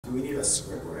Do we need a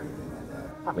script or anything like that?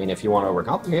 I mean, if you want to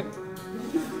overcomplicate it.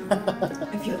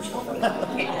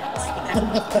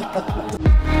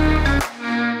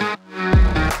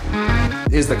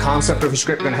 Is the concept of a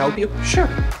script going to help you? Sure.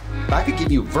 But I could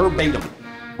give you verbatim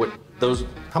what those.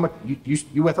 How much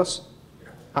you with us? Yeah.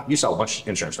 You sell a bunch of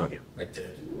insurance, don't you? I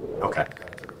did. Okay.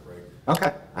 Gotta take a break.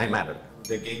 Okay. I ain't mad at it.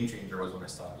 The game changer was when I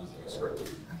stopped using a script.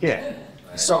 Yeah.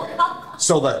 So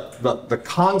the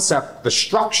concept, the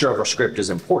structure of a script is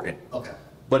important. Okay.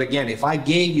 But again, if I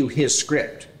gave you his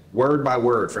script, word by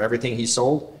word, for everything he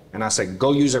sold, and I said,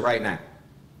 go use it right now,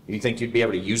 you think you'd be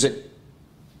able to use it?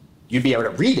 You'd be able to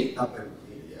read it. Okay.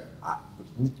 Yeah.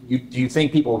 Do you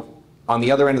think people on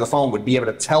the other end of the phone would be able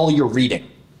to tell you're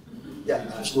reading? Yeah,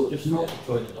 absolutely. There's no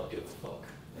point in not giving a fuck.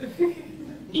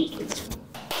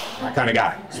 That kind of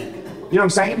guy. You know what I'm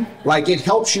saying? Like, it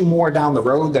helps you more down the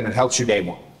road than it helps you day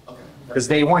one. Okay. Because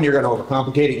day one, you're going to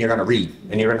overcomplicate it, and you're going to read,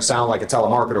 and you're going to sound like a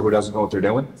telemarketer who doesn't know what they're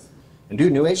doing. And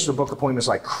dude, new agents will book appointments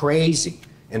like crazy,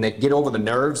 and they get over the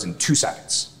nerves in 2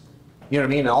 seconds. You know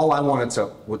what I mean? And all I wanted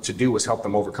to do was help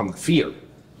them overcome the fear. The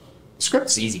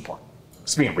script's the easy part.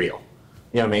 It's being real.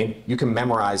 You know what I mean? You can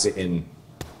memorize it in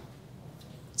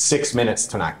 6 minutes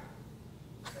tonight.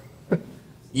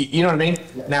 You know what I mean?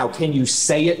 Yeah. Now, can you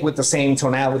say it with the same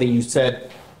tonality you said,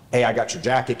 hey, I got your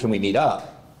jacket, can we meet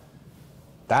up?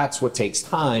 That's what takes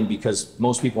time, because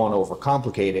most people want to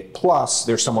overcomplicate it. Plus,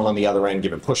 there's someone on the other end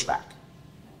giving pushback.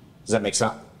 Does that make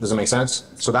sense? Does it make sense?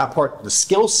 So that part, the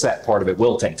skill set part of it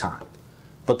will take time.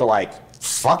 But the like,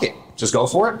 fuck it, just go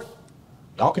for it.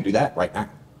 Y'all can do that right now.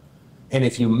 And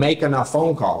if you make enough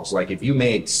phone calls, like if you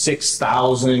made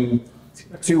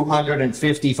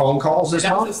 6,250 phone calls this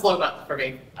month. That's a slow month for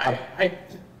me. I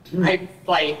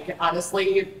like,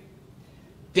 honestly,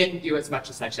 didn't do as much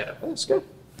as I should have. That's good.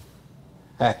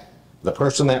 Hey, the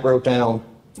person that wrote down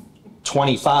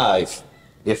 25,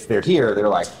 if they're here, they're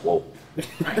like, whoa.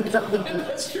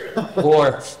 That's true.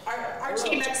 Or our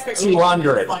team expectation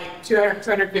 200. is like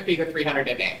 250 to 300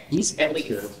 a day, at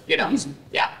least, you know?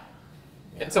 Yeah.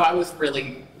 And so I was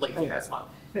really lazy this month.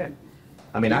 Yeah.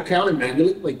 I mean, I Count it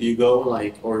manually? Like, do you go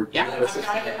like, or? Yeah, I've got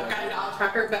an dollar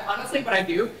tracker, but honestly, what I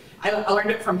do, I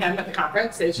learned it from him at the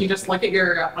conference, is you just look at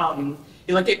your,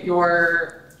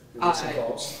 Recent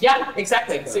calls. yeah,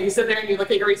 exactly. So you sit there and you look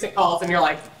at your recent calls and you're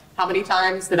like, how many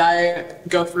times did I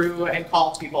go through and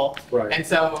call people? Right. And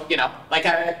so, you know, like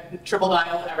I triple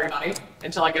dial everybody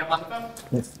until I get them on the phone,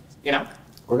 you know?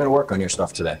 we're going to work on your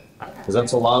stuff today. Okay. Because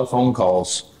that's a lot of phone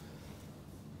calls,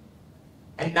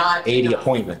 And not 80 enough.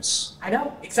 appointments. I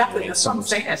know, exactly. That's what I'm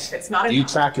saying. It's not Do you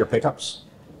enough. track your pickups?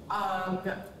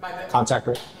 My Contact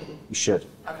rate? You should.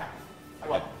 okay. I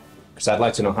will. Because I'd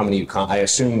like to know how many you I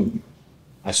assume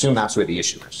that's where the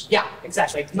issue is. Yeah,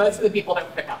 exactly. Most of the people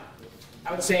don't pick up.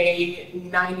 I would say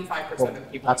 95% of the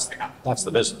people don't pick up. That's the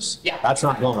business. Yeah. That's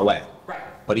not going away. Right.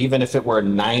 But even if it were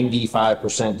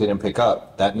 95% didn't pick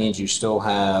up, that means you still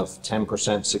have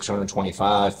 10%,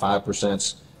 625,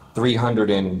 5%,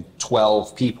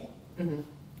 312 people. Mm-hmm.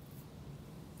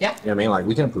 Yeah. You know what I mean? Like,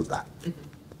 we can improve that. Mm-hmm.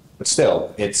 But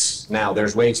still, now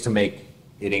there's ways to make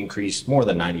it increase more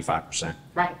than 95%.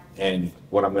 Right. And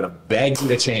what I'm going to beg you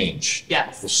to change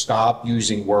Yes. is stop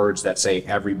using words that say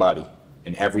everybody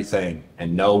and everything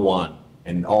and no one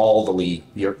and all the lead.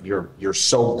 You're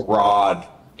so broad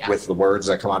with the words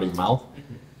that come out of your mouth.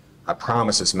 Mm-hmm. I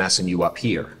promise it's messing you up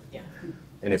here. Yeah.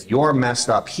 And if you're messed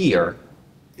up here,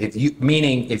 if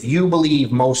you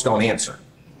believe most don't answer,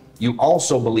 you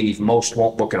also believe most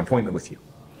won't book an appointment with you.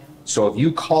 So if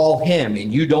you call him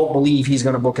and you don't believe he's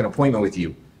going to book an appointment with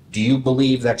you, do you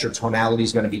believe that your tonality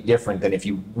is going to be different than if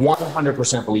you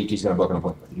 100% believe he's going to book an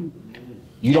appointment with you?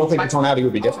 You don't think the tonality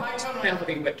would be different? My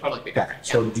tonality would totally be Okay. different.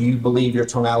 So do you believe your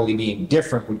tonality being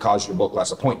different would cause you to book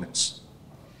less appointments?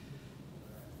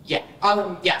 Yeah.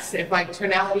 Yes. If my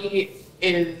tonality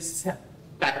is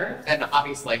better, then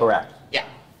obviously. Correct. Yeah.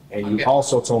 And I'm you good.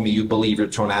 also told me you believe your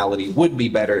tonality would be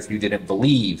better if you didn't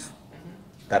believe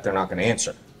that they're not going to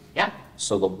answer. Yeah.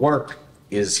 So the work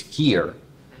is here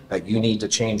that you need to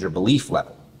change your belief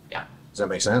level. Yeah. Does that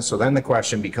make sense? So then the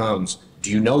question becomes,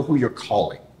 do you know who you're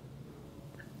calling?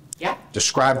 Yeah.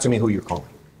 Describe to me who you're calling.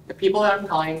 The people that I'm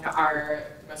calling are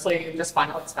mostly just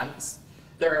final expense.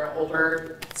 They're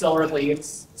older silver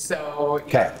leads. So.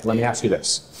 Okay, let me ask you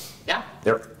this. Yeah.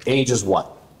 Their age is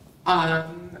what?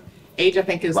 Age I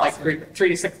think is Roughly. like 3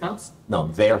 to 6 months. No,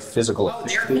 their physical Oh,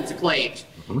 age. their physical age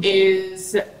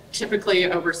is typically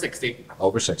over 60.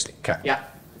 Over 60. Okay. Yeah,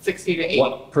 60 to 80.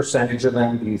 What percentage of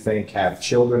them do you think have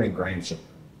children and grandchildren?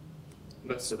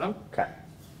 Most of them. Okay.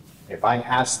 If I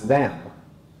ask them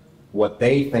what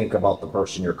they think about the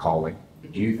person you're calling,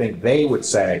 do you think they would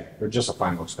say, they're just a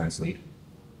final expense lead?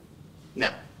 No.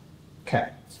 Okay.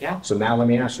 Yeah. So now let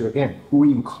me ask you again, who are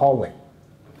you calling?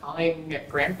 I'm calling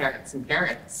grandparents and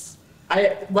parents.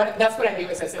 That's what I do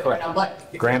is I sit there and I'm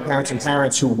like. Grandparents and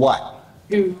parents who what?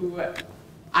 Who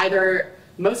either,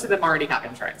 most of them already have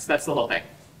insurance. That's the whole thing.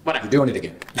 Whatever. You're doing it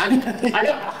again. I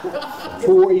know.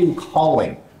 Who are you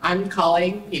calling? I'm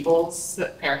calling people's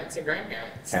parents and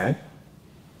grandparents Okay.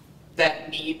 that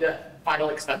need final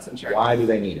expense insurance. Why do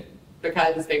they need it?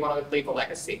 Because they want to leave a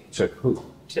legacy To who?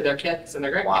 to their kids and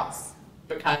their grandkids. Wow.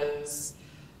 Because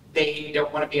they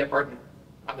don't want to be a burden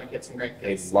on their kids and They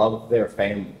grandkids. love their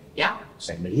family, Yeah.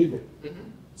 same as you do. Mhm.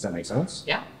 Does that make sense?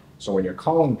 Yeah. So when you're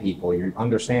calling people, you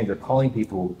understand you're calling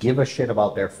people who give a shit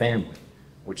about their family,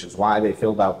 which is why they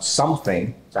filled out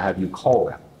something to have you call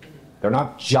them. They're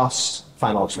not just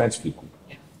final expense people.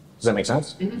 Yeah. Does that make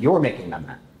sense? You're making them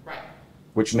that, Right.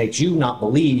 which makes you not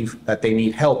believe that they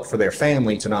need help for their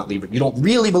family to not leave it. You don't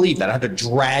really believe that. I have to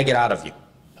drag it out of you.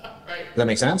 Right. Does that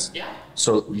make sense? Yeah.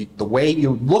 So the way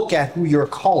you look at who you're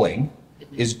calling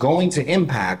is going to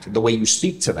impact the way you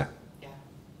speak to them. Yeah.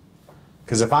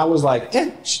 Because if I was like,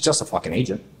 she's just a fucking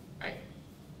agent, Right.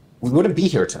 we wouldn't be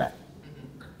here today.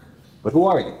 But who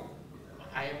are you?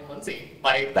 I am Lindsay.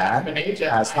 Like, That I'm an agent.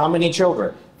 has how many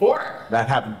children 4. that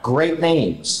have great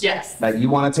names? Yes. That you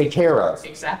want to take care of?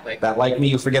 Exactly. That, like me,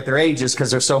 you forget their ages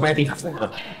because there's so many of them.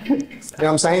 You know what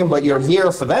I'm saying? But you're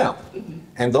here for them.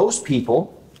 And those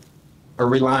people are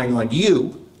relying on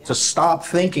you to stop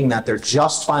thinking that they're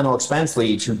just final expense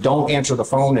leads who don't answer the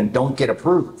phone and don't get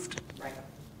approved. Right.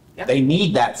 Yeah. They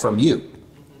need that from you.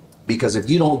 Because if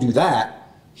you don't do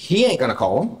that, he ain't gonna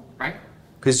call them Right.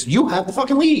 because you have the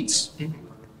fucking leads.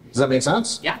 Does that make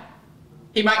sense? Yeah.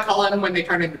 He might call them when they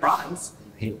turn into bronze.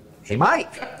 He might.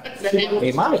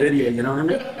 He might. Video, you know what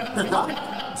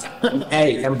I mean?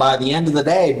 Hey, and by the end of the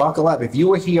day, buckle up. If you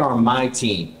were here on my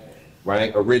team,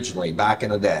 right, originally, back in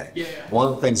the day, Yeah. one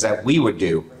of the things that we would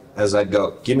do is I'd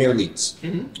go, give me your leads.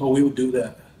 Oh, we would do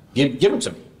that. Give them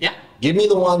to me. Yeah. Give me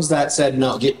the ones that said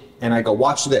no. And I go,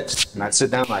 watch this. And I'd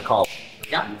sit down and I call.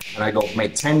 Yeah. And I go,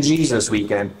 make 10 G's this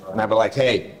weekend. And I'd be like,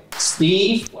 hey,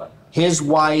 Steve, his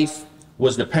wife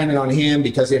was dependent on him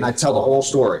because, and I tell the whole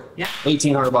story. Yeah.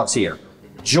 $1,800 here.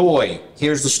 Joy,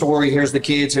 here's the story, here's the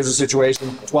kids, here's the situation,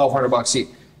 $1,200 here.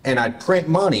 And I'd print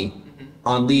money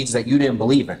on leads that you didn't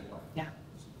believe in. Yeah.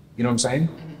 You know what I'm saying?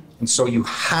 And so you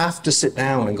have to sit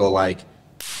down and go like,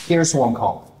 here's who I'm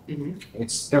calling.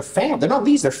 It's their family. They're not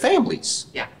leads, they're families.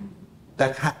 Yeah.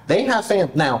 They have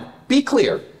family. Now, be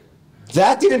clear.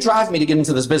 That didn't drive me to get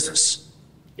into this business.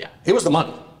 Yeah. It was the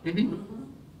money.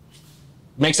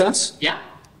 Make sense? Yeah.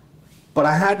 But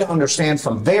I had to understand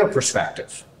from their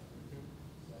perspective.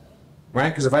 Right?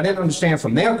 Because if I didn't understand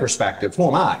from their perspective, who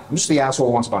am I? I'm just the asshole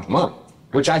who wants a bunch of money,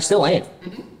 which I still am.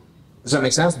 Does that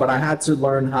make sense? But I had to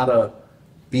learn how to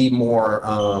be more,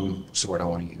 what's the word I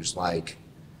want to use? Like,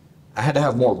 I had to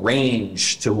have more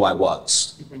range to who I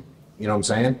was. You know what I'm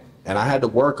saying? And I had to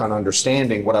work on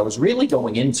understanding what I was really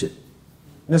going into.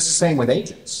 And it's the same with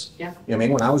agents. Yeah. You know what I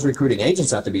mean? When I was recruiting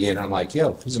agents at the beginning, I'm like,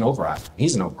 yo, he's an override.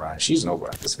 He's an override. She's an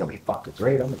override. This is going to be fucking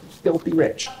great. I'm going to be filthy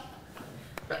rich.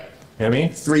 Right. You know what I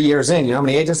mean? 3 years in, you know how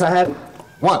many agents I had?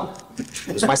 One.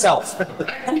 It was myself.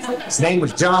 His name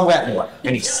was John Wetmore,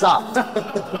 and he sucked.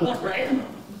 Right.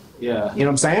 Yeah. You know what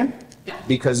I'm saying? Yeah.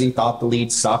 Because he thought the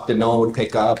leads sucked and no one would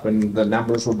pick up and the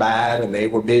numbers were bad and they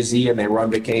were busy and they were on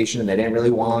vacation and they didn't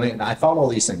really want it. And I thought all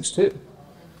these things too.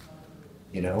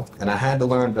 You know, and I had to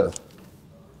learn the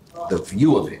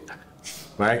view of it,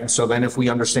 right? And so then if we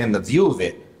understand the view of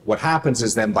it, what happens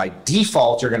is then by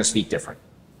default, you're going to speak different.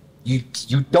 You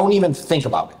don't even think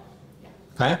about it,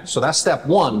 okay? So that's step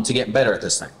one to get better at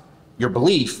this thing. Your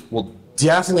belief will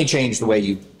definitely change the way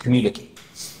you communicate,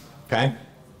 okay?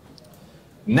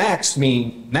 Next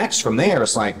from there,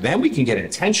 it's like, then we can get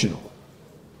intentional,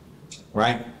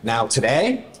 right? Now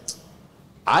today,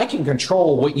 I can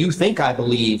control what you think I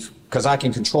believe because I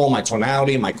can control my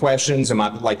tonality and my questions and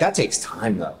like that takes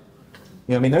time though.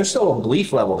 You know what I mean? There's still a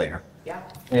belief level there. Yeah.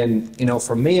 And, you know,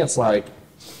 for me, it's like,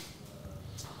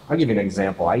 I'll give you an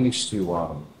example. I used to,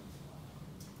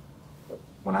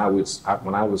 when I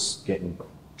was getting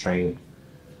trained,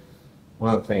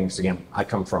 one of the things, again, I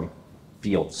come from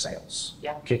field sales.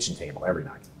 Yeah. Kitchen table every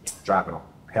night, driving on.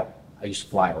 Hell, I used to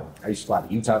fly to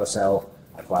Utah to sell,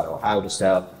 I fly to Ohio to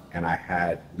sell, and I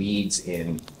had leads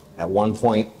in, at one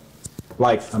point,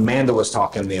 like Amanda was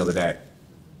talking the other day,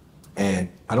 and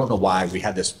I don't know why, we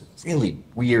had this really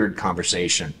weird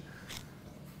conversation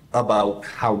about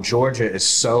how Georgia is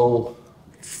so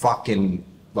fucking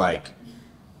like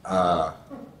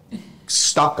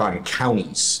stuck on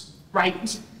counties,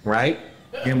 Right. right?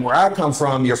 And where I come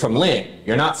from, you're from Lynn.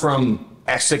 You're not from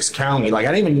Essex County. Like,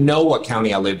 I didn't even know what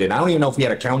county I lived in. I don't even know if we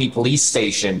had a county police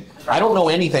station. I don't know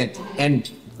anything. And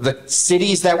the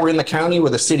cities that were in the county were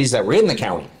the cities that were in the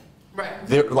county. Right.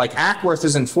 They're like, Ackworth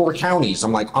is in 4 counties.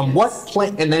 I'm like, on what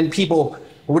planet? And then people,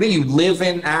 what do you live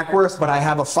in Ackworth, but I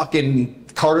have a fucking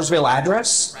Cartersville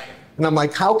address? Right. And I'm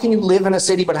like, how can you live in a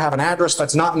city but have an address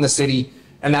that's not in the city?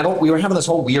 And we were having this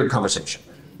whole weird conversation,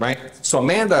 right? So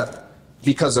Amanda,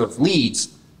 because of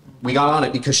Leeds, we got on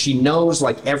it because she knows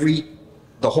like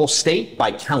the whole state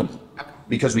by county,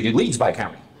 because we do Leeds by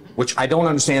county, which I don't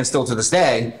understand still to this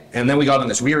day. And then we got in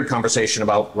this weird conversation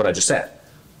about what I just said.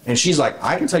 And she's like,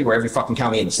 I can tell you where every fucking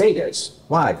county in the state is.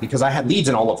 Why? Because I had Leeds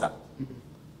in all of them. You know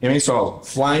what I mean? So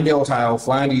flying to Ohio,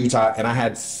 flying to Utah, and I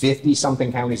had 50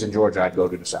 something counties in Georgia I'd go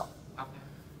to the south,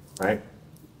 right?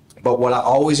 But what I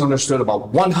always understood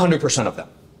about 100% of them,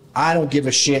 I don't give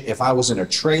a shit if I was in a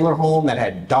trailer home that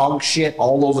had dog shit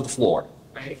all over the floor.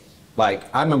 Right. Like,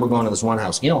 I remember going to this one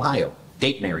house in Ohio,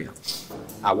 Dayton area.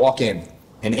 I walk in,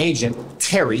 an agent,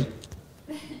 Terry,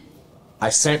 I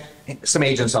sent some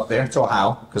agents up there to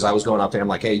Ohio, because I was going up there. I'm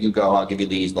like, hey, you go, I'll give you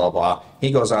leads, blah, blah.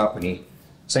 He goes up and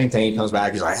same thing, he comes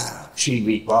back, he's like, shitty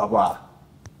week, blah, blah.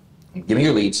 Give me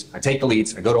your leads. I take the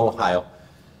leads, I go to Ohio.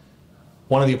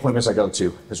 One of the appointments I go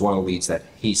to is one of the leads that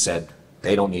he said,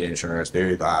 they don't need insurance,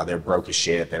 they're broke as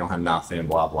shit, they don't have nothing,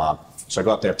 blah, blah. So I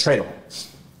go up there, trade them.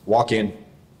 Walk in,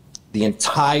 the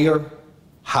entire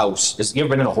house, you ever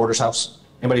been in a hoarder's house?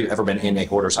 Anybody ever been in a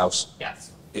hoarder's house?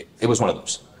 Yes. It was one of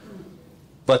those.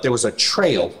 But there was a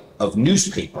trail of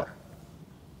newspaper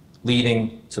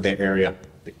leading to their area,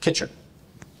 the kitchen,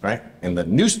 right? And the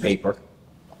newspaper,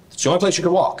 it's the only place you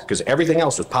could walk, because everything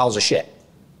else was piles of shit.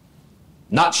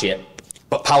 Not shit,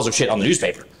 but piles of shit on the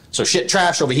newspaper. So shit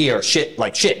trash over here, shit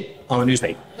like shit on the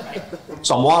newspaper.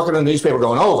 So I'm walking on the newspaper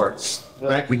going over,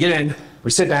 right? We get in,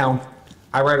 we sit down,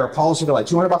 I write our policy for like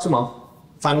 $200 a month,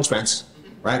 final expense,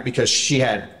 right? Because she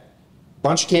had a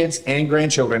bunch of kids and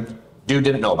grandchildren, dude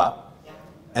didn't know about.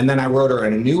 And then I wrote her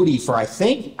an annuity for, I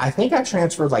think I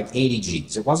transferred like 80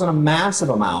 G's. It wasn't a massive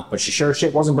amount, but she sure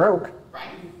shit wasn't broke. Right.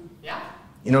 Yeah.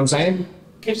 You know what I'm saying?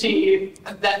 Because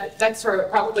that's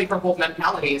probably her whole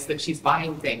mentality is that she's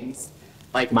buying things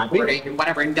like Might be. hoarding and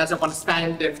whatever and doesn't want to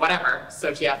spend and whatever.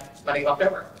 So she has money left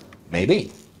over.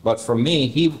 Maybe. But for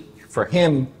me, for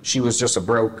him, she was just a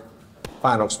broke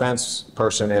final expense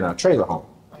person in a trailer home.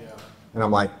 Yeah. And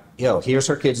I'm like, yo, here's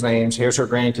her kids' names, here's her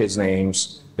grandkids'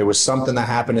 names. There was something that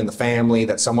happened in the family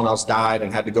that someone else died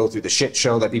and had to go through the shit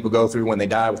show that people go through when they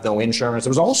die with no insurance. There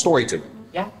was a whole story to it.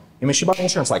 Yeah. I mean, she bought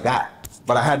insurance like that.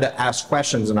 But I had to ask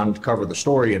questions and uncover the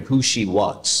story and who she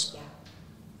was. Yeah.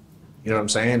 You know what I'm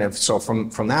saying? And so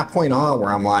from that point on, where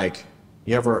I'm like,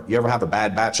 you ever have a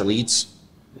bad batch of leads?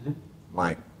 I'm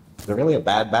like, is there really a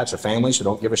bad batch of families who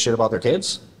don't give a shit about their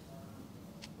kids?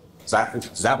 Is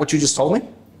that what you just told me?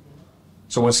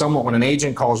 So when an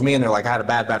agent calls me and they're like, I had a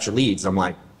bad batch of leads, I'm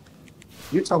like,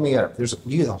 you tell me you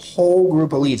have a whole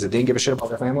group of leads that didn't give a shit about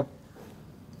their family?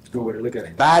 Good way to look at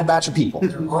it. Bad batch of people.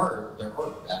 There are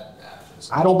bad batches.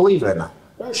 I don't believe that now.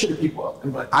 There are shitty people out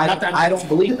there, but I don't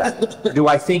believe that. Do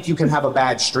I think you can have a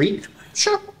bad streak?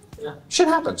 Sure. Yeah. Shit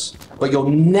happens. But you'll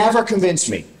never convince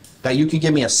me that you can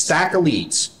give me a stack of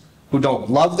leads who don't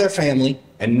love their family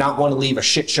and not want to leave a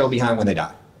shit show behind when they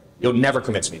die. You'll never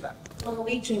convince me of that. Well, the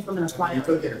lead came from an You acquirer.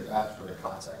 could get a batch for the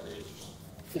contact rate.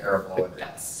 Terrible, and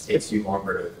it takes you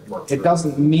longer to work through. It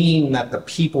doesn't mean that the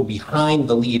people behind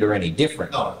the lead are any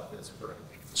different. No, it's correct.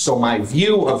 So my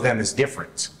view of them is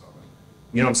different.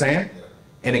 You know what I'm saying?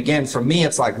 And again, for me,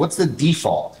 it's like, what's the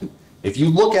default? If you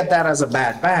look at that as a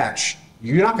bad batch,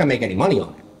 you're not gonna make any money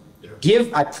on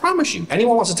it. I promise you,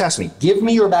 anyone wants to test me, give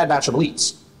me your bad batch of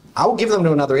leads. I will give them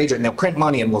to another agent and they'll print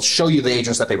money and we'll show you the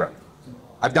agents that they wrote.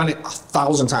 I've done it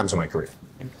 1,000 times in my career.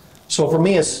 So for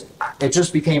me, it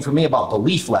just became for me about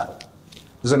belief level.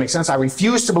 Does that make sense? I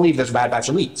refuse to believe there's a bad batch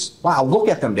of leads. Well, I'll look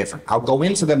at them different. I'll go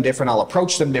into them different. I'll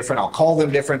approach them different. I'll call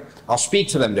them different. I'll speak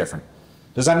to them different.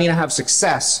 Does that mean I have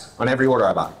success on every order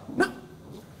I buy? No.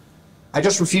 I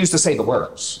just refuse to say the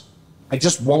words. I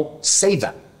just won't say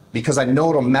them because I know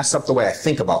it'll mess up the way I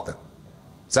think about them.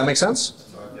 Does that make sense?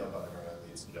 That's how I feel about internet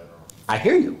leads in general. I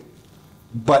hear you.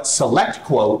 But select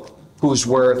quote, who's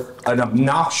worth an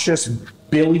obnoxious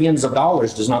billions of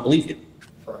dollars, does not believe you.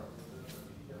 Correct.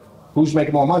 Who's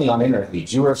making more money on internet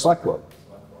leads? You or select quote?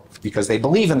 Because they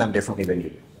believe in them differently than you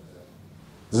do.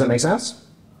 Does that make sense?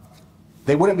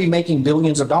 They wouldn't be making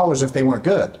billions of dollars if they weren't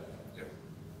good.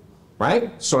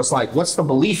 Right? So it's like, what's the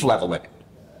belief level in it?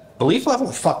 Belief level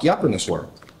will fuck you up in this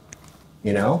world.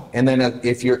 You know? And then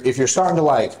if you're starting to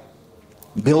like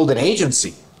build an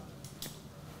agency,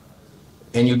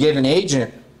 And you get an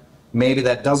agent maybe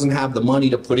that doesn't have the money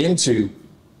to put into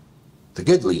the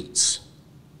good leads.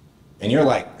 And you're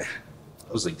like,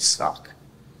 those leads suck.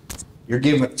 You're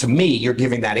giving, to me, you're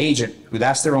giving that agent who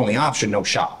that's their only option, no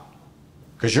shot.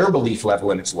 Because your belief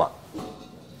level in it's low,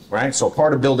 right? So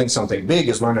part of building something big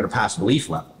is learning to pass belief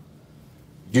level.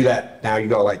 Do that, now you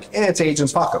go like, it's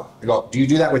agents, fuck them. You go, do you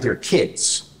do that with your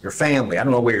kids, your family? I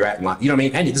don't know where you're at in life. You know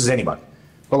what I mean? This is anybody.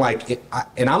 But like,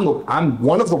 I'm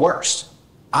one of the worst.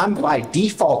 I'm by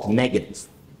default negative.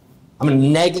 I'm a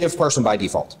negative person by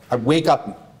default. I wake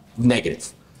up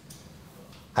negative.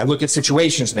 I look at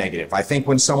situations negative. I think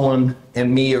when someone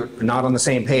and me are not on the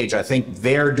same page, I think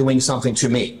they're doing something to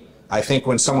me. I think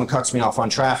when someone cuts me off on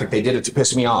traffic, they did it to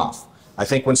piss me off. I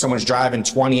think when someone's driving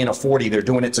 20 in a 40, they're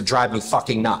doing it to drive me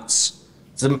fucking nuts.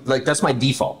 So, like, that's my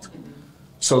default.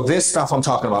 So this stuff I'm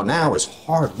talking about now is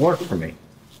hard work for me.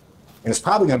 And it's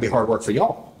probably gonna be hard work for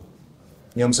y'all.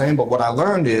 You know what I'm saying? But what I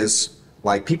learned is,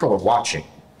 like, people are watching.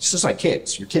 It's just like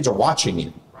kids. Your kids are watching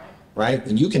you, right?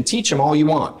 And you can teach them all you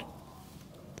want.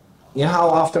 You know how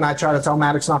often I try to tell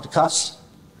Maddox not to cuss?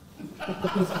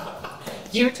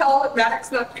 You tell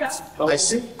Maddox not to cuss? I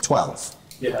see 12.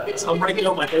 Yeah, I'm breaking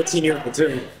up my 13-year-old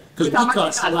too. Because we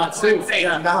cuss a lot too. You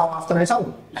know how often I tell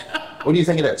him? What do you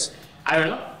think it is? I don't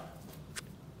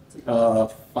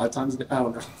know. 5 times a day. I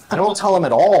don't know. I don't tell him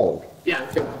at all. Yeah.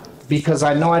 Because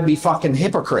I know I'd be fucking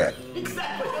hypocrite.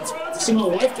 Exactly, that's what I was See, my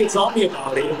wife gets on me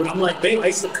about it, but I'm like, babe, I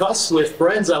used to cuss with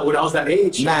friends when I was that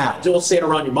age. Nah. Don't say it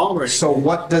around your mom or anything. So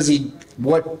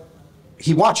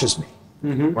he watches me,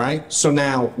 right? So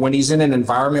now when he's in an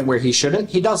environment where he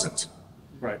shouldn't, he doesn't.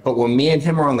 Right. But when me and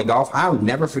him are on the golf, I'll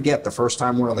never forget the first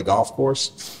time we're on the golf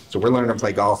course. So we're learning to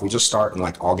play golf. We just start in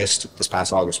like August, this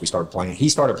past August, we started playing. He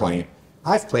started playing.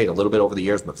 I've played a little bit over the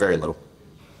years, but very little.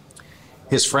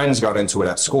 His friends got into it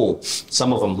at school.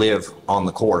 Some of them live on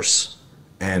the course.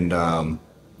 And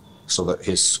so that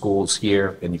his school's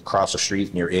here, and you cross the street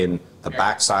and you're in the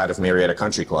back side of Marietta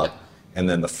Country Club. And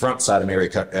then the front side of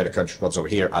Marietta Country Club's over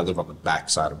here. I live on the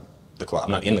back side of the club.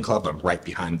 I'm not in the club, but I'm right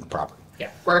behind the property. Yeah,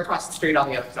 we're across the street on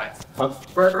the other side. Huh?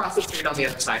 We're across the street on the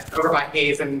other side, over by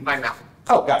Hayes and by Mountain.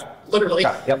 Oh, got it. Literally.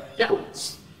 Got it, yep.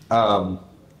 Yeah.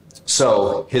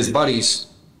 So his buddies,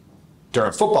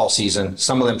 during football season,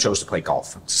 some of them chose to play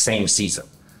golf, same season.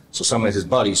 So some of his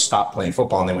buddies stopped playing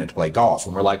football and they went to play golf.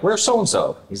 And we're like, where's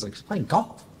so-and-so? He's like, he's playing golf.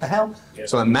 What the hell? Yeah.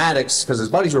 So then Maddox, because his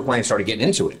buddies were playing, started getting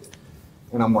into it.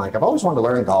 And I'm like, I've always wanted to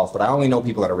learn golf, but I only know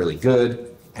people that are really good.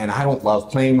 And I don't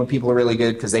love playing when people are really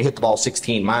good because they hit the ball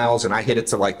 16 miles and I hit it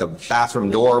to like the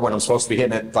bathroom door when I'm supposed to be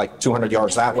hitting it like 200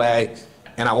 yards that way.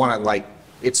 And I want to like,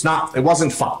 it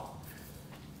wasn't fun.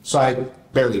 So I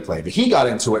barely played. But he got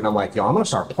into it and I'm like, yo, I'm going to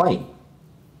start playing.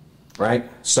 Right?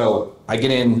 So I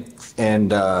get in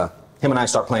and him and I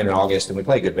start playing in August and we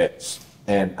play a good bit.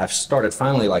 And I've started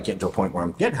finally like getting to a point where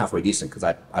I'm getting halfway decent because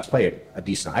I play a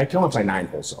decent, I can only play 9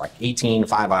 holes. So like 18,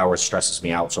 5 hours stresses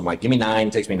me out. So I'm like, give me 9,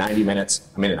 it takes me 90 minutes,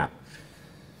 I'm in and out.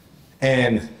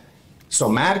 And so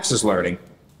Maddox is learning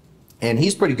and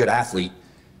he's a pretty good athlete,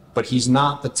 but he's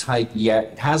not the type yet,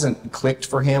 it hasn't clicked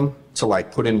for him to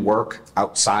like put in work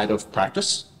outside of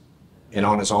practice and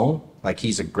on his own. Like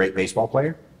he's a great baseball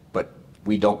player, but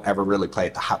we don't ever really play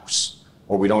at the house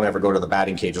or we don't ever go to the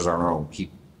batting cages on our own.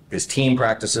 His team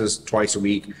practices twice a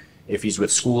week. If he's with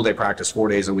school, they practice 4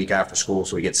 days a week after school,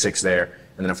 so he gets 6 there.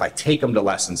 And then if I take him to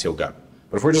lessons, he'll go.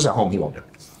 But if we're just at home, he won't do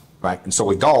it, right? And so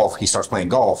with golf, he starts playing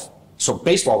golf. So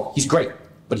baseball, he's great,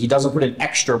 but he doesn't put in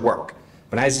extra work.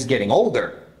 But as he's getting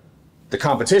older, the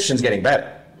competition's getting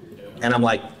better. And I'm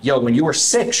like, yo, when you were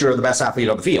 6, you're the best athlete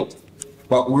on the field.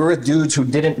 But we were with dudes who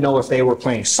didn't know if they were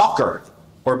playing soccer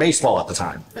or baseball at the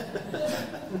time.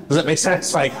 Does that make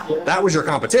sense? Like, that was your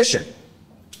competition.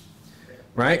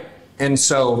 Right? And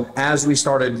so as we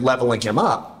started leveling him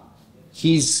up,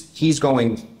 he's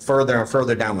going further and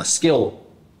further down the skill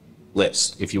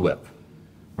list, if you will.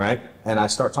 Right? And I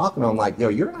start talking to him like, yo,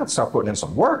 you're gonna have to start putting in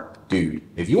some work, dude.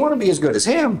 If you want to be as good as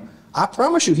him, I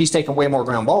promise you he's taking way more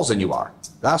ground balls than you are.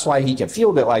 That's why he can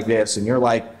field it like this and you're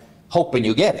like hoping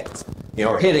you get it. You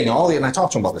know, or hitting all the, and I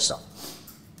talk to him about this stuff.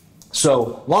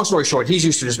 So long story short, he's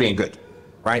used to just being good.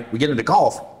 Right? We get into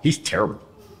golf, he's terrible.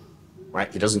 Right?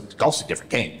 Golf's a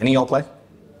different game. Any of y'all play?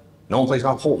 No one plays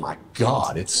golf? Oh my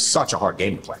God, it's such a hard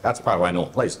game to play. That's probably why no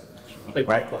one plays it.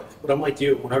 Right? But I'm like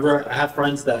you. Whenever I have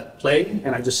friends that play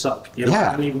and I just suck, you know, Yeah.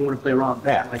 I don't even want to play around.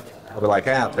 Yeah. Like, I'll be like,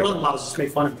 yeah. brother-in-laws just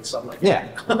make fun of me, so I'm like, Yeah.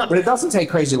 But it doesn't take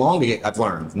crazy long to get, I've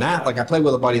learned. Nat, like I played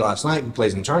with a buddy last night who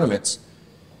plays in tournaments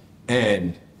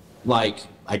and Like,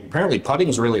 apparently putting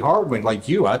is really hard when, like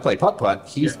you, I play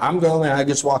putt-putt. I'm going and I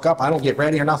just walk up, I don't get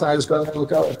ready or nothing, I just go,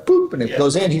 boop, and it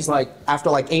goes in. He's like, after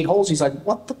like 8 holes, he's like,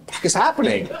 what the fuck is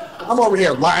happening? I'm over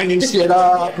here lining shit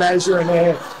up, measuring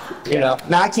it, you know.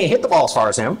 Now I can't hit the ball as far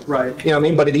as him. Right. You know what I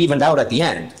mean? But it evened out at the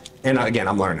end. And again,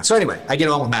 I'm learning. So anyway, I get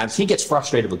on with Matt. He gets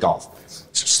frustrated with golf.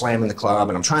 He's slamming the club,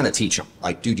 and I'm trying to teach him.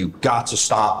 Like, dude, you got to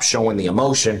stop showing the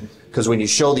emotion. Because when you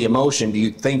show the emotion, do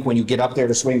you think when you get up there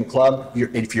to swing the club,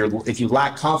 if you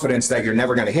lack confidence that you're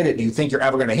never going to hit it, do you think you're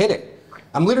ever going to hit it?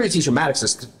 I'm literally teaching Maddox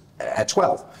this at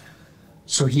 12.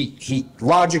 So he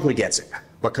logically gets it,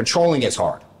 but controlling is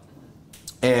hard.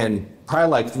 And probably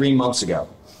like 3 months ago,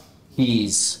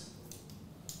 we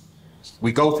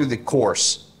go through the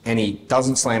course, and he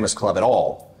doesn't slam his club at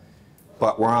all,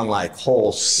 but we're on like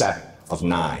hole 7 of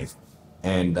 9,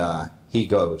 and he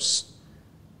goes,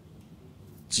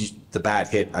 the bad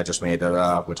hit I just made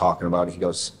that we're talking about, he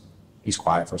goes, he's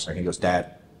quiet for a second, he goes,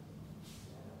 Dad,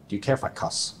 do you care if I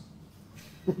cuss?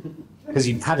 Because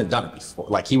he hadn't done it before.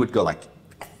 Like, he would go like,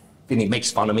 and he makes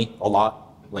fun of me a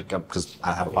lot, like, because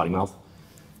I have a potty mouth.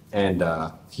 And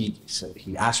he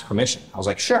asked permission. I was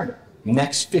like, sure,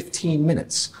 next 15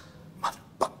 minutes.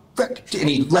 Motherfucker. And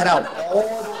he let out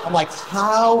I'm like,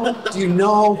 how do you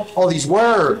know all these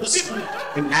words?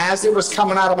 And as it was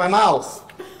coming out of my mouth,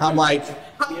 I'm like,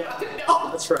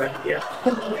 That's right, yeah.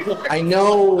 I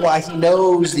know why he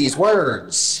knows these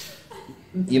words.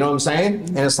 You know what I'm saying?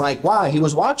 And it's like, wow, he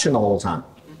was watching the whole time.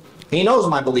 He knows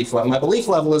my belief level. My belief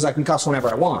level is I can cuss whenever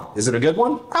I want. Is it a good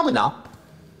one? Probably not.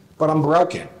 But I'm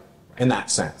broken in that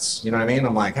sense. You know what I mean?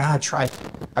 I'm like, I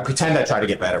pretend I try to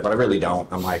get better, but I really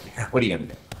don't. I'm like, what are you gonna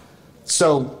do?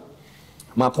 So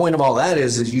my point of all that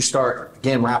is you start,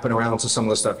 again, wrapping around to some of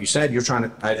the stuff you said. You're trying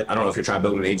to, I don't know if you're trying to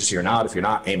build an agency or not. If you're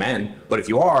not, amen. But if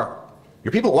you are,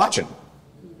 your people are watching.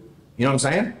 You know what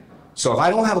I'm saying? So if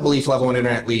I don't have a belief level in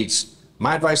internet leads,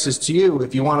 my advice is to you,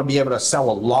 if you want to be able to sell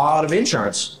a lot of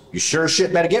insurance, you sure as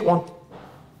shit better get one.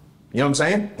 You know what I'm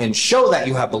saying? And show that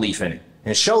you have belief in it.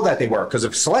 And show that they work. Because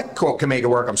if Select Quote can make it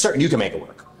work, I'm certain you can make it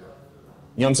work.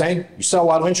 You know what I'm saying? You sell a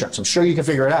lot of insurance. I'm sure you can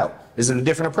figure it out. Is it a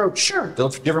different approach? Sure.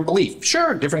 Different belief?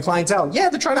 Sure. Different clientele? Yeah,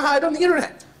 they're trying to hide on the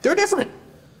internet. They're different.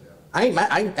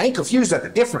 I ain't confused at the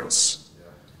difference.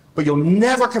 But you'll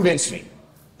never convince me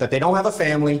that they don't have a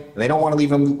family and they don't want to leave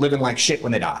them living like shit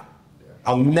when they die.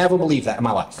 I'll never believe that in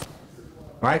my life.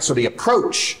 All right? So the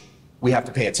approach we have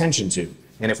to pay attention to.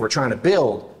 And if we're trying to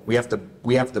build, we have to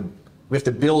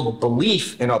build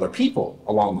belief in other people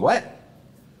along the way.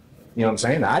 You know what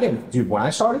I'm saying? Dude, when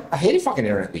I started, I hated fucking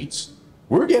internet leads.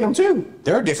 We were getting them too.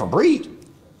 They're a different breed.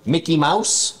 Mickey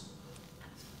Mouse,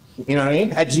 you know what I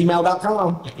mean? At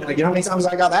gmail.com. Like, you know how many times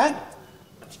I got that?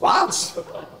 Lots.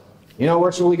 You know, it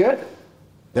works really good.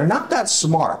 They're not that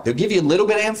smart. They'll give you a little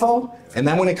bit of info, and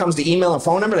then when it comes to email and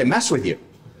phone number, they mess with you.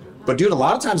 But dude, a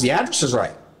lot of times the address is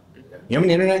right. You know how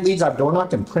many internet leads I've door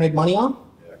knocked and printed money on?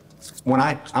 When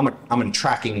I'm a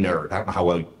tracking nerd. I don't know how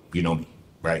well you know me,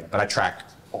 right? But I track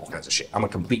all kinds of shit. I'm a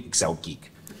complete Excel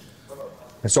geek.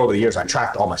 And so over the years, I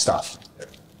tracked all my stuff.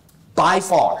 By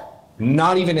far,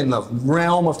 not even in the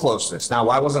realm of closeness. Now,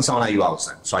 I wasn't selling IULs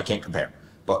then, so I can't compare.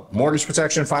 But mortgage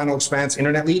protection, final expense,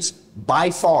 internet leads, by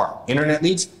far, internet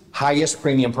leads, highest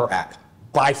premium per app.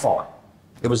 By far.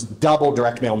 It was double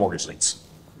direct mail mortgage leads.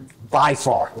 By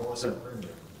far. What was that premium?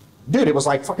 Dude, it was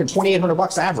like fucking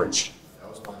 $2,800 average. That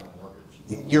was buying a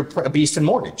mortgage. You're a beast in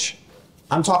mortgage.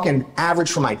 I'm talking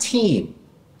average for my team.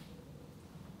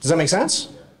 Does that make sense?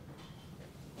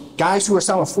 Guys who are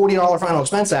selling $40 final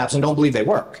expense apps and don't believe they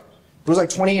work. It was like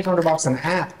 $2,800 an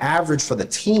app average for the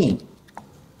team.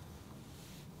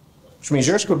 Which means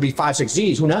yours could be 5, 6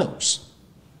 G's, who knows?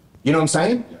 You know what I'm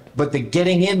saying? But the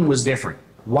getting in was different.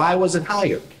 Why was it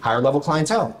higher? Higher level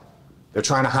clientele. They're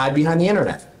trying to hide behind the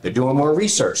internet. They're doing more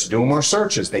research, doing more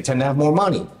searches. They tend to have more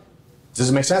money. Does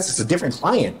it make sense? It's a different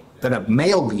client than a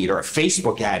mail lead or a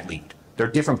Facebook ad lead. They're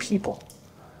different people.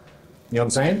 You know what I'm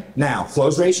saying? Now,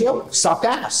 close ratio, sucked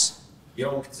ass. You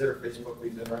don't consider Facebook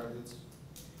leads internet leads?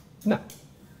 No.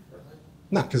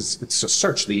 No, because it's a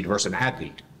search lead versus an ad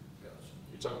lead.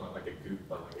 You're talking about like a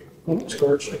Google,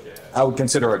 Search. I would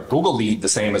consider a Google lead the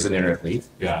same as an internet lead.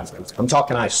 Yeah. I'm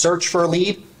talking I search for a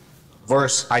lead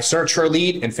versus I search for a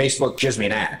lead and Facebook gives me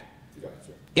an ad. Gotcha.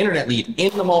 Internet lead,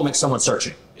 in the moment someone's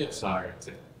searching. Yeah, sorry.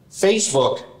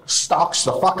 Facebook stalks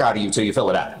the fuck out of you till you fill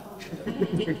it out.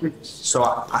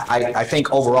 So I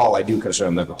think overall I do consider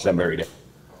them very different.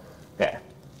 Yeah.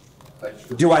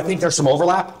 Do I think there's some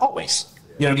overlap? Always.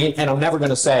 You know what I mean? And I'm never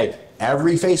going to say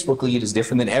every Facebook lead is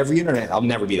different than every internet. I'll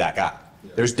never be that guy.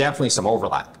 There's definitely some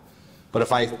overlap. But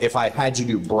if I had you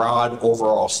do broad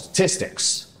overall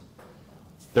statistics,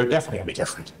 They're definitely gonna be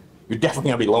different. You're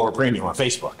definitely gonna be lower premium on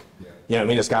Facebook. You know what I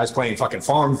mean? This guy's playing fucking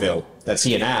Farmville that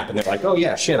see an app and they're like, oh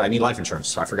yeah, shit, I need life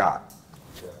insurance. I forgot.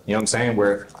 You know what I'm saying?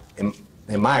 Where in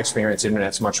my experience,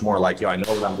 internet's much more like, yo, I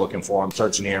know what I'm looking for. I'm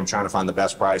searching here. I'm trying to find the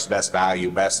best price, best value,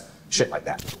 best shit like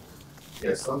that.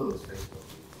 Yeah, some of those Facebook.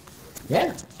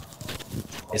 Yeah.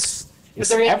 It's But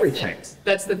they're everything.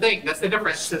 That's the thing. That's the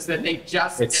difference, is that they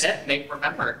just did It's- it and they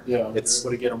remember. Yeah, It's-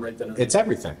 able to get them right then and there. It's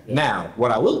everything. Now,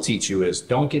 what I will teach you is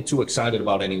don't get too excited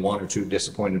about any one or too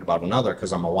disappointed about another,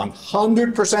 because I'm a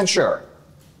 100% sure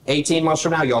 18 months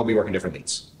from now, you'll all be working different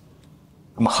leads.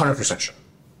 I'm 100% sure.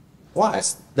 Why?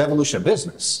 It's the evolution of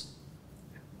business.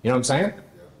 You know what I'm saying?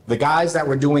 The guys that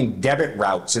were doing debit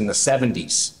routes in the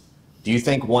 70s, do you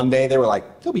think one day they were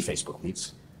like, there'll be Facebook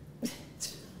leads?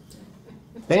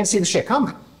 They didn't see the shit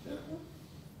coming.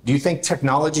 Do you think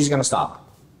technology is going to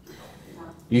stop?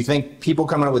 Do you think people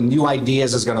coming up with new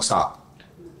ideas is going to stop?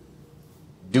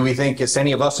 Do we think it's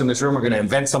any of us in this room are going to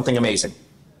invent something amazing?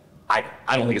 I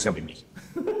don't think it's going to be me.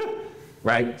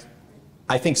 Right?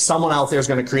 I think someone out there is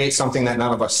going to create something that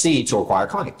none of us see to acquire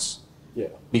clients. Yeah.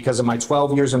 Because of my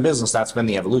 12 years in business, that's been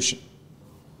the evolution.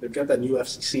 They've got that new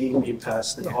FCC being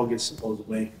passed in August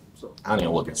supposedly, so. I don't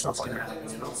even look at stuff like that. It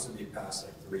was supposed to be passed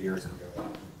like 3 years ago.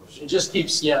 It just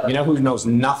keeps, yeah. You know who knows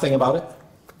nothing about it?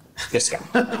 This guy.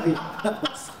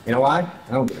 You know why?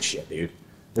 I don't give a shit, dude.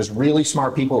 There's really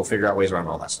smart people who figure out ways around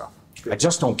all that stuff. I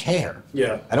just don't care.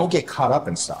 Yeah. I don't get caught up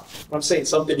in stuff. I'm saying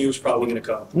something new is probably gonna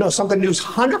come. No, something new's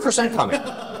 100% coming.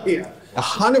 Yeah.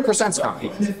 100%'s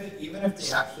coming. Even if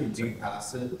they actually do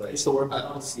pass it, like, It's the work. I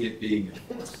don't see it being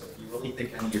enforced. Like, you really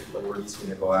think any authority is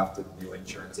gonna go after the new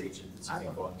insurance agents? I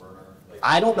don't know.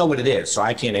 I don't know what it is, so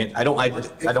I can't, I don't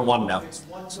want to know. It's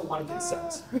 1-to-1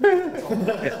 consent.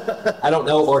 I don't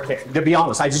know, or to be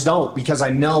honest, I just don't, because I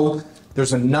know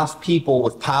there's enough people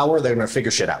with power, they're gonna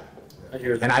figure shit out. I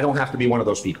hear And that. I don't have to be one of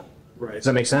those people. Right. Does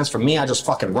that make sense? For me, I just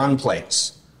fucking run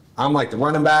plays. I'm like the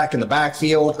running back in the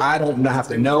backfield. I don't have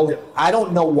to know. I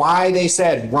don't know why they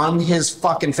said run his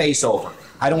fucking face over.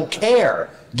 I don't care.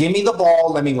 Give me the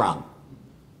ball, let me run.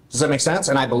 Does that make sense?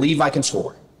 And I believe I can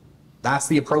score. That's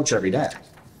the approach every day.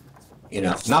 You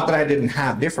know, not that I didn't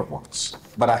have different ones,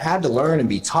 but I had to learn and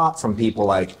be taught from people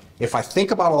like, if I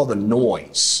think about all the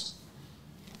noise,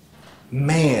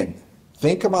 man,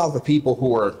 think about the people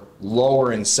who are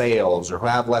lower in sales or who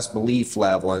have less belief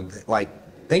level, and like,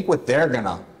 think what they're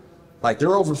gonna, like, they're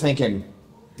overthinking,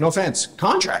 no offense,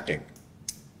 contracting.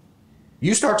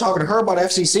 You start talking to her about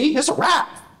FCC, it's a wrap.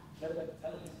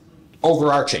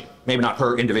 Overarching, maybe not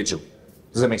her individually.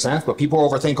 Does that make sense? But people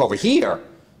overthink over here.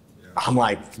 I'm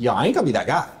like, yeah, I ain't gonna be that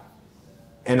guy.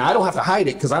 And I don't have to hide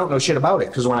it because I don't know shit about it.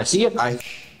 Because when I see it, I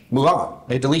move on.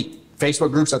 I delete.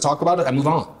 Facebook groups that talk about it, I move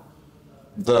on.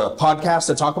 The podcasts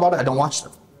that talk about it, I don't watch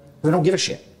them. I don't give a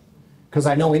shit. Because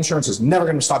I know insurance is never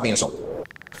gonna stop being sold.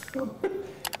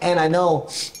 And I know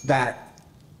that,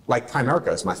 like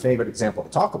Primerica is my favorite example to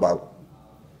talk about,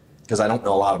 because I don't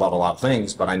know a lot about a lot of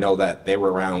things, but I know that they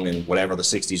were around in whatever the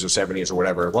 60s or 70s or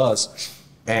whatever it was,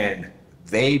 and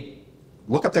they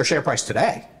look up their share price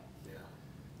today.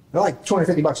 They're like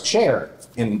 $250 a share,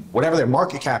 and whatever their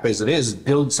market cap is,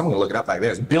 someone can look it up back there,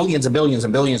 it's billions and billions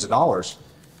and billions of dollars.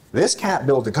 This cat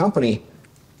built a company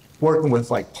working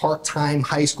with like part-time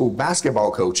high school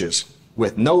basketball coaches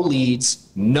with no leads,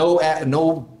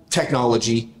 no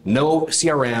technology, no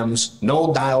CRMs,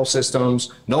 no dial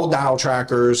systems, no dial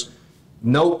trackers,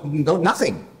 no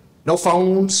nothing, no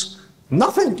phones,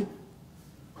 nothing.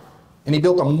 And he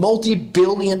built a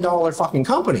multi-billion-dollar fucking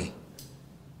company,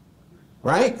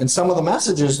 right? And some of the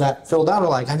messages that filled out are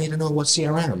like, I need to know what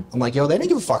CRM. I'm like, yo, they didn't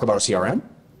give a fuck about a CRM.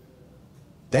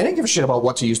 They didn't give a shit about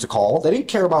what to use to call. They didn't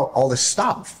care about all this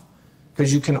stuff,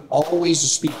 because you can always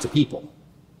speak to people.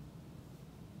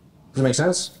 Does that make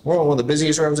sense? We're on one of the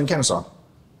busiest roads in Kennesaw.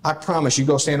 I promise you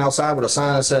go stand outside with a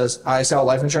sign that says, I sell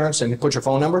life insurance, and you put your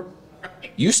phone number.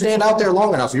 You stand out there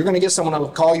long enough, you're going to get someone to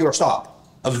call you or stop.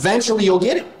 Eventually you'll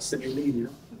get it. It's the new lead, you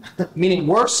know? Meaning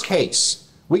worst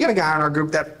case, we got a guy in our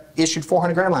group that issued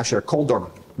 400 grand last year, cold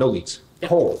door, no leads,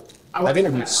 cold. I've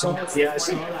interviewed some Yeah, I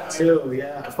saw that too,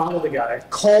 yeah. I followed the guy.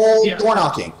 cold Yeah. door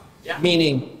knocking. Yeah.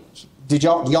 Meaning, do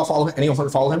y'all follow him? Anyone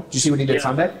follow him? Did you see what he did Yeah.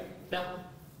 Sunday? No.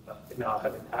 No,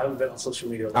 I haven't been on social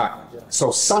media. All right. Yeah.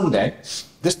 So Sunday,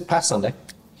 this past Sunday,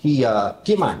 he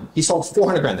keep in mind, he sold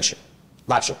 400 grand this year,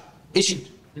 last year, issued.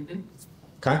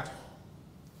 Okay.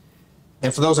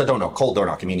 And for those that don't know, cold door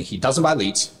knocking, meaning he doesn't buy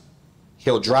leads.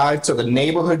 He'll drive to the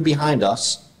neighborhood behind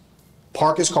us,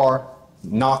 park his car,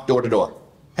 knock door to door.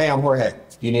 Hey, I'm Jorge. Do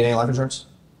you need any life insurance?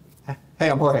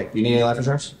 Hey, I'm Jorge. Do you need any life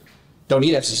insurance? Don't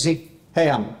need FCC. Hey,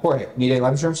 I'm Jorge. Need any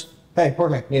life insurance? Hey,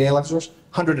 Jorge. Need any life insurance?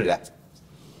 100 a day.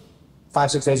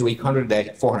 5, 6 days a week, 100 a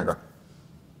day, 400 grand.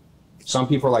 Some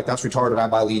people are like, that's retarded, I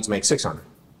buy leads, make 600.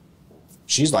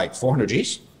 She's like, 400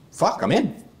 G's? Fuck, I'm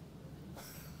in.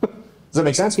 Does that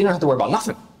make sense? You don't have to worry about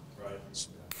nothing. Right.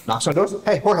 Knocks on doors,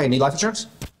 hey, Jorge, need life insurance?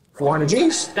 400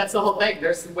 G's. That's the whole thing.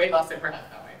 There's way less overhead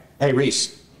that way. Hey,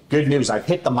 Reese, good news, I've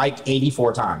hit the mic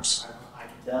 84 times. I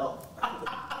can tell.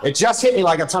 It just hit me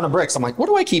like a ton of bricks. I'm like, what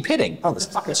do I keep hitting? Oh, this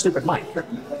fucking stupid mic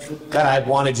that I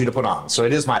wanted you to put on. So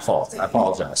it is my fault. I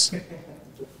apologize.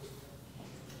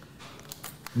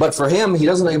 But for him, he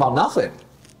doesn't think about nothing.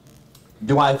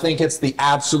 Do I think it's the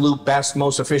absolute best,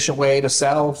 most efficient way to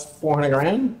sell 400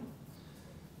 grand?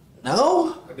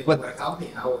 No. I mean, But like, how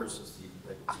many hours does he,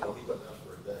 like, you know, he put up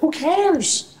for a day? who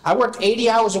cares? I worked 80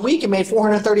 hours a week and made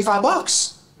 435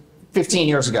 bucks 15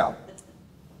 years ago.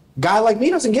 Guy like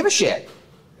me doesn't give a shit. You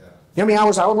know how many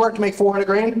hours I would work to make 400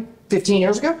 grand 15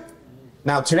 years ago?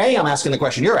 Now today I'm asking the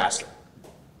question you're asking,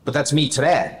 but that's me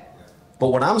today. But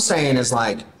what I'm saying is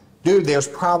like, dude, there's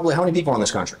probably, how many people in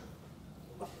this country?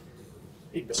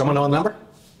 Someone know the number?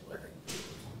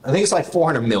 I think it's like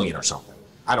 400 million or something.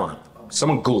 I don't know.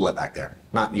 Someone Google it back there.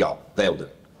 Not y'all, they'll do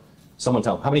it. Someone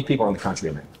tell me, how many people are in the country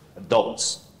in there?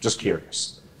 Adults, just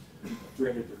curious.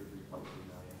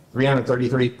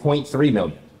 333.3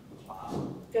 million.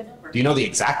 Good number. Do you know the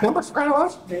exact number for crying out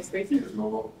loud? Very crazy.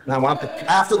 Now,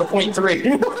 after the point 3.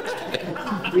 3,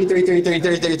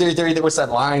 what's that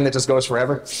line that just goes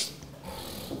forever?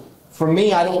 For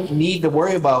me, I don't need to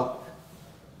worry about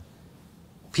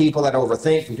people that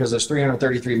overthink because there's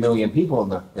 333 million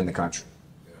people in the country.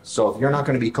 So if you're not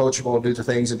going to be coachable and do the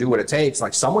things and do what it takes,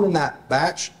 like someone in that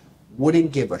batch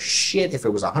wouldn't give a shit if it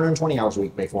was 120 hours a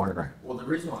week, make 400 grand. Well, the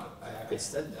reason why I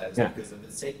said that is Yeah. because if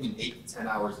it's taking 8 to 10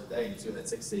 hours a day and he's doing that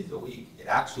 6 days a week, it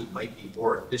actually might be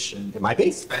more efficient. It might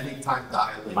be. Spending time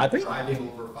dialing, Might be. driving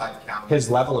over 5 counties. His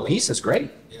level of peace is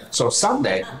great. Yeah. So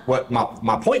Sunday, what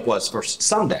my point was for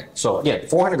Sunday, so again,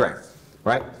 400 grand,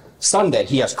 right? Sunday,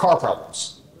 he has car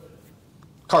problems.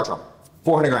 Car trouble,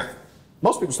 400 grand.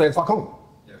 Most people stay the fuck home.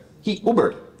 Yeah. He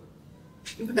Ubered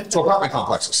to apartment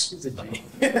complexes.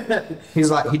 He's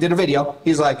like, he did a video.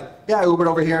 He's like, yeah, I Ubered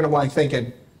over here, and I'm like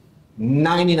thinking,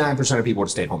 99% of people would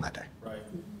have stayed home that day. Right.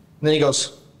 And then he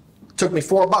goes, took me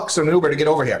 $4 on an Uber to get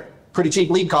over here. Pretty cheap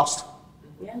lead cost.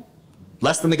 Yeah.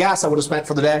 Less than the gas I would have spent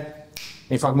for the day. And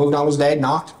he fucking moved on with his day,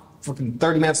 knocked. Fucking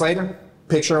 30 minutes later,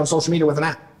 picture on social media with an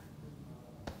app.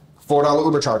 $4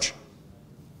 Uber charge.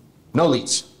 No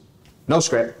leads. No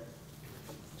script.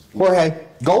 Jorge,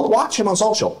 go watch him on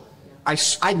social. I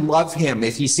love him.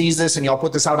 If he sees this and y'all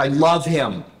put this out, I love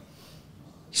him.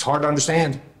 He's hard to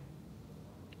understand.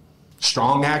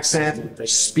 Strong accent,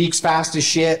 speaks fast as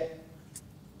shit.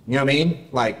 You know what I mean?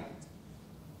 Like,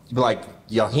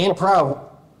 yo, he ain't a pro,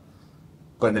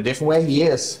 but in a different way, he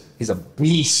is. He's a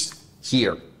beast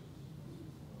here.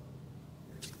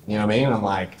 You know what I mean? I'm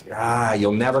like,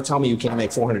 you'll never tell me you can't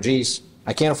make 400 G's.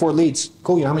 I can't afford leads.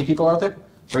 Cool, you know how many people are out there?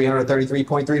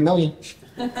 333.3 million.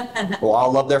 Well,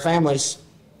 all love their families.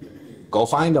 Go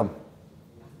find them.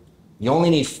 You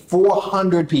only need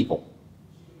 400 people.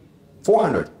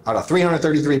 400 out of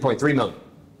 333.3 million.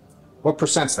 What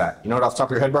percent's that? You know it off the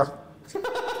top of your head, bro?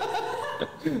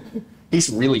 He's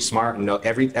really smart, and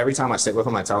every time I sit with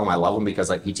him, I tell him I love him because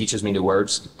like he teaches me new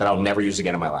words that I'll never use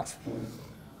again in my life.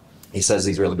 He says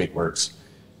these really big words.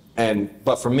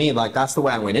 But for me, like that's the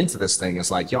way I went into this thing.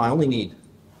 It's like, yo, I only need,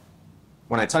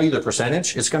 when I tell you the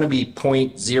percentage, it's going to be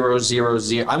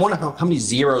 0.000. I wonder how many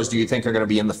zeros do you think are going to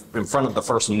be in front of the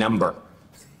first number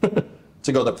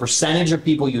to go the percentage of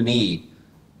people you need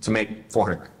to make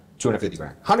 400 grand, 250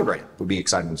 grand, 100 grand would be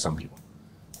exciting to some people.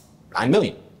 9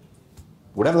 million,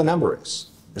 whatever the number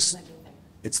is.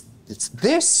 It's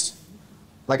this.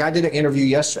 Like I did an interview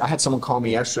yesterday. I had someone call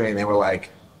me yesterday and they were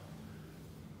like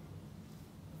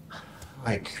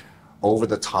over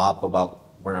the top about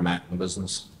where I'm at in the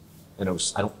business. And it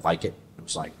was, I don't like it. It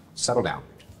was like, settle down.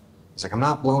 It's like, I'm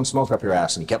not blowing smoke up your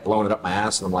ass. And he kept blowing it up my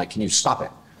ass. And I'm like, can you stop it?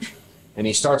 And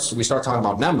we start talking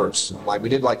about numbers. Like we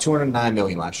did like 209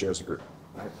 million last year as a group,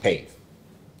 right? Paid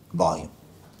volume,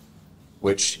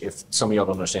 which if some of y'all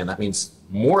don't understand, that means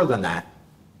more than that,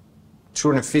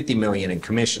 250 million in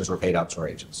commissions were paid out to our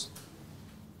agents,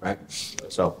 right?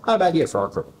 So not a bad year for our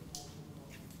crew.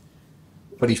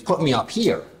 But he's putting me up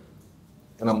here.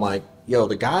 And I'm like, yo,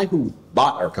 the guy who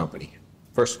bought our company,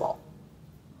 first of all,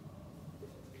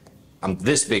 I'm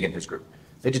this big in his group.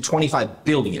 They did 25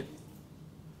 billion.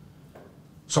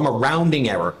 So I'm a rounding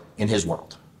error in his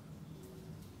world.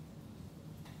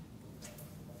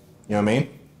 You know what I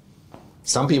mean?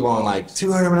 Some people are like,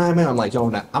 209 million. I'm like,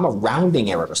 yo, I'm a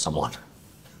rounding error to someone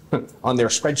on their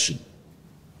spreadsheet.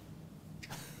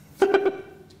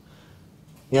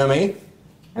 You know what I mean?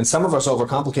 And some of us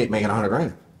overcomplicate making 100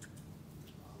 grand.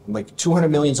 Like 200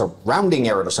 million is a rounding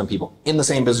error to some people in the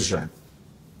same business you're in.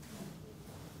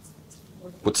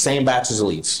 With the same batches of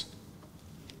leads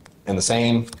and the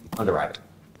same underwriting.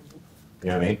 You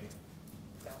know what I mean?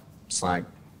 It's like,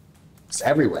 it's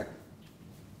everywhere.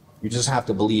 You just have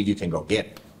to believe you can go get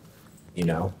it, you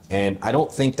know? And I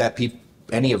don't think that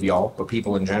any of y'all, but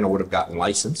people in general, would have gotten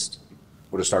licensed,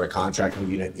 would have started contracting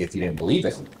if you didn't believe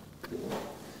it.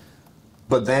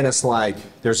 But then it's like,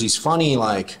 there's these funny,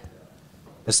 like,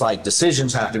 it's like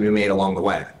decisions have to be made along the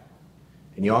way.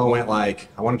 And you all went like,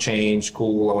 I want to change,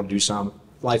 cool, I want to do some.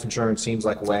 Life insurance seems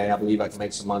like a way, I believe I can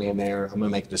make some money in there. I'm gonna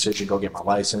make a decision, go get my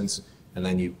license. And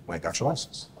then you went, got your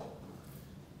license.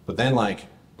 But then like,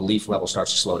 belief level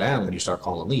starts to slow down when you start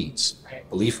calling leads.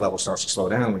 Belief level starts to slow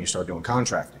down when you start doing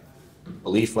contracting.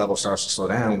 Belief level starts to slow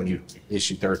down when you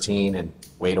issue 13 and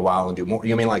wait a while and do more. You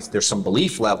know what I mean? Like there's some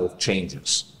belief level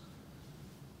changes.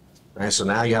 Right? So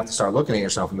now you have to start looking at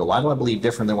yourself and go, why do I believe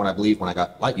different than what I believed when I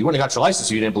got, like, you wouldn't have got your license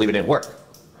if you didn't believe it didn't work.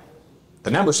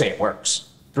 The numbers say it works.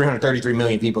 333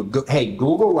 million people. Hey,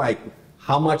 Google like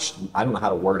how much, I don't know how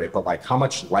to word it, but like how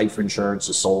much life insurance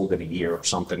is sold in a year or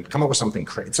something. Come up with something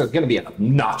crazy. It's going to be an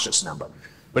obnoxious number.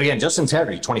 But again, just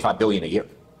integrity, 25 billion a year.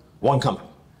 One company.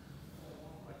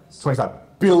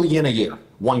 25 billion a year.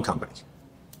 One company.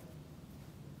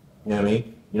 You know what I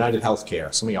mean? United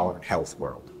Healthcare. Some of y'all are in health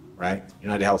world, right?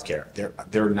 United Healthcare.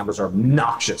 Their numbers are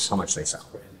obnoxious how much they sell.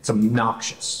 It's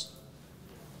obnoxious.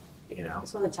 You know?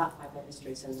 It's one of the top 5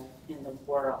 industries in the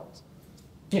world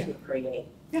Yeah. to create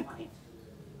money.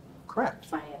 Correct.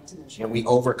 Finance and insurance. And we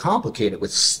overcomplicate it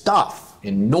with stuff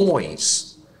and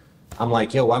noise. I'm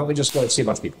like, yo, why don't we just go and see a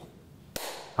bunch of people?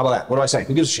 How about that? What do I say?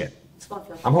 Who gives a shit? It's fun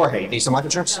for- I'm Jorge. Need some life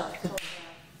insurance? No, it's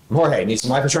I'm Jorge. Need some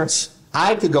life insurance?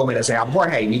 I could go in and say, I'm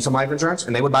Jorge. Need some life insurance?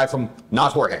 And they would buy from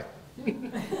not Jorge.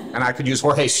 And I could use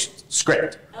Jorge's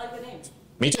script. I like the name.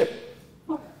 Me too.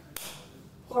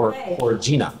 Jorge. Or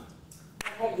Gina.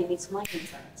 Jorge, you need some life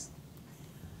insurance.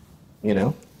 You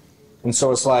know? And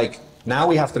so it's like, now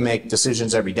we have to make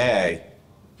decisions every day.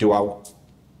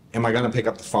 Am I going to pick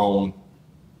up the phone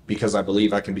because I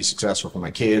believe I can be successful for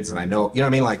my kids and I know, you know what I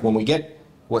mean? Like when we get,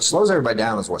 what slows everybody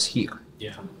down is what's here.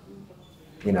 Yeah.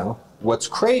 You know? What's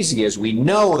crazy is we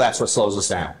know that's what slows us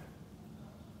down.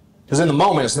 Because in the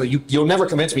moment, it's like you'll never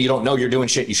convince me you don't know you're doing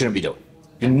shit you shouldn't be doing.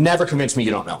 You never convince me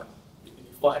you don't know it.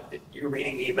 But you're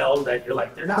reading emails that you're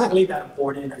like, they're not really that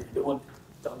important, or you're doing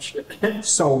dumb shit.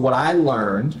 So what I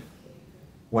learned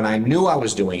when I knew I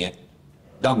was doing it,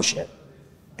 dumb shit,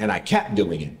 and I kept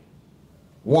doing it,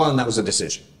 one, that was a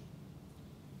decision.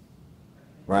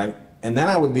 Right? And then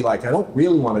I would be like, I don't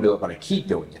really want to do it, but I keep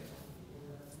doing it.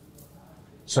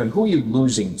 So who are you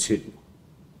losing to?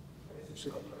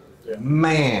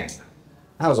 Man,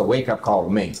 that was a wake-up call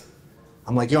to me.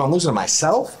 I'm like, yo, I'm losing to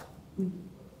myself?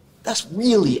 That's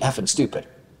really effing stupid.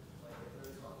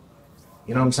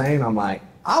 You know what I'm saying? I'm like,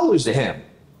 I'll lose to him.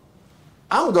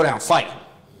 I'm gonna go down fighting.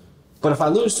 But if I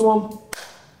lose to him,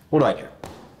 what do I do? You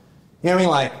know what I mean?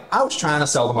 Like, I was trying to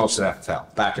sell the most at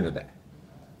FFL back in the day.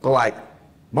 But like,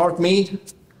 Mark Mead,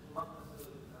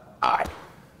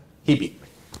 he beat me.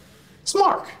 It's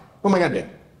Mark. What am I gonna do?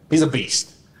 He's a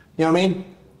beast. You know what I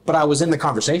mean? But I was in the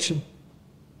conversation.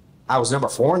 I was number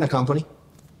 4 in the company.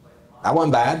 That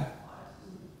wasn't bad.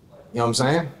 You know what I'm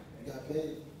saying?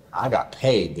 I got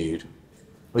paid, dude.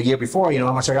 The year before, you know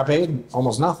how much I got paid?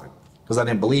 Almost nothing. Because I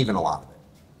didn't believe in a lot of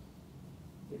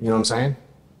it. You know what I'm saying?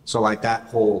 So like that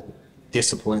whole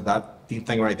discipline, that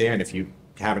thing right there, and if you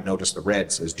haven't noticed, the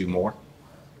red says do more.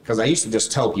 Because I used to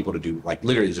just tell people to do, like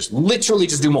literally just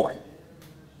do more.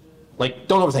 Like,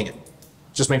 don't overthink it.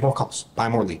 Just make more calls, buy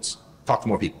more leads, talk to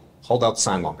more people, hold out the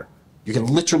sign longer. You can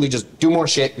literally just do more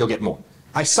shit, you'll get more.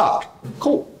 I suck.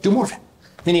 Cool, do more of it.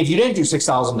 And if you didn't do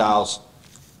 $6,000,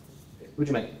 what'd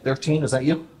you make? 13, is that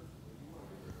you?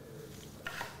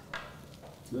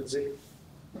 Let's see.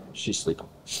 She's sleeping.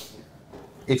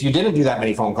 If you didn't do that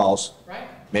many phone calls, Right,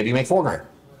 maybe you make $4 grand.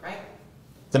 right.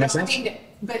 Does that make No, I sense? mean,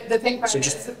 but the thing about So it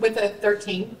just- is, with the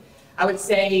 13, I would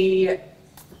say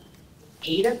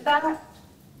 8 of that,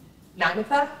 9 of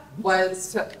that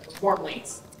was warm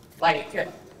leads. Like,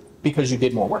 Because you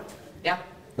did more work. yeah,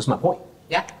 That's my point.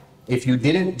 yeah. If you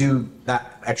didn't do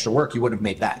that extra work, you wouldn't have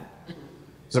made that.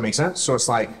 Does that make sense? So it's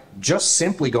like just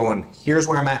simply going, here's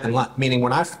where I'm at in life. Meaning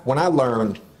when I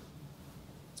learned,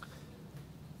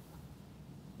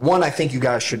 one, I think you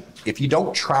guys should, if you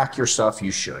don't track your stuff,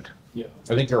 you should. Yeah.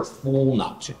 I think you're a fool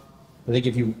not to. I think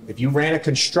if you ran a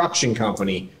construction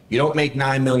company, you don't make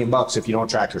 $9 million if you don't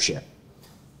track your shit.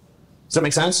 Does that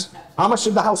make sense? How much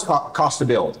did the house cost to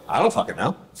build? I don't fucking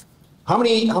know. How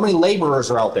many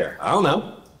laborers are out there? I don't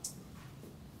know.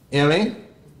 You know what I mean?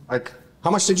 Like, how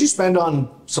much did you spend on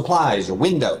supplies or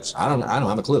windows? I don't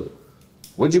have a clue.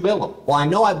 What'd you build them? Well, I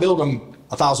know I built them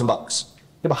 $1,000.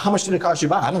 Yeah, but how much did it cost you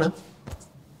to buy? I don't know.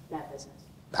 Bad business.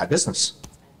 Bad business.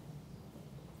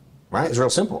 Right? It's real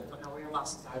simple. Don't know where your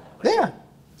losses are that way. Yeah.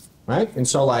 Right? And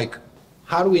so, like,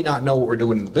 how do we not know what we're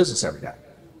doing in the business every day?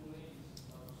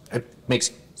 It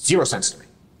makes zero sense to me.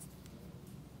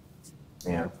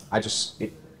 You know, I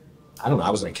don't know. I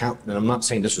was an accountant, and I'm not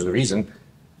saying this was the reason.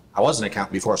 I was an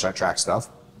accountant before I started track stuff,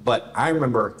 but I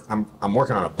remember I'm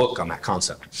working on a book on that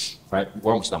concept, right?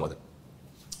 We're almost done with it.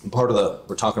 And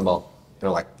we're talking about,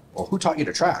 they're like, well, who taught you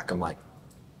to track? I'm like,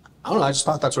 I don't know. I just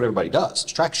thought that's what everybody does.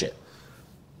 It's track shit.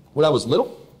 When I was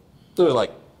little, they were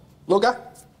like, little guy,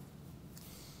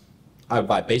 I would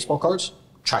buy baseball cards,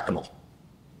 track them all.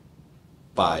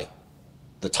 By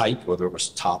the type, whether it was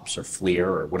Topps or Fleer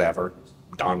or whatever,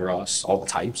 Donruss, all the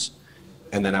types.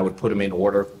 And then I would put them in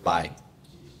order by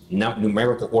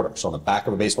numerical order. So on the back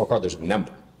of a baseball card, there's a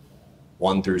number,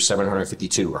 1 through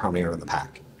 752, or how many are in the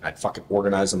pack. I'd fucking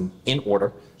organize them in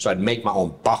order. So I'd make my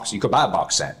own box. You could buy a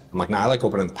box set. I'm like, nah, I like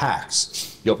opening the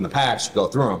packs. You open the packs, you go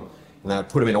through them, and then I'd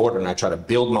put them in order, and I'd try to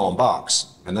build my own box.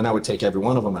 And then I would take every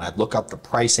one of them, and I'd look up the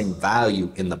pricing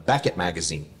value in the Beckett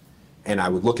magazine. And I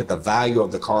would look at the value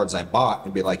of the cards I bought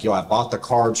and be like, yo, I bought the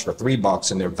cards for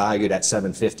 $3 and they're valued at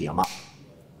 $750. I'm up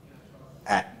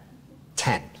at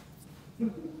 10.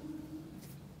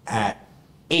 At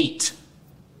 8,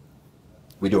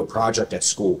 we do a project at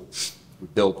school. We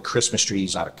build Christmas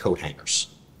trees out of coat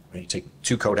hangers. And you take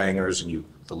 2 coat hangers and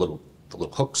the little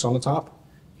hooks on the top,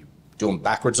 you do them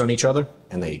backwards on each other,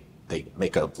 and they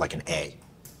make like an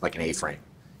A frame.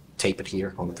 Tape it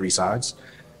here on the 3 sides.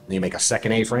 Then you make a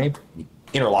second A-frame, you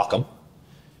interlock them,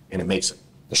 and it makes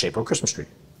the shape of a Christmas tree.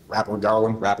 Wrap it with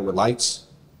garland, wrap it with lights,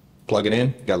 plug it in,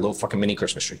 you got a little fucking mini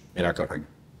Christmas tree in our coat hanger.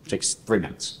 It takes 3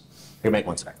 minutes. You can make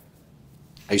one today.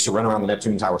 I used to run around the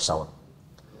Neptune Tower selling them.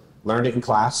 Learned it in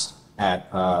class at,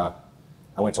 I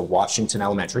went to Washington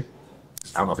Elementary.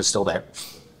 I don't know if it's still there.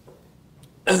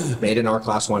 Made it in our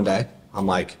class one day. I'm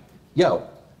like, yo,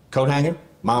 coat hanger,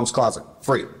 mom's closet,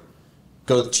 free.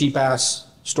 Go to the cheap ass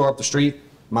store up the street.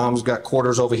 Mom's got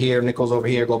quarters over here, nickels over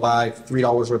here, go buy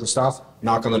 $3 worth of stuff,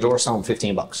 knock on the door, sell them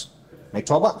 $15. Make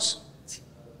 $12.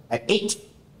 At 8,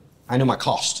 I knew my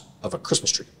cost of a Christmas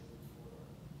tree.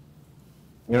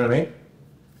 You know what I mean?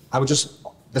 I would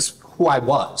this who I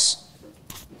was.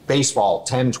 Baseball,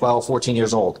 10, 12, 14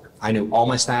 years old. I knew all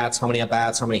my stats, how many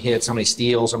at-bats, how many hits, how many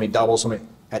steals, how many doubles,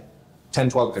 at 10,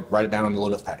 12, I could write it down on the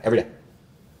little notepad every day.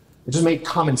 It just made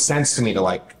common sense to me to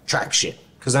like track shit.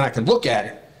 Because then I could look at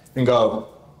it and go,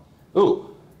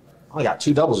 ooh, I only got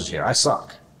 2 doubles this year. I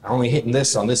suck. I'm only hitting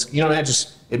this on this. You know,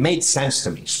 it made sense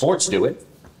to me. Sports do it.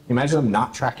 Imagine them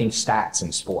not tracking stats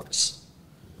in sports.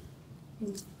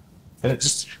 And it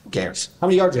just, who cares? How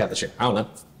many yards do you have this year? I don't know.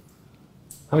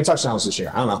 How many touchdowns this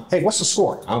year? I don't know. Hey, what's the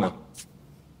score? I don't know.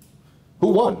 Who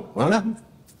won? I don't know.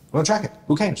 We don't track it.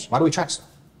 Who cares? Why do we track stuff?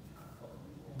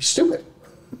 Be stupid.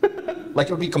 Like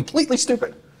it would be completely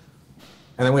stupid.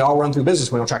 And then we all run through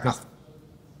business, we don't track nothing.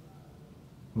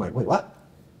 I'm like, wait, what?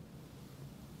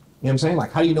 You know what I'm saying?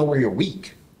 Like, how do you know where you're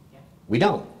weak? We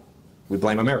don't. We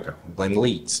blame America. We blame the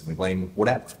leads. We blame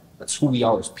whatever. That's who we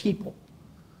are as people.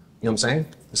 You know what I'm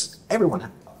saying?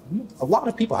 Everyone, a lot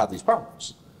of people have these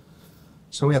problems.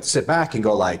 So we have to sit back and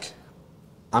go like,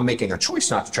 I'm making a choice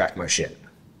not to track my shit.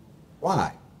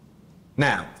 Why?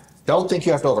 Now, don't think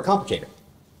you have to overcomplicate it.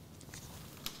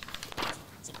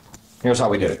 Here's how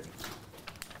we did it.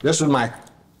 This was my,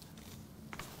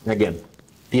 again,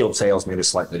 field sales maybe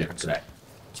slightly different today.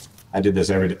 I did this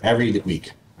every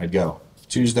week. I'd go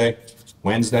Tuesday,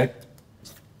 Wednesday,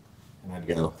 and I'd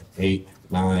go 8,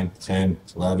 9, 10,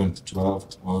 11,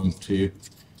 12, 1, 2,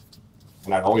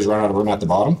 and I'd always run out of room at the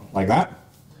bottom like that.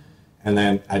 And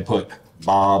then I'd put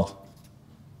Bob,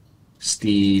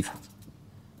 Steve,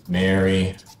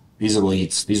 Mary, these are the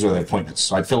leads, these are the appointments.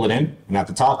 So I'd fill it in, and at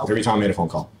the top, every time I made a phone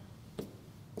call.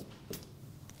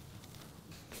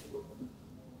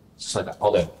 Just like that,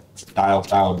 all day. Dial,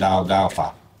 dial, dial, dial,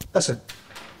 file. That's it.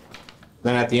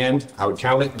 Then at the end, I would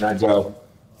count it, and I'd go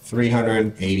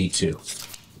 382.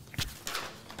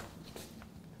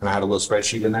 And I had a little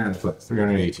spreadsheet in there, and I put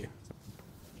 382.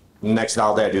 And the next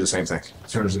dial day, I'd do the same thing.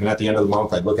 And at the end of the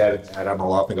month, I'd look at it, add them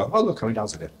all up, and go, oh, look how many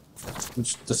dials I did.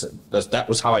 That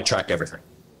was how I track everything.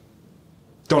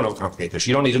 Don't overcomplicate this.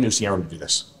 You don't need a new CRM to do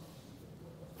this.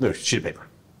 Look, sheet of paper.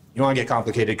 You want to get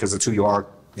complicated because it's who you are,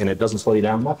 and it doesn't slow you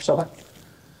down, knock yourself out.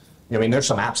 I mean, there's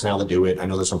some apps now that do it. I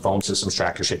know there's some phone systems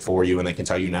track your shit for you, and they can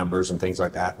tell you numbers and things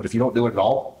like that. But if you don't do it at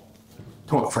all,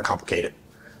 Don't overcomplicate it.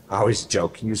 I always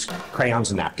joke, use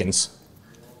crayons and napkins.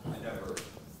 I never,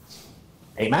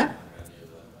 Amen?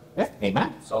 Yeah,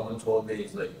 amen. someone told me,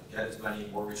 he's like, get as many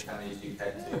mortgage counties as you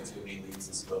can to, too many leads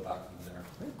and go back from there.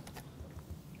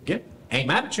 Get, ain't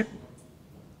mad at you.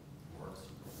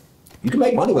 You can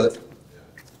make money with it.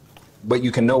 But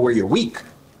you can know where you're weak.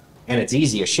 And it's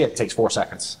easy as shit. It takes 4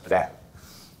 seconds of that.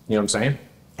 You know what I'm saying?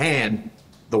 And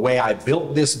the way I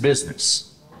built this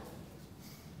business,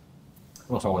 I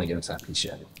don't know if I want to get into that piece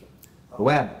yet. The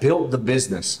way I built the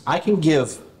business, I can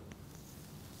give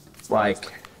like,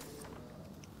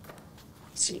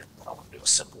 let's see, I want to do a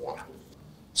simple one.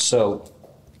 So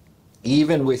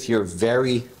even with your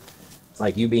very,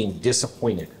 like you being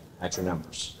disappointed at your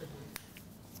numbers,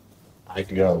 I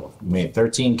could go, you made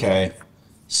 13K,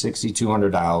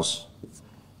 $6,200.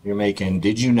 You're making,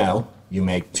 did you know, you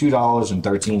make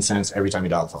 $2.13 every time you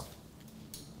dial the phone.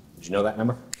 Did you know that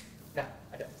number? No,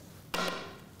 I don't.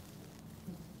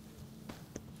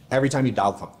 Every time you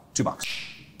dial the phone, $2.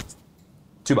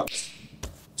 $2.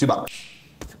 $2.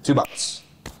 $2.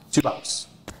 $2.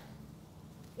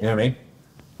 You know what I mean?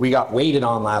 We got waited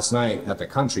on last night at the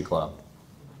country club.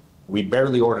 We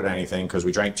barely ordered anything because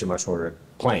we drank too much and ordered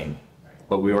plain.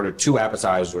 But we ordered 2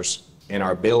 appetizers and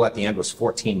our bill at the end was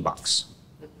 $14.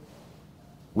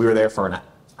 We were there for an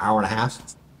hour and a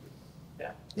half.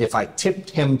 Yeah. If I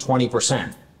tipped him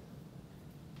 20%,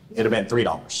 it'd have been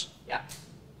 $3. Yeah.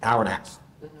 Hour and a half.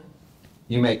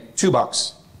 You make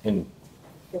 $2 in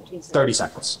 15 seconds. 30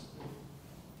 seconds.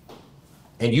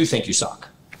 And you think you suck.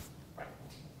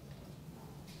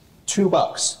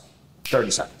 $2,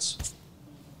 30 seconds.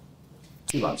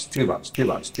 $2, $2, $2,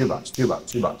 $2,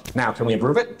 $2, $2. Now, can we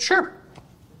improve it? Sure.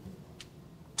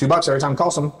 $2 every time I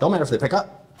call someone. Don't matter if they pick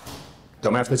up.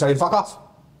 Don't matter if they tell you to fuck off.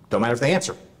 Don't matter if they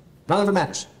answer. None of it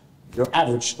matters. Your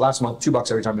average last month,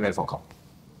 $2 every time you made a phone call.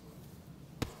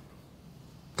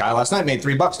 Guy last night made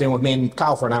 $3 dealing with me and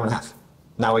Kyle for an hour and a half.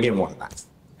 Now we get more than that.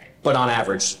 But on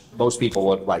average, most people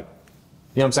would like,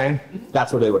 you know what I'm saying?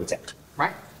 That's what they would have tipped.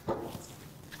 Right.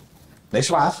 They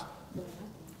survive.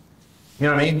 You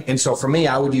know what I mean? And so for me,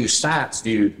 I would use stats,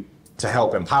 dude, to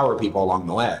help empower people along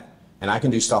the way. And I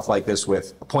can do stuff like this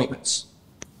with appointments.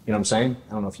 You know what I'm saying?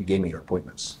 I don't know if you gave me your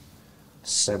appointments.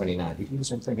 79. You can do the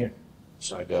same thing here.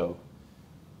 So I go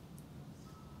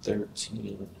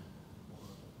 13,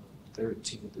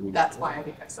 13. That's why I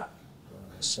think I suck.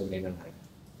 79.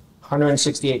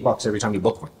 $168 every time you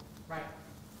book one. Right.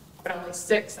 But only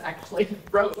 6 actually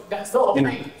wrote. That's the whole You know,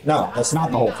 thing. no, that's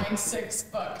not the whole thing. 6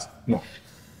 booked. No,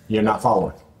 you're not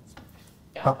following.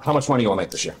 Yeah. How much money you want to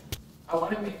make this year? I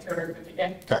want to make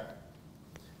 250K. Okay.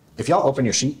 If y'all open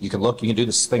your sheet, you can look, you can do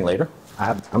this thing later.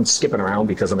 I'm skipping around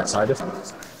because I'm excited.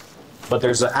 But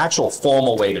there's an actual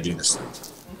formal way to do this thing.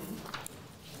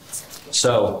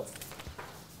 So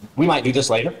we might do this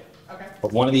later, Okay.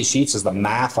 but one of these sheets is the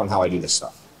math on how I do this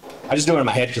stuff. I just do it in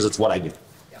my head because it's what I do.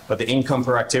 But the income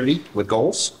per activity with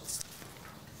goals,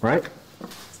 right?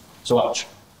 So watch.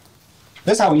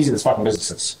 This is how easy this fucking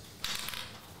business is.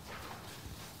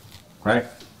 Right?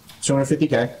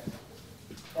 250K.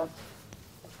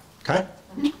 Okay?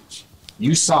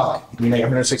 You suck. You make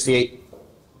 $168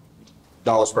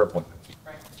 per appointment.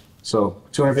 Right. So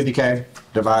 250K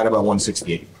divided by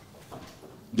 168.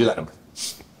 Do that number.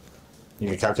 You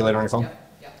can calculate on your phone?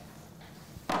 Yep. Yep.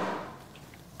 All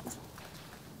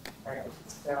right.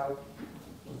 So.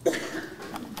 Divided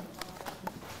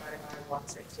by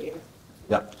 160.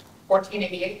 Yep.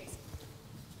 1488.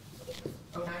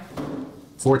 09.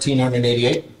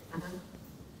 1,488?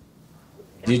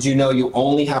 Did you know you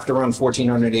only have to run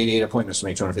 1,488 appointments to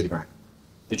make 250 grand?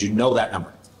 Did you know that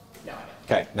number? No, I didn't.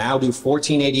 Okay, now do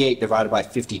 1,488 divided by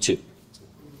 52.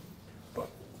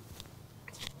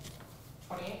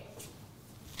 28.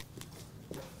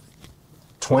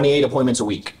 28 appointments a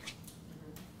week.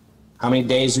 How many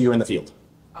days are you in the field?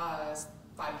 5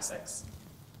 to 6.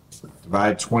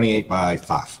 Divide 28 by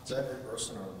 5. Is that in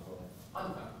person or on the phone? On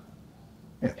the phone.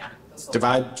 Yeah. Yeah. That's the-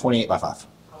 Divide 28 by 5.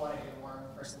 I want to do more in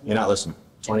person. You're not listening.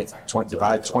 20,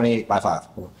 divide 28 by 5.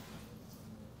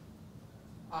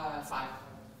 5.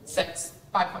 6.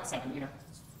 5.7, you know.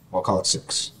 We'll call it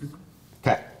 6.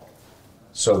 Okay.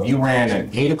 So you ran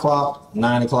at 8 o'clock,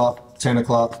 9 o'clock, 10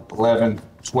 o'clock, 11,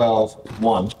 12,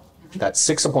 1. That's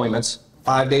 6 appointments,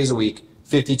 5 days a week,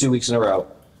 52 weeks in a row.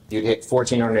 You'd hit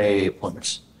 1,488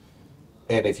 appointments.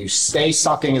 And if you stay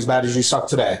sucking as bad as you suck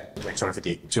today, you make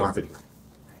 250.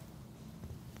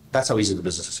 That's how easy the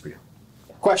business is for you.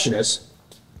 Question is,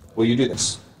 will you do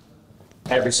this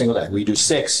every single day? Will you do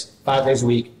 6, 5 days a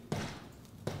week,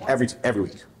 every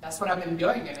week? That's what I've been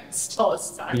doing, and it still is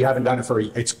stuck. You haven't done it for,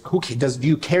 it's, do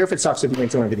you care if it sucks if you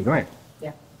make 250 grand? Yeah.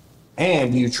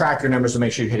 And you track your numbers to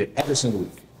make sure you hit it every single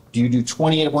week. Do you do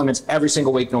 28 appointments every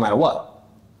single week, no matter what?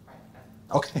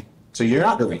 Okay, so you're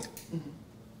not doing it.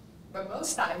 But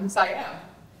most times I am.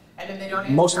 And then they don't.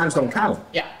 Most times don't count.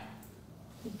 Yeah.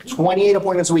 28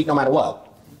 appointments a week, no matter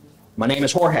what. My name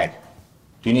is Jorge.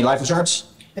 Do you need life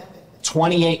insurance?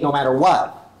 28 no matter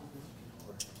what.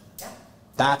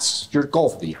 That's your goal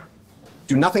for the year.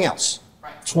 Do nothing else.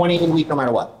 28 a week no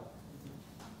matter what.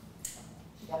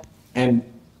 And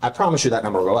I promise you that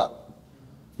number will go up.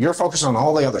 You're focused on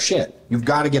all the other shit. You've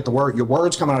got to get the word, your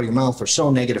words coming out of your mouth are so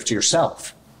negative to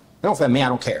yourself. They don't offend me, I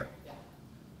don't care.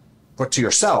 But to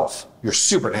yourself, you're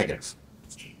super negative.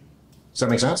 Does that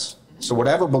make sense? So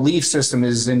whatever belief system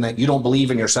is in that you don't believe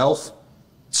in yourself,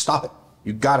 stop it.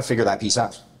 You've got to figure that piece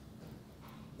out. You know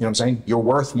what I'm saying? You're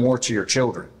worth more to your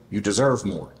children. You deserve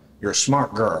more. You're a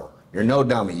smart girl. You're no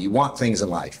dummy. You want things in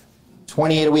life.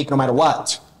 28 a week no matter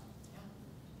what.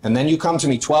 And then you come to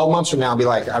me 12 months from now and be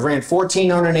like, I ran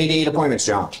 1,488 appointments,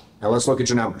 John. Now let's look at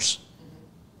your numbers.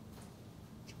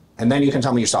 And then you can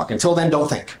tell me your stock. Until then, don't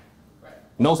think.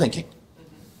 No thinking.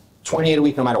 28 a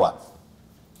week no matter what.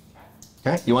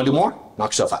 Okay? You want to do more?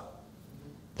 Knock yourself out.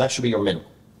 That should be your minimum.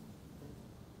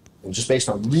 And just based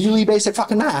on really basic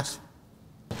fucking math,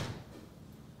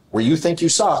 where you think you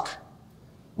suck,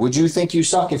 would you think you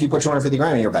suck if you put 250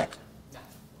 grand in your bank?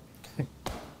 Okay.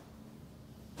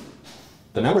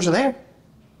 The numbers are there.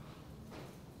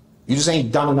 You just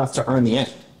ain't done enough to earn the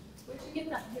end. Where'd you get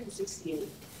that 168?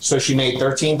 So she made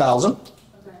 13,000,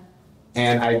 Okay.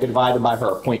 and I divided by her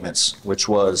appointments, which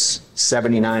was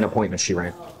 79 appointments she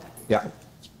ran. Oh, okay. Yeah,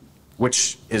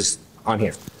 which is on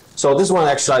here. So this is one of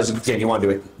the exercises, again, you want to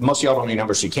do it. Most of y'all don't need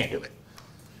numbers, so you can't do it.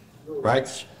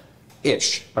 Right?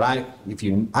 Ish. But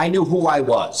I knew who I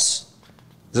was.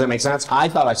 Does that make sense? I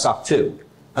thought I sucked too.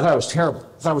 I thought I was terrible.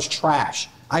 I thought I was trash.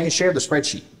 I can share the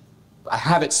spreadsheet. I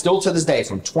have it still to this day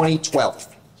from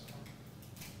 2012.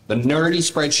 The nerdy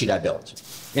spreadsheet I built.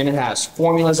 And it has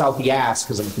formulas out the ass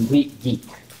because I'm a complete geek.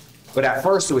 But at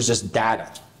first it was just data.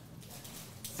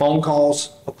 Phone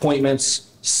calls,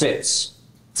 appointments, sits.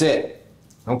 That's it.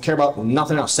 I don't care about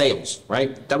nothing else. Sales,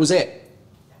 right? That was it.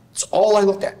 It's all I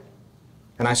looked at.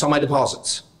 And I saw my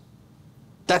deposits.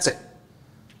 That's it.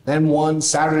 Then one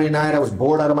Saturday night, I was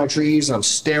bored out of my trees and I'm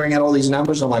staring at all these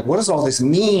numbers. I'm like, what does all this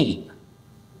mean?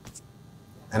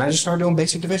 And I just started doing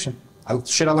basic division.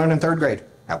 Shit I learned in 3rd grade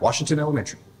at Washington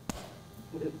Elementary.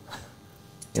 You know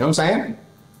what I'm saying?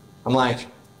 I'm like,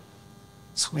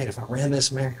 so wait, if I ran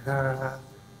this, man,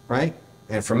 right?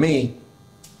 And for me,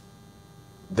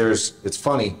 it's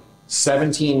funny,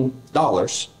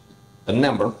 $17, the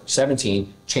number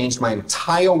 17 changed my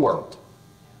entire world,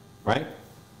 right?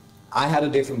 I had a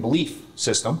different belief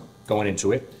system going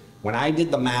into it. When I did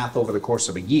the math over the course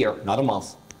of a year, not a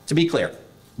month, to be clear,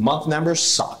 month numbers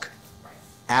suck.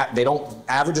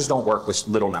 Averages don't work with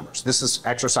little numbers. This is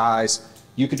exercise.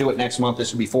 You could do it next month.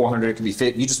 This would be 400. It could be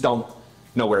fit. You just don't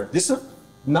know where. This is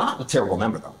not a terrible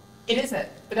number though. It isn't,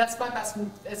 but that's my best,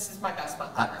 this is my best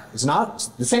month ever. It's not,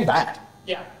 this ain't bad.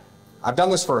 Yeah. I've done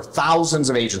this for thousands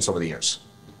of agents over the years.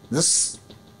 This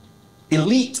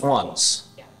elite ones.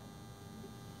 Yeah.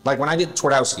 Like when I did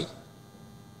Twardowski,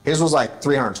 his was like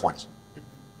 320.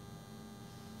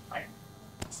 Right.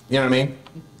 You know what I mean?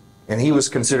 And he was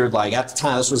considered like, at the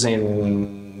time, this was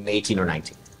in 18 or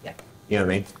 19. Yeah. You know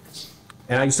what I mean?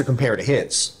 And I used to compare to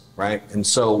his, right? And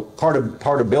so part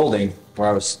of building, where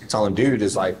I was telling dude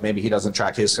is like, maybe he doesn't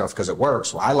track his stuff because it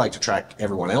works. Well, I like to track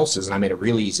everyone else's, and I made it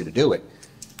really easy to do it.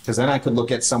 Because then I could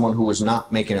look at someone who was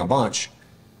not making a bunch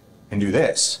and do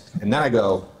this. And then I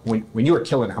go, when you were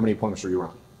killing, how many appointments were you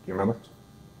on? Do you remember?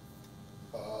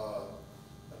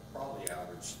 Probably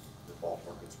average the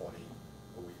ballpark of 20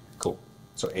 a week. Cool.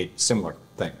 So a similar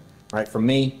thing, right? For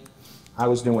me, I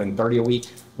was doing 30 a week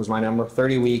was my number,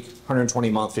 30 a week, 120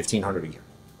 a month, 1,500 a year,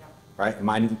 right? And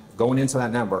my going into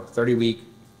that number, 30 a week,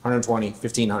 120,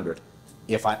 1,500.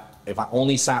 If I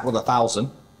only sat with 1,000,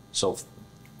 so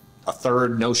a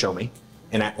third no-show me,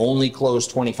 and I only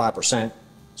closed 25%,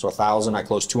 so 1,000, I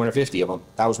closed 250 of them.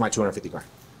 That was my 250 grand.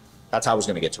 That's how I was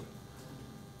going to get to it.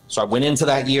 So I went into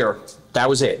that year, that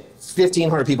was it.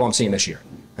 1,500 people I'm seeing this year.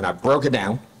 And I broke it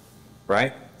down,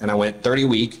 right? And I went 30 a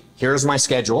week. Here's my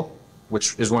schedule,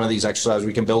 which is one of these exercises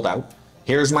we can build out.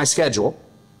 Here's my schedule.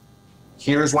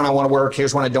 Here's when I want to work.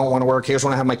 Here's when I don't want to work. Here's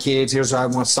when I have my kids. Here's when I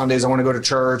want Sundays, I want to go to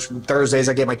church. Thursdays,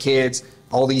 I get my kids.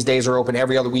 All these days are open.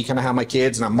 Every other weekend, I have my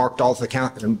kids. And I marked all the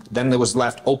count. And then there was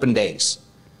left open days.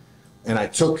 And I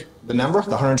took the number,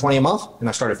 the 120 a month, and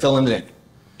I started filling it in.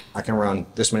 I can run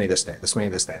this many this day, this many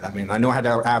this day. I mean, I know I had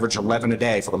to average 11 a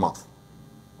day for the month.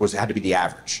 It had to be the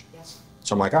average. Yes.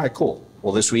 So I'm like, all right, cool.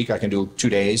 Well, this week I can do 2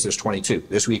 days, there's 22.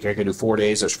 This week I can do 4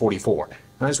 days, there's 44. And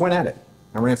I just went at it.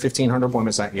 I ran 1,500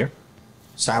 appointments that year,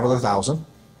 started with 1,000,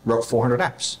 wrote 400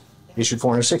 apps, issued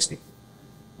 460.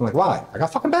 I'm like, why? I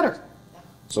got fucking better.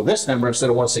 So this number, instead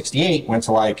of 168, went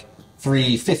to like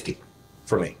 350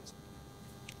 for me. You know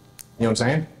what I'm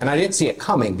saying? And I didn't see it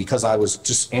coming because I was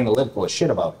just analytical as shit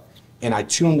about it. And I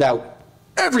tuned out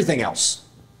everything else.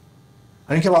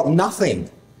 I didn't care about nothing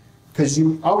because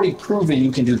you already proven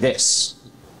you can do this.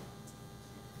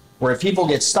 Where people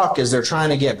get stuck is they're trying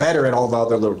to get better at all the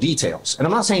other little details. And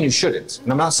I'm not saying you shouldn't.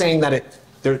 And I'm not saying that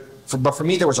but for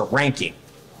me, there was a ranking.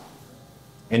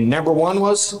 And number one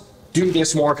was do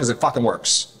this more because it fucking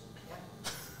works.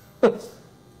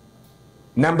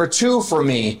 Number two for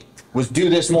me was do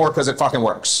this more because it fucking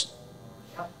works.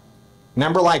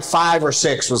 Number like 5 or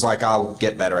 6 was like, I'll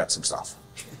get better at some stuff.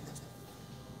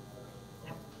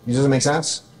 Does that make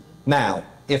sense? Now,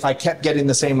 if I kept getting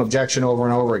the same objection over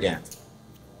and over again,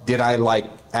 did I like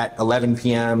at 11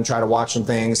 p.m. try to watch some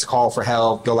things, call for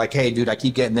help, go like, hey dude, I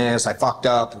keep getting this, I fucked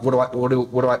up, what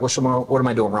am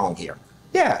I doing wrong here?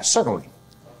 Yeah, certainly.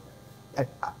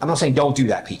 I'm not saying don't do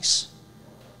that piece,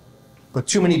 but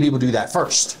too many people do that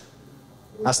first.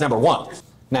 That's number one.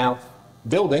 Now,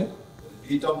 building,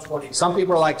 some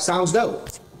people are like, sounds dope.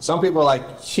 Some people are like,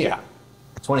 yeah,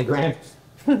 20 grand.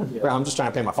 Well, I'm just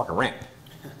trying to pay my fucking rent.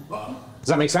 Does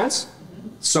that make sense?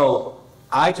 So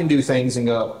I can do things and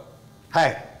go,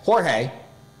 hey, Jorge,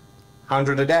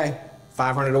 100 a day,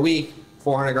 500 a week,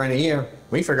 400 grand a year.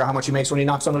 We figure out how much he makes when he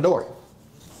knocks on the door.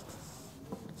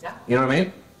 Yeah. You know what I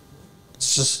mean?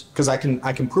 It's just because I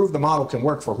can prove the model can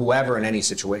work for whoever in any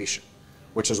situation,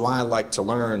 which is why I like to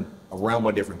learn a realm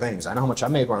of different things. I know how much I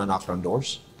made when I knocked on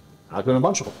doors. I've done a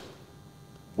bunch of them.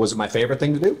 Was it my favorite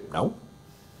thing to do? No.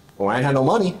 But when I had no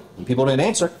money and people didn't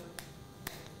answer,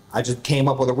 I just came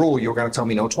up with a rule. You were going to tell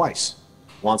me no twice.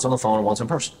 Once on the phone and once in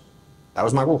person. That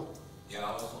was my rule. Yeah,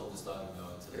 I was told to stop no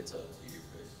until they tell it to your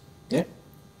face. Yeah.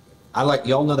 I like,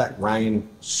 y'all know that Ryan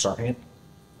Sarhan?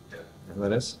 Yeah. You know who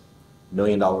that is? $1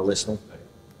 Million Listing.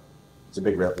 It's a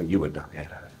big real, you would know. Yeah.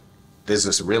 There's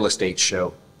this real estate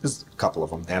show. There's a couple of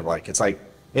them. They have like,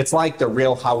 it's like the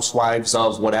Real Housewives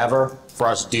of whatever for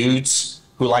us dudes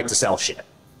who like to sell shit.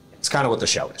 It's kind of what the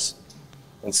show is.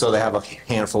 And so they have a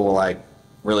handful of like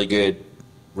really good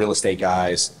real estate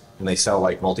guys, and they sell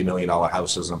like multi-million-dollar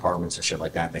houses and apartments and shit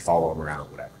like that, and they follow them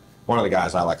around, whatever. One of the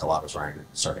guys I like a lot is Ryan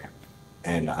Sarhan,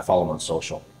 and I follow him on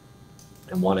social.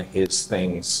 And one of his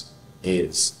things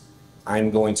is,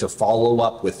 I'm going to follow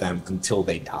up with them until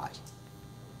they die.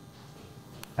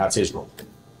 That's his rule.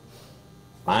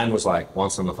 Mine was like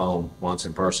once on the phone, once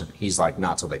in person. He's like,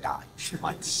 not till they die.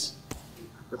 Like,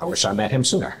 I wish I met him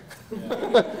sooner.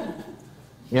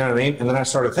 You know what I mean? And then I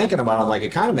started thinking about it, I'm like,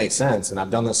 it kind of makes sense. And I've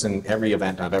done this in every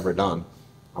event I've ever done.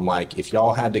 I'm like, if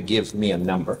y'all had to give me a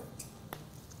number,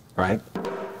 right?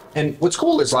 And what's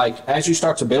cool is like, as you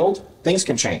start to build, things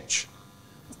can change,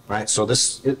 right? So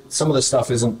some of this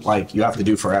stuff isn't like you have to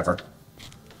do forever.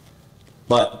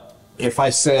 But if I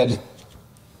said,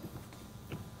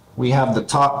 we have the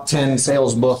top 10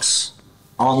 sales books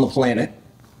on the planet,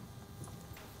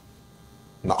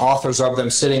 and the authors of them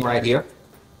sitting right here.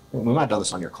 We might have done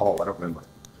this on your call, I don't remember.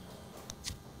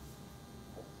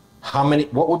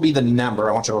 What would be the number,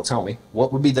 I want you to tell me,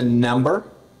 what would be the number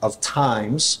of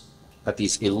times that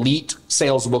these elite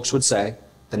sales books would say,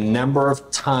 the number of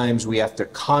times we have to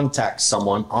contact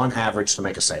someone on average to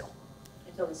make a sale?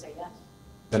 Until they say yes.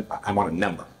 Then I want a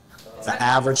number. The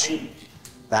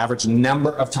average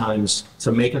number of times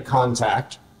to make a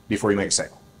contact before you make a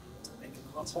sale.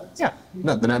 Yeah,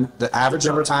 no, the average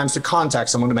number of times to contact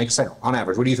someone to make a sale, on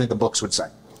average. What do you think the books would say?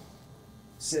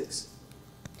 6.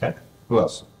 Okay. Who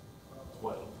else?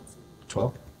 12.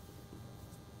 12?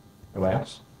 Anybody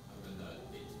else? I've been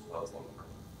 8 to 12.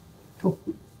 Cool.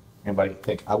 Anybody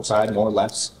think outside more or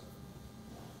less?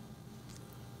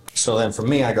 So then for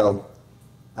me, I go,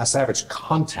 that's the average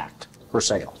contact per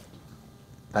sale.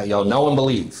 That y'all know and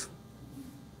believe.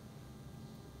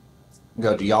 I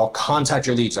go, do y'all contact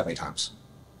your leads that many times?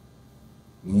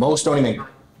 Most don't even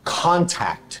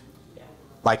contact.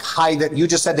 Like, hi, that you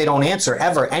just said they don't answer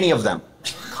ever, any of them.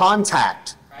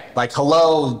 Contact. Like,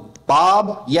 hello,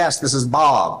 Bob? Yes, this is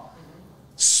Bob.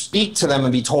 Speak to them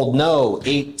and be told no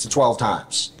 8 to 12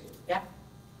 times. Yeah.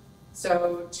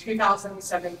 So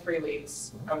 2,073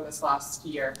 leads over this last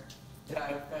year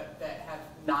that have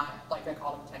not, like I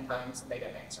called them 10 times and they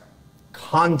didn't answer.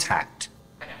 Contact.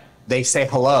 I know. They say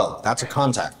hello. That's a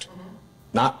contact.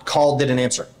 Not called, didn't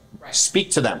answer. Right. Speak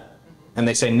to them. And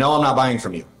they say, no, I'm not buying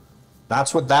from you.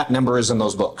 That's what that number is in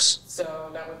those books.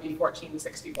 So that would be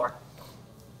 1464.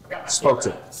 got back Spoke to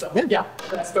to. you. So, Yeah. yeah,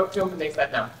 I spoke to them and they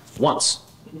said no. Once.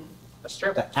 That's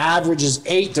true. The average is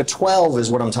 8 to 12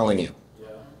 is what I'm telling you.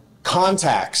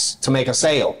 Contacts to make a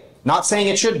sale. Not saying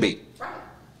it should be, Right.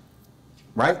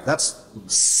 right? That's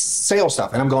sales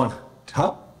stuff. And I'm going,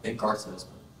 huh? In car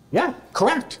salesman. Yeah,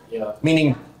 correct. Yeah.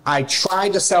 Meaning I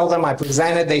tried to sell them, I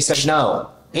presented, they said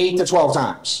no, 8 to 12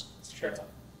 times. It's true.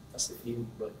 That's the few,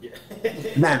 but yeah.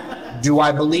 Now, do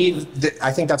I believe that,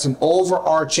 I think that's an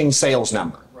overarching sales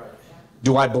number. Right.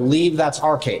 Do I believe that's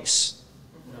our case?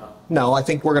 No. No, I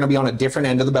think we're going to be on a different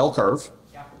end of the bell curve,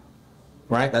 Yeah.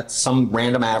 right? That's some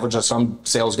random average that some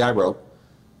sales guy wrote.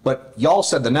 But y'all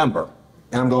said the number,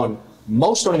 and I'm going,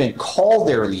 most don't even call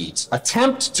their leads,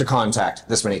 attempt to contact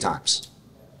this many times.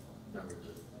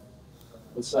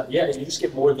 It's, yeah, you just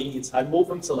get more leads. I move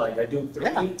them to like, I do 3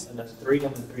 Yeah. and then 3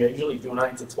 and then 3. I usually do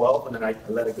 9 to 12 and then I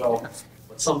let it go.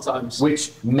 But sometimes.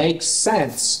 Which makes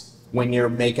sense when you're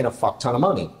making a fuck ton of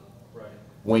money. Right.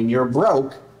 When you're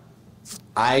broke,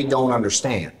 I don't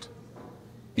understand.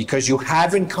 Because you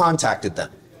haven't contacted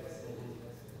them.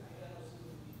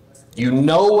 You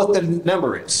know what the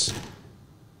number is.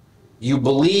 You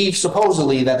believe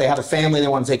supposedly that they have a family they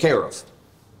want to take care of.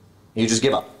 You just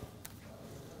give up.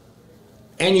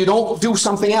 And you don't do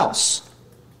something else.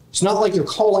 It's not like you're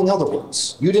calling other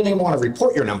ones. You didn't even want to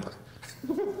report your number.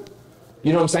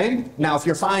 You know what I'm saying? Now, if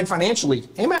you're fine financially,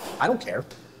 hey man, I don't care.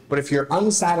 But if you're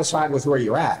unsatisfied with where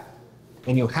you're at,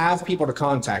 and you have people to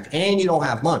contact, and you don't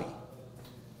have money,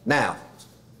 now,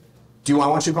 do I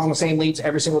want you to call the same leads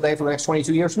every single day for the next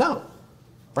 22 years? No.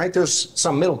 Right? There's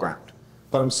some middle ground.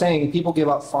 But I'm saying people give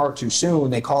up far too soon.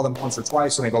 They call them once or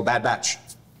twice, and they go bad batch,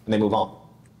 and they move on.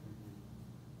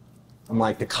 I'm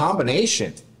like, the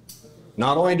combination,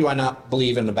 not only do I not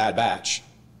believe in the bad batch,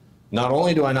 not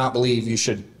only do I not believe you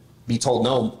should be told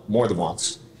no more than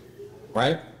once,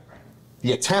 right?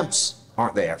 The attempts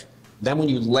aren't there. Then when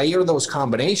you layer those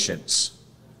combinations,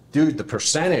 dude, the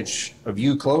percentage of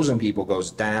you closing people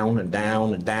goes down and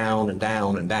down and down and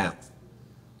down and down.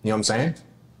 You know what I'm saying?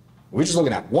 We're just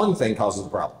looking at one thing causes the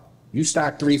problem. You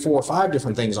stack 3, 4, 5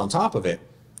 different things on top of it.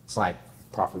 It's like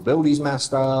profitability's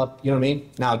messed up. You know what I mean?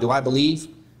 Now, do I believe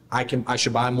I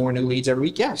should buy more new leads every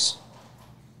week? Yes.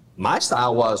 My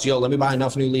style was, yo, let me buy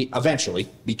enough new leads. Eventually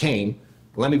became,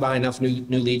 let me buy enough new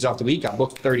leads off the week. I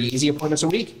booked 30 easy appointments a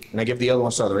week, and I give the other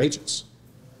ones to other agents.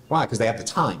 Why? Because they have the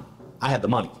time. I had the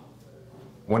money.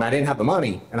 When I didn't have the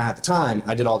money and I had the time,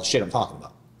 I did all the shit I'm talking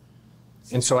about.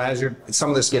 And so as some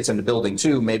of this gets into building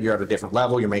too, maybe you're at a different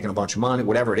level, you're making a bunch of money,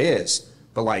 whatever it is,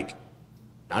 but like,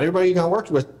 not everybody you're gonna work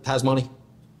with has money.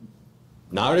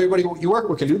 Not everybody you work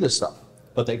with can do this stuff,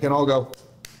 but they can all go,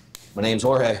 my name's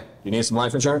Jorge, you need some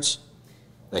life insurance?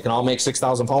 They can all make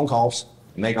 6,000 phone calls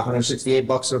and make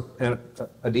 $168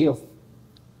 a deal.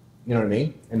 You know what I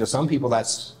mean? And to some people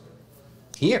that's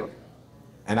here.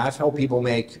 And I've helped people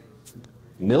make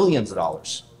millions of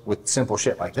dollars with simple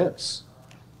shit like this.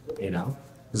 You know,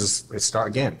 it's start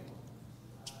again.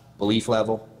 Belief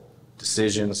level,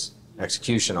 decisions,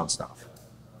 execution on stuff.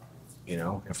 You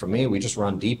know, and for me, we just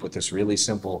run deep with this really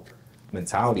simple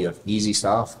mentality of easy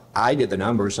stuff. I did the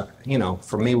numbers, you know,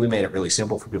 for me, we made it really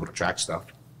simple for people to track stuff.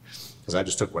 Because I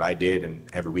just took what I did and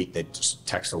every week they'd just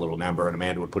text a little number and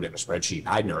Amanda would put it in a spreadsheet and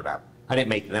I'd nerd out. I didn't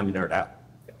make them nerd out.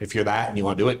 If you're that and you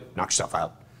want to do it, knock yourself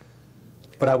out.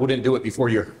 But I wouldn't do it before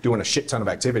you're doing a shit ton of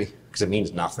activity because it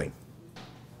means nothing.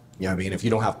 You know what I mean? If you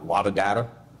don't have a lot of data,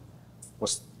 you're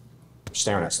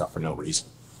staring at stuff for no reason.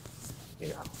 You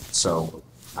know? So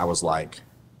I was like,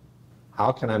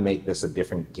 how can I make this a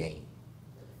different game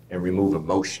and remove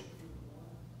emotion?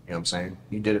 You know what I'm saying?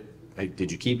 You did it. Hey,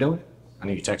 did you keep doing it? I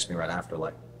know you texted me right after,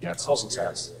 like, you had some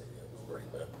success.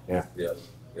 Yeah.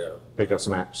 Yeah. Picked up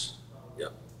some apps. Yeah.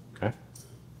 Okay.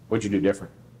 What'd you do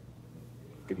different?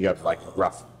 You have like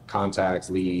rough contacts,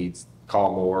 leads,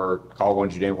 call more, call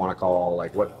ones you didn't want to call,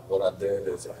 like what? What I did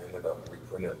is I ended up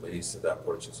reprinting leads that I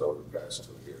purchased over the past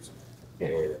 2 years.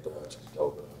 And just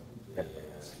told them. And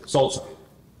Sold some.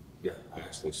 yeah, I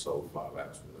actually sold 5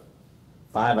 apps from that.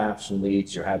 5 apps and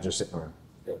leads you had just sitting around.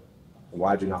 Yeah.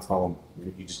 Why'd you not call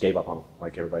them? You just gave up on them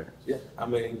like everybody. Yeah, I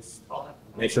mean,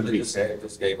 They shouldn't be.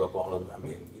 just gave up on them. I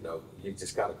mean, you know, you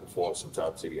just gotta conform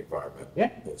sometimes to the environment. Yeah.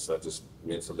 And so just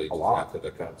mentally, A lot. after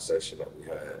the conversation that we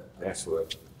had, that's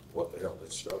what the hell,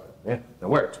 let's try. Yeah, it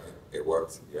worked. It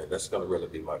worked. Yeah, that's gonna really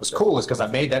be my. What's cool is because I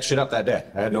made that shit up that day.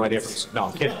 I had no idea if it was, no,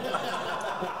 I'm kidding.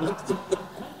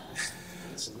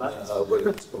 But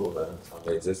it's cool, man. I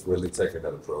mean, just really taking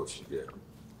that approach. Yeah.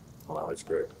 Wow, it's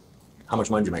great. How much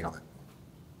money did you make on that?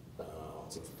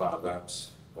 Just 5 apps.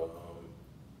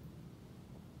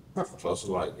 Close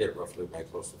to like, roughly make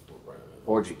close to $4 grand.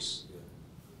 4 Gs.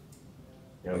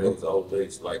 You know And what I mean? those old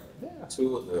leads, like, Yeah.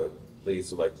 2 of the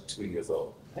leads are like 2 years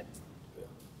old. You know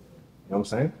what I'm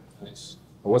saying? Nice.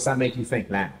 But what's that make you think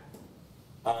now?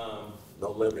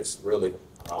 No limits, really.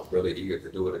 I'm really eager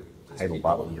to do it. Just I don't keep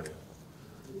bother doing you. it.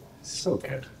 So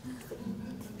good.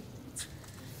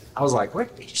 I was like, where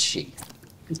is she?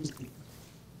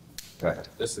 Go ahead.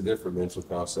 It's a different mental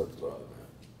concept,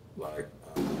 like,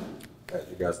 as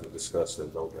you guys were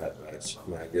discussing, no bad batch. I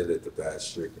mean, I get it, the bad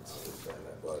streak and stuff like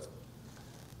that, but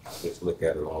I just look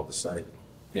at it all the same.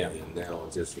 Yeah. And now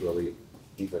it's just really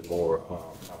even more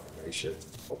confirmation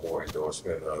or more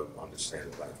endorsement of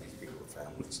understanding like these people are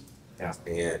families. Yeah.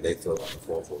 And they feel like a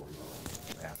fourth for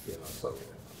Yeah. you know, so.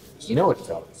 You know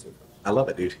what? I love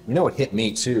it, dude. You know what hit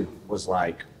me too was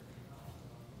like,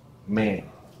 man,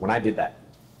 when I did that.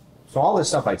 So all this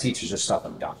stuff I teach is just stuff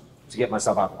I've done to get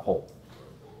myself out of the hole,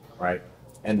 right?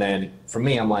 And then for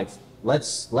me, I'm like,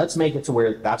 let's make it to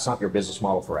where that's not your business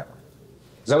model forever.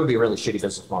 Because that would be a really shitty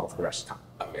business model for the rest of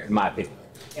the time, in my opinion.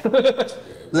 Does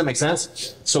that make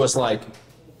sense? So it's like,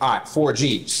 all right,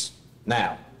 4Gs.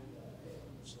 Now,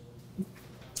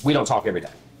 we don't talk every day,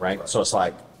 right? So it's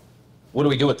like, what do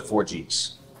we do with the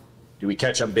 4Gs? Do we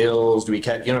catch up bills? Do we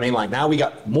catch, you know what I mean? Like now we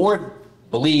got more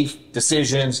belief,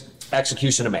 decisions,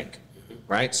 execution to make,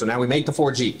 right? So now we make the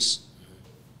 4Gs.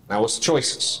 Now what's the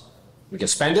choices? We can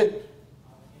spend it,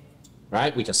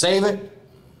 right? We can save it.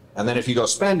 And then if you go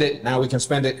spend it, now we can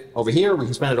spend it over here, we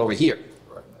can spend it over here.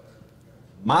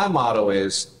 My motto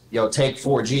is, take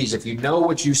 4Gs. If you know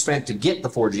what you spent to get the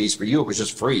 4Gs, for you, it was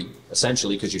just free,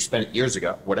 essentially, because you spent it years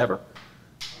ago, whatever.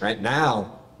 Right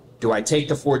now, do I take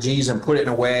the 4Gs and put it in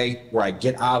a way where I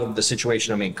get out of the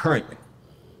situation I'm in currently?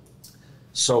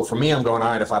 So for me, I'm going,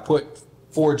 all right, if I put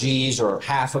 4Gs or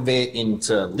half of it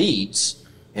into leads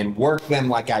and work them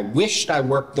like I wished I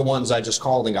worked the ones I just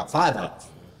called and got 5 out of.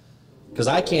 Because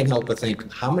I can't help but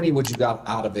think, how many would you got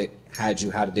out of it had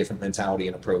you had a different mentality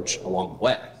and approach along the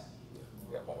way?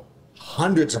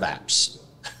 Hundreds of apps.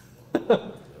 You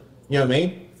know what I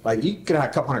mean? Like you could have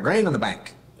a couple $100,000 in the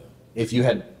bank if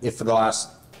for the last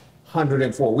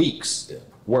 104 weeks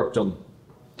worked them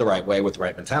the right way with the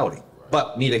right mentality.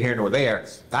 But neither here nor there,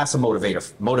 that's a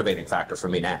motivating factor for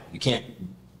me now. You can't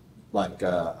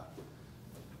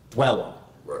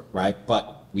right?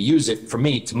 But we use it for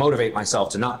me to motivate myself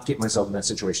to not get myself in that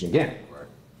situation again.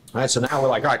 All right, so now we're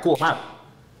like, all right, cool, I'm out.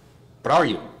 But are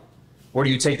you? Or do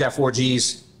you take that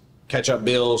 4Gs, catch up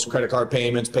bills, credit card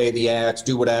payments, pay the X,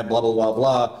 do whatever, blah, blah, blah,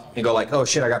 blah, and go like, oh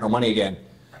shit, I got no money again.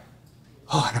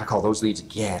 Oh, I gotta call those leads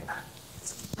again.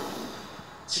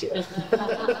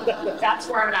 That's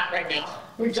where I'm at right now.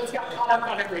 We just got caught up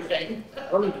on everything.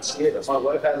 I don't even see it. If my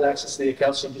wife has access to the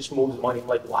account, she just moves money. I'm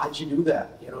like, why'd you do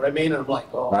that? You know what I mean? And I'm like,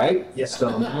 oh. Right? Yes.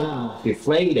 So,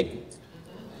 deflating.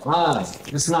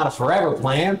 This is not a forever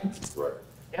plan. Right.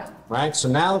 Yeah. Right? So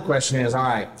now the question is, all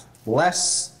right,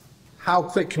 how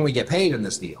quick can we get paid in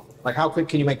this deal? Like, how quick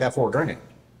can you make that $4,000?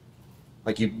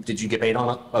 Like, did you get paid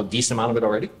on a decent amount of it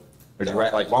already? Or did you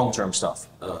write like long-term stuff?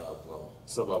 Well,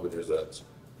 some of it is that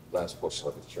last portion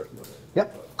of the church.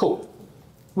 Yep, cool.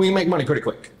 We can make money pretty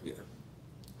quick. Yeah.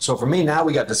 So for me, now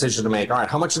we got decisions to make. All right,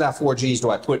 how much of that 4Gs do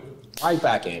I put right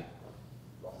back in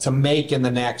to make in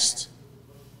the next,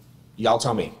 y'all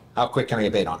tell me, how quick can I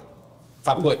get paid on it?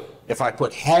 If I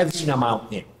put heavy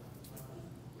amount in,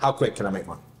 how quick can I make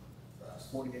money?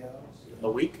 40 hours. A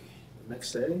week? The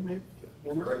next day, maybe?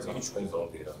 Yeah.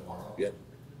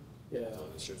 Yeah.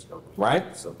 Insurance company.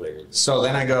 Right? Something. So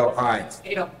then I go, all right,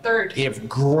 8:30. if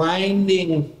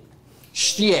grinding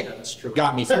shit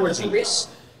got me 4Gs,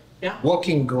 Yeah. what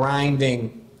can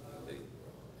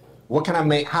I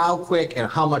make, how quick and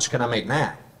how much can I make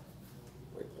now?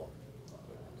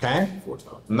 Okay? 4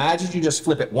 times. Imagine you just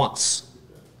flip it once,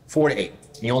 4 to 8,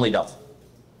 and you only double.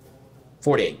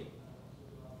 4 to 8.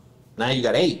 Now you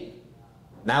got 8.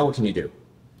 Now what can you do?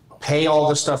 Pay all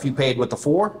the stuff you paid with the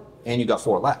 4, and you got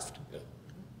 4 left.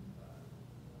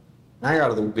 Now you're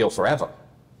out of the wheel forever.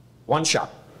 One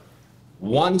shot.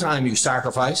 One time you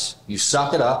sacrifice, you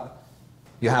suck it up,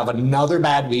 you have another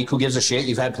bad week, who gives a shit?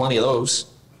 You've had plenty of those.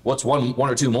 What's one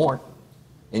or two more?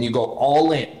 And you go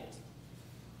all in.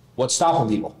 What's stopping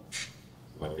people?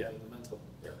 Yeah, the mental.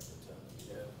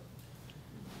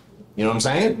 You know what I'm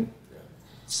saying?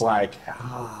 It's like,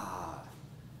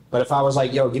 But if I was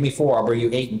like, yo, give me 4, I'll bring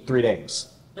you 8 in 3 days.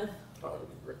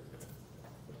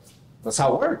 That's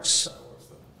how it works.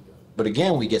 But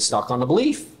again, we get stuck on the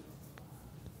belief.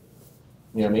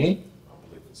 You know what I mean?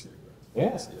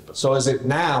 Yeah. So is it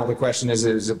now, the question is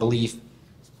it belief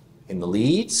in the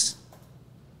leads?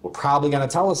 We're probably going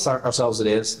to tell ourselves it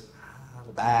is.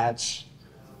 The badge.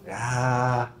 You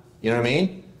know what I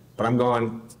mean? But I'm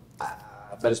going,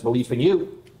 but it's belief in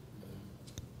you.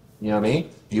 You know what I mean?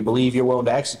 Do you believe you're willing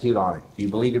to execute on it? Do you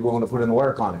believe you're willing to put in the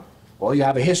work on it? Well, you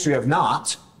have a history of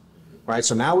not, right?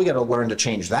 So now we got to learn to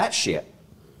change that shit.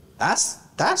 That's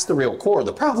the real core of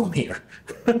the problem here.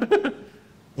 You know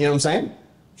what I'm saying?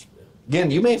 Again,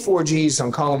 you made 4Gs,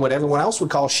 I'm calling what everyone else would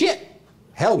call shit.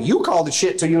 Hell, you called it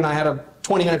shit till you and I had a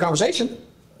 20-minute conversation. You know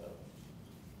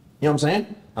what I'm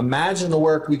saying? Imagine the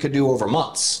work we could do over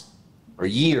months or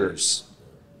years.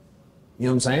 You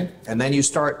know what I'm saying? And then you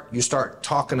start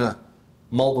talking to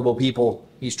multiple people.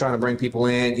 He's trying to bring people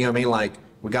in. You know what I mean? Like,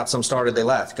 we got some started, they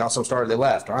left. Got some started, they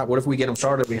left. All right, what if we get them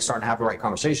started, we start to have the right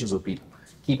conversations with people?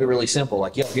 Keep it really simple.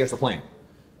 Like, yo, here's the plan.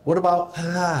 What about,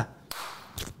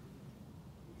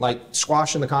 like,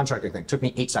 squashing the contracting thing? Took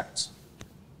me 8 seconds.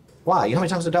 Why? You know how many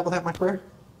times I've dealt with that in my career?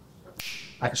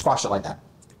 I can squash it like that.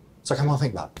 It's like, I'm gonna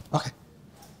think about it. Okay,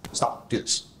 stop, do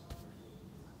this.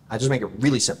 I just make it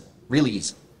really simple, really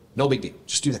easy. No big deal,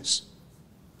 just do this.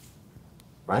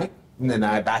 Right? And then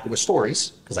I back it with stories,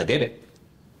 because I did it.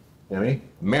 You know what I mean?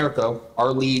 America,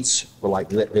 our leads were like,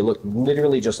 they look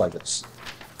literally just like this.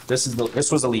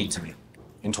 This was a lead to me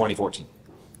in 2014.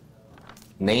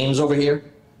 Names over here,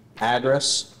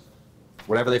 address,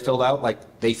 whatever they filled out,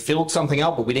 like they filled something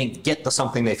out, but we didn't get the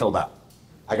something they filled out.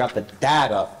 I got the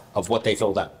data of what they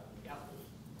filled out.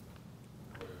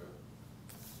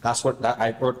 That's what,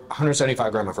 I wrote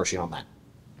 175 grand my first year on that.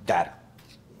 Data.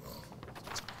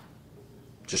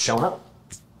 Just showing up.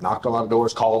 Knocked on a lot of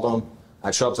doors, called them.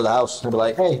 I'd show up to the house and they'd be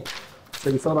like, hey, so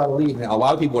you filled out a lead. And a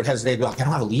lot of people would hesitate, be like, I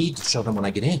don't have a lead to show them when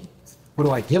I get in. What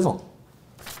do I give them?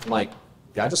 I'm like,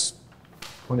 yeah, I just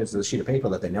pointed to the sheet of paper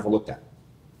that they never looked at.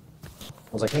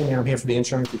 I was like, hey man, I'm here for the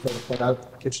insurance. You filled it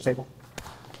out, kitchen table.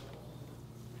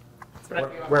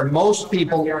 Where most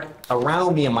people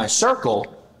around me in my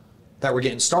circle that were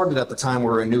getting started at the time, we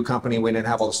were a new company, we didn't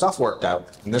have all the stuff worked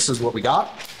out. And this is what we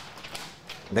got.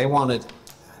 They wanted,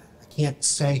 I can't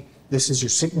say, this is your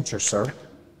signature, sir.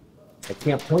 I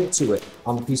can't point to it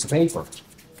on the piece of paper.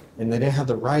 And they didn't have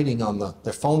the writing on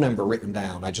their phone number written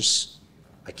down. I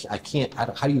can't,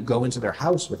 how do you go into their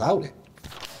house without it?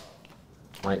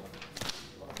 Like,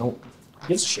 don't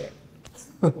give a shit.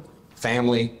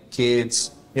 Family,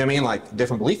 kids, you know what I mean? Like,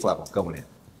 different belief level going in.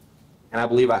 And I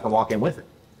believe I can walk in with it.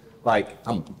 Like,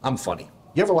 I'm funny.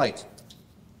 You ever like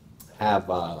have,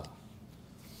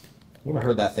 you ever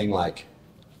heard that thing like,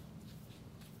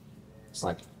 it's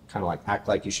like, kind of like act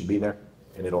like you should be there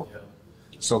and it'll,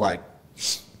 so like,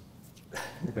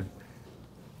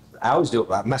 I always do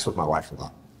it, I mess with my wife a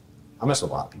lot. I mess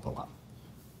with a lot of people a lot.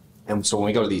 And so when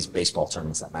we go to these baseball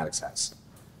tournaments that Maddox has,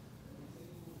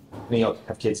 any of you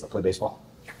have kids that play baseball?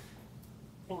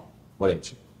 Yeah. What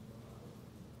age?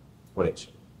 What age?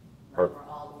 We're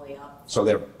all the way up. So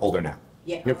they're older now.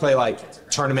 Yeah. You ever play like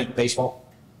tournament baseball?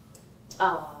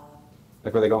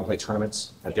 Like where they go and play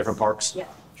tournaments at different parks? Yeah.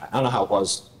 I don't know how it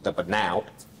was, but now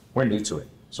we're new to it.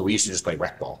 So we used to just play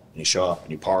rec ball. And you show up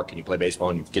and you park and you play baseball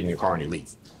and you get in your car and you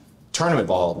leave. Tournament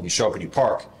ball, when you show up and you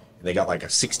park, and they got like a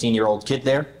 16-year-old kid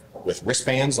there with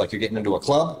wristbands like you're getting into a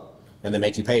club, and they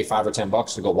make you pay $5 or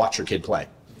 $10 to go watch your kid play.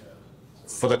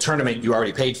 For the tournament you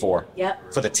already paid for.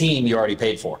 Yep. For the team you already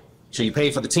paid for. So you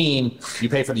pay for the team, you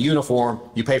pay for the uniform,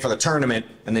 you pay for the tournament,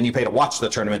 and then you pay to watch the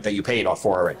tournament that you paid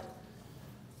for already.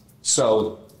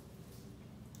 So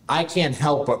I can't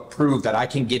help but prove that I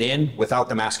can get in without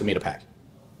them asking me to pay.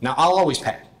 Now, I'll always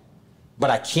pay, but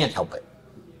I can't help it.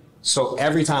 So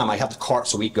every time I have the cart,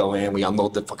 so we go in, we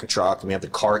unload the fucking truck, and we have the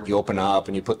cart, you open up,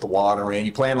 and you put the water in,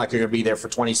 you plan like you're gonna be there for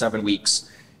 27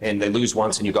 weeks, and they lose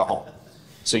once, and you go home.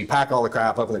 So you pack all the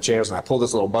crap up in the chairs, and I pull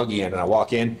this little buggy in, and I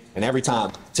walk in, and every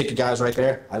time, ticket guy's right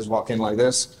there, I just walk in like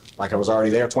this, like I was already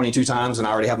there 22 times, and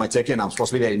I already have my ticket, and I'm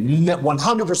supposed to be there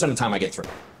 100% of the time I get through.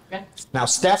 Okay. Now,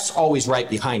 Steph's always right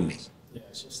behind me,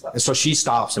 and so she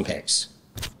stops and pays.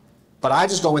 But I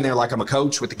just go in there like I'm a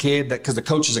coach with the kid, because the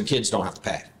coaches and kids don't have to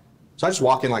pay. So I just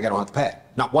walk in like I don't have to pay.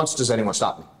 Not once does anyone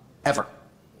stop me, ever.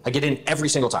 I get in every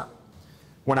single time.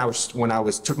 When I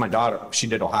took my daughter, she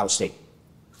did Ohio State.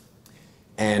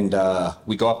 And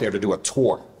we go up there to do a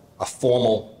tour, a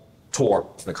formal tour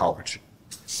of the college.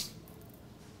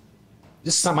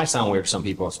 This might sound weird to some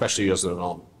people, especially those that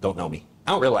don't know me.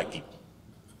 I don't really like people.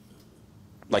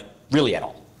 Like, really at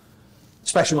all.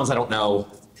 Especially ones I don't know.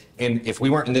 And if we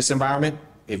weren't in this environment,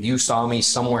 if you saw me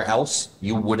somewhere else,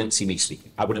 you wouldn't see me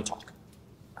speaking. I wouldn't talk.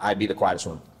 I'd be the quietest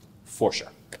one, for sure.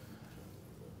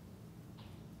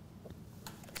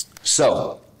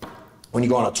 So, when you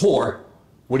go on a tour,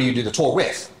 what do you do the tour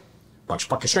with? A bunch of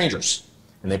fucking strangers.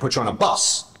 And they put you on a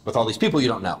bus with all these people you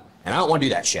don't know. And I don't want to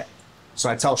do that shit. So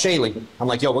I tell Shaylee, I'm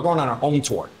like, yo, we're going on our own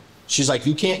tour. She's like,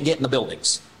 you can't get in the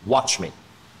buildings. Watch me.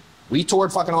 We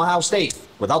toured fucking Ohio State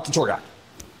without the tour guide.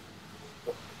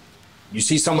 You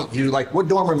see someone, you're like, what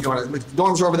dorm room do you want?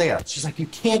 Dorms are over there. She's like, you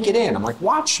can't get in. I'm like,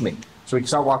 watch me. So we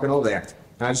start walking over there,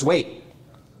 and I just wait.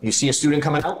 You see a student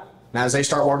coming out, and as they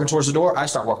start walking towards the door, I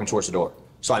start walking towards the door.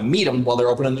 So I meet them while they're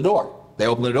opening the door. They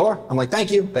open the door, I'm like,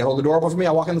 thank you. They hold the door open for me,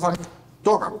 I walk in the fucking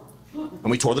dorm room.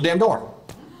 And we tore the damn door.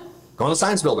 Go in the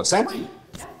science building, same way.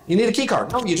 You need a key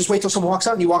card. No, you just wait till someone walks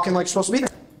out and you walk in like you're supposed to be there.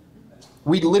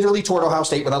 We literally toured Ohio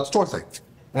State without the tour thing.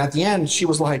 And at the end, she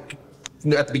was like,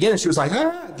 at the beginning, she was like,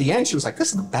 ah. At the end, she was like, this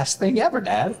is the best thing ever,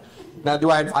 Dad. Now, do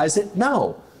I advise it?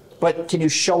 No. But can you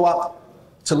show up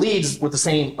to leads with the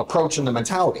same approach and the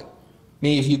mentality? I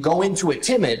mean, if you go into it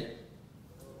timid,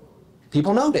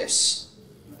 people notice.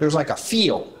 There's like a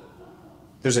feel.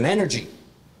 There's an energy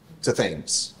to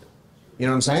things. You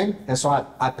know what I'm saying? And so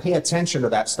I pay attention to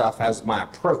that stuff as my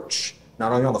approach,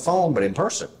 not only on the phone, but in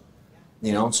person.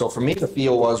 You know, so for me, the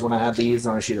feel was when I had these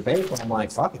on a sheet of paper, I'm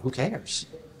like, fuck it, who cares?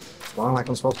 Going like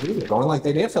I'm supposed to be, going like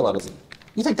they did fill out a.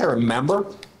 You think they remember?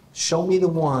 Show me the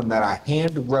one that I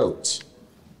hand wrote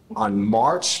on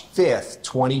March 5th,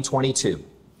 2022.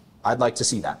 I'd like to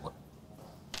see that one.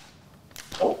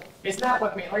 Oh, isn't that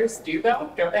what mailers do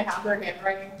though? Don't they have their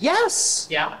handwriting? Yes.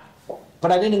 Yeah.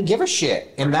 But I didn't give a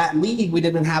shit. In that league, we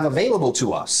didn't have available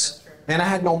to us. And I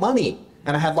had no money.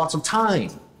 And I had lots of time.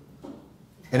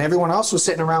 And everyone else was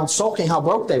sitting around sulking how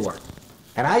broke they were.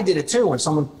 And I did it too. And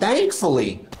someone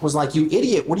thankfully was like, you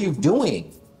idiot, what are you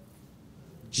doing?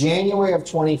 January of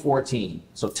 2014.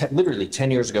 So literally 10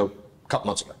 years ago, a couple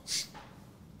months ago.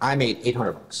 I made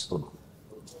 $800 a month.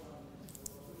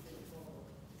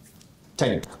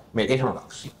 10 years ago, made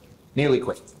 $800. Nearly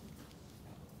quit.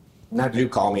 Now the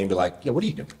dude called me and be like, yeah, what are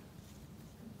you doing?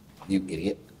 You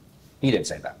idiot. He didn't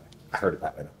say it that way. I heard it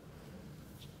that way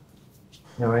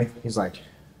though. Anyway, he's like,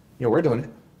 yeah, we're doing it.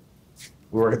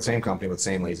 We work at the same company with the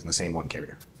same leads and the same one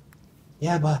carrier.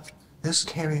 Yeah, but this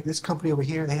carrier, this company over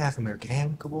here, they have American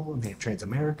Amicable and they have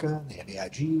Transamerica and they have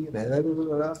AIG and blah, blah,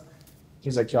 blah, blah.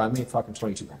 He's like, yo, I made fucking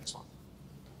 22 grand this month.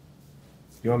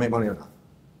 You want to make money or not?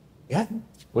 Yeah.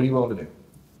 What are you willing to do?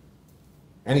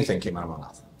 Anything came out of my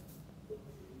mouth.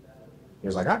 He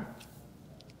was like, all right,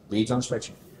 leads on a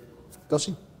spreadsheet. Go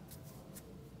see.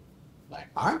 Like,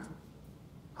 all right,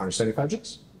 175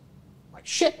 Gs. Like,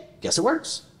 shit, guess it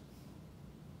works.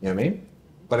 You know what I mean?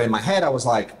 But in my head, I was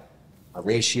like, a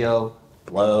ratio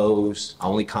blows, I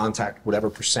only contact whatever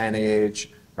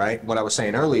percentage, right? What I was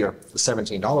saying earlier, the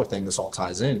 $17 thing, this all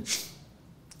ties in.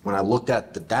 When I looked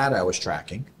at the data I was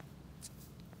tracking,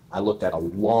 I looked at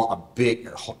a big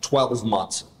 12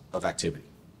 months of activity.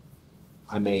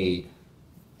 I made,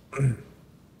 it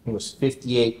was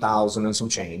 58,000 and some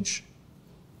change.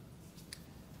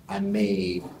 I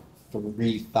made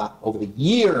over the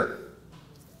year,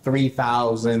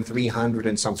 3,300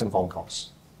 and something phone calls.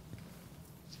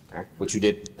 Okay, which you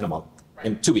did in a month,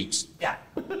 in 2 weeks. Yeah.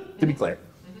 To be clear.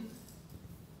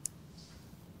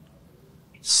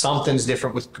 Something's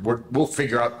different with, we'll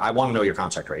figure out, I want to know your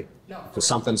contact rate. No. Because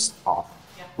something's off,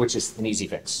 Yeah. which is an easy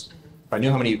fix. If I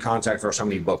knew how many you contact versus how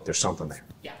many you booked, there's something there.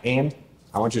 Yeah. And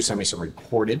I want you to send me some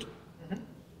reported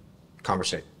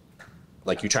conversation.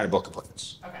 Like you try to book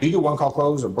appointments. Okay. Do you do one call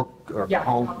close or book or Yeah,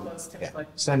 home? call close typically.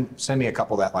 Yeah. Send me a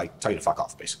couple that like tell you to fuck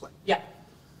off, basically. Yeah.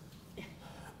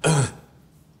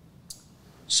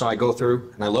 So I go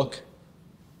through and I look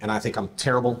and I think I'm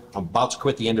terrible. I'm about to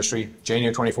quit the industry.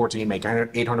 January 2014, make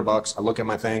 $800. I look at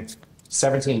my thing,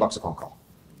 $17 a phone call.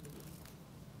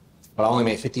 But I only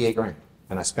made 58 grand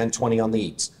and I spent 20 on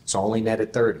leads. So I only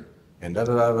netted 30 and da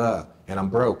da da da. And I'm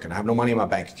broke and I have no money in my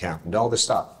bank account and all this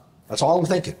stuff. That's all I'm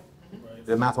thinking.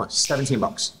 The math went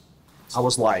 $17. I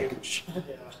was like,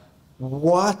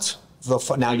 what the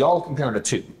fuck? Now y'all comparing to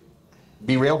two.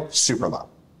 Be real, super low.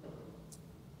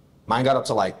 Mine got up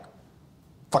to like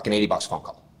fucking $80 a phone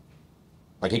call.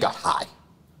 Like it got high.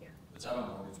 Is that on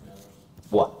mortgage mailers?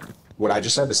 What? What I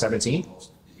just said, the 17? $80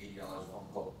 phone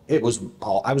call. It was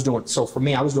all, I was doing, so for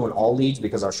me, I was doing all leads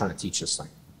because I was trying to teach this thing.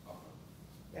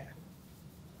 Yeah.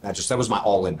 That was my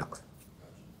all-in number.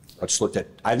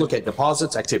 I look at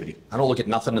deposits, activity. I don't look at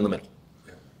nothing in the middle.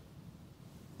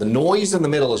 The noise in the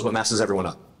middle is what messes everyone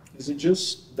up. Is it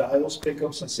just dials,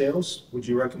 pickups, and sales? Would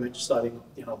you recommend just starting,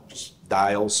 just,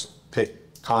 Dials,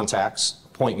 pick, contacts,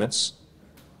 appointments.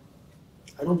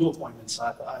 I don't do appointments.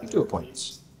 I You do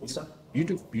appointments. What's that? You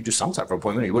do some type of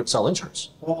appointment, or you wouldn't sell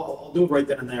insurance. Well, I'll do it right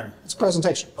then and there. It's a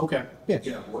presentation. Okay. Yeah.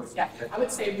 Yeah, what if Yeah, you I would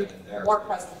say with more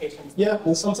presentations. Yeah,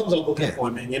 well, sometimes I'll book an Yeah.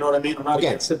 appointment, you know what I mean? I'm not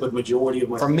Again, against it, but majority of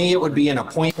my. For me, it would be an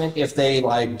appointment if they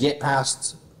like get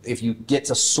past, if you get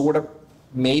to sort of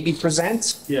maybe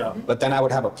present. Yeah. But then I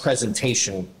would have a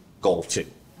presentation goal too.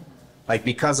 Like,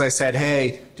 because I said,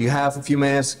 hey, do you have a few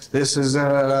minutes? This is,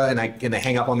 and they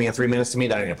hang up on me in 3 minutes, to me,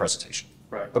 that ain't a presentation.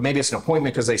 Right. But maybe it's an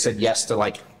appointment because they said yes to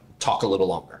like talk a little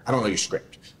longer. I don't know your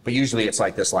script, but usually it's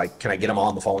like this, like, can I get them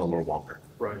on the phone a little longer?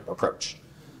 Right. Approach.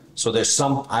 So there's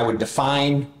some, I would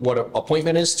define what an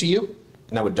appointment is to you,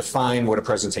 and I would define what a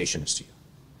presentation is to you.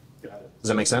 Got it. Does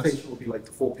that make sense? Presentation will be like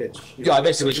the full pitch. Yeah, I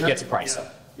basically just get the price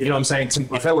up. You know what I'm saying?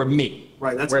 If that were me.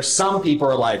 Right, that's- Where some people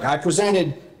are like, I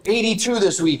presented 82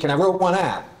 this week and I wrote one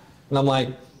app. And I'm like,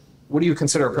 what do you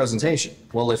consider a presentation?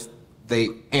 Well, if they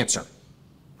answer,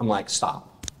 I'm like,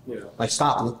 stop. Yeah. Like,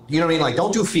 stop. You know what I mean? Like,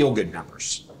 don't do feel-good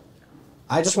numbers.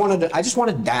 I just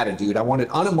wanted data, dude. I wanted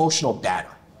unemotional data.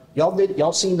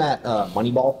 Y'all seen that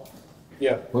Moneyball?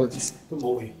 Yeah. Well, The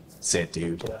movie. that's it,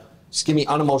 dude. Yeah. Just give me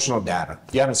unemotional data.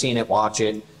 If you haven't seen it, watch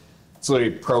it. It's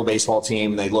literally a pro baseball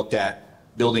team. They looked at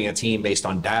building a team based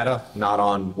on data, not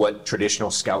on what traditional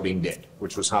scouting did,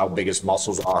 which was how big his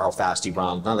muscles are, how fast he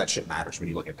runs. None of that shit matters when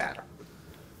you look at data.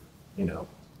 You know,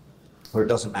 or it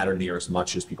doesn't matter near as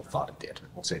much as people thought it did. I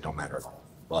won't say it don't matter at all,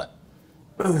 but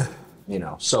you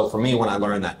know. So for me, when I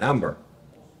learned that number,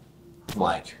 I'm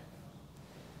like,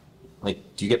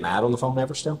 do you get mad on the phone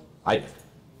ever still? Yeah.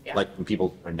 Like when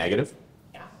people are negative.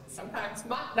 Yeah, sometimes,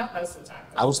 not most of the time.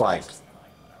 I was like,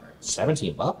 Whatever.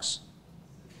 $17?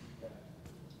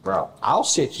 Bro, I'll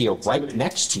sit here right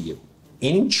next to you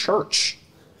in church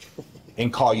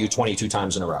and call you 22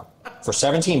 times in a row for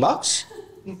 $17?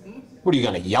 What are you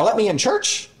gonna yell at me in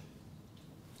church?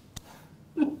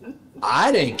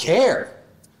 I didn't care.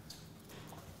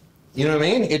 You know what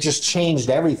I mean? It just changed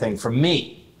everything for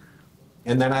me.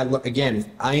 And then I look,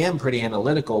 again, I am pretty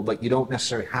analytical, but you don't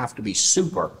necessarily have to be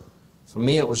super. For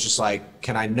me, it was just like,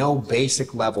 can I know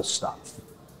basic level stuff?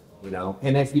 You know,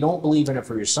 and if you don't believe in it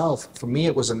for yourself, for me,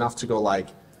 it was enough to go like,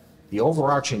 the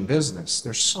overarching business,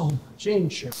 there's so much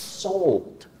insurance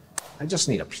sold. I just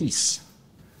need a piece.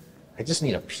 I just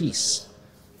need a piece,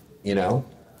 you know?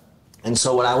 And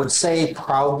so what I would say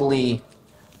probably,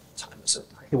 what time is it?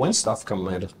 Hey, when's stuff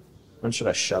coming in? When should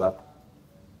I shut up?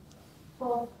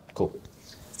 Cool.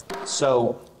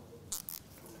 So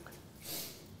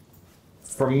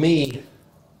for me,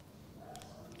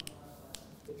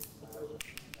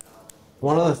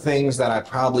 one of the things that I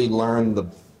probably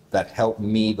learned that helped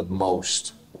me the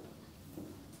most,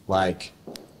 like,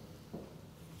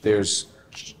 there's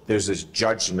this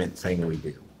judgment thing we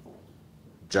do.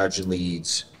 Judging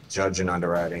leads, judging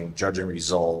underwriting, judging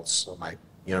results. Like,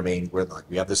 you know what I mean?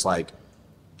 We have this like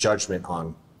judgment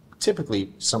on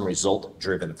typically some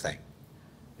result-driven thing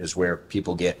is where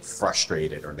people get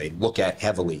frustrated or they look at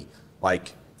heavily.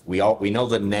 Like we know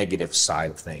the negative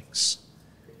side of things.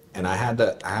 And I had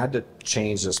to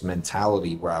change this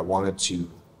mentality where I wanted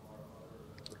to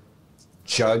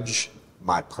judge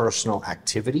my personal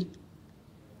activity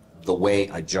the way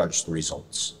I judge the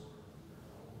results.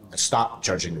 I stopped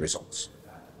judging the results.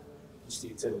 Just the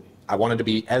utility. I wanted to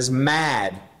be as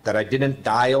mad that I didn't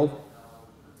dial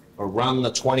or run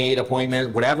the 28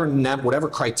 appointment, whatever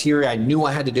criteria I knew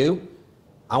I had to do.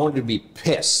 I wanted to be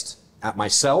pissed at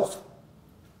myself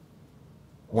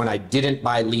when I didn't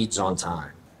buy leads on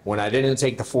time, when I didn't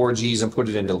take the 4Gs and put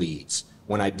it into leads,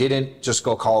 when I didn't just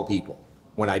go call people,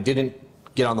 when I didn't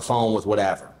get on the phone with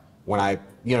whatever, when I,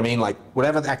 you know what I mean, like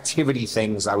whatever the activity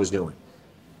things I was doing.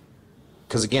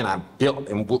 Because again, I'm built,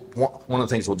 and one of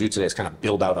the things we'll do today is kind of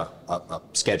build out a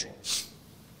schedule.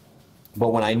 But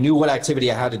when I knew what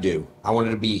activity I had to do, I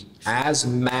wanted to be as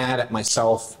mad at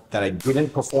myself that I didn't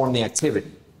perform the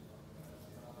activity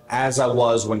as I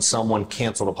was when someone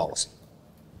canceled a policy.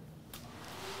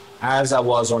 As I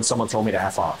was when someone told me to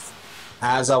F off.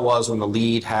 As I was when the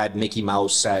lead had Mickey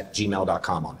Mouse at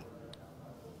gmail.com on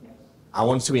it. I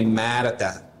wanted to be mad at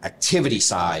that activity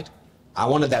side. I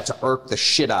wanted that to irk the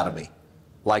shit out of me,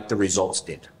 like the results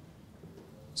did.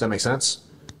 Does that make sense?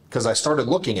 Because I started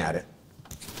looking at it,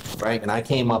 right? And I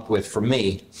came up with, for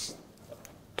me,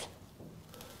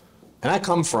 and I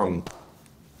come from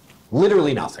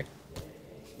literally nothing.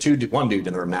 One dude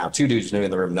in the room now, two dudes in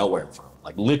the room nowhere from.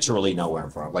 Like literally nowhere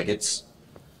from. Like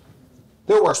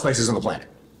there are worse places on the planet.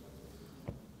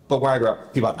 But where I grew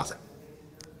up, people had nothing.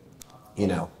 You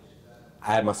know,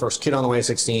 I had my first kid on the way at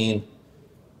 16.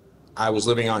 I was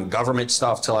living on government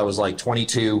stuff till I was like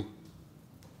 22.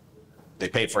 They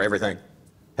paid for everything.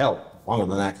 Hell, longer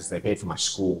than that because they paid for my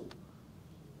school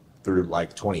through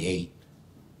like 28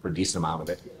 for a decent amount of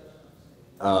it.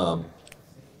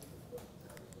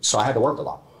 So I had to work a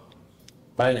lot,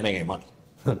 but I didn't make any money.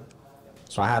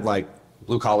 So I had like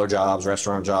blue collar jobs,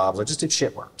 restaurant jobs. I just did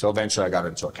shit work till eventually I got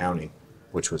into accounting,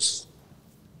 which was,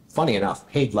 funny enough,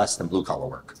 paid less than blue collar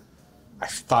work. I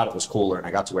thought it was cooler, and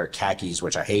I got to wear khakis,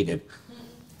 which I hated,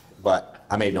 but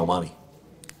I made no money.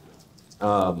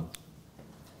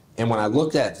 And when I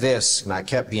looked at this, and I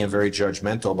kept being very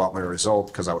judgmental about my result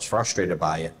because I was frustrated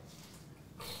by it,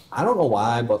 I don't know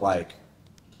why, but like,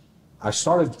 I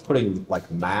started putting like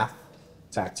math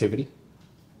to activity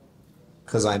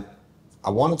because I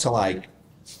wanted to like,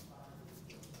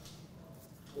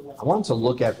 I wanted to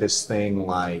look at this thing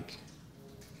like,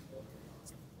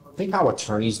 think how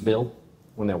attorneys bill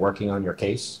when they're working on your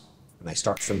case and they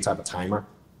start some type of timer.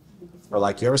 Or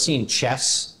like, you ever seen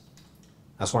chess?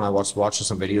 That's when I was watching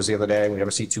some videos the other day. We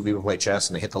ever see two people play chess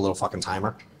and they hit the little fucking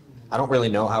timer? I don't really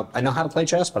know how, I know how to play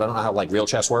chess, but I don't know how like real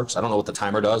chess works. I don't know what the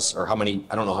timer does or how many,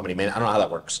 I don't know how many minutes, I don't know how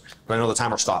that works. But I know the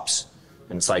timer stops.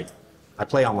 And it's like, I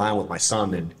play online with my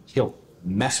son and he'll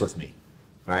mess with me,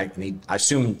 right? And I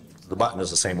assume the button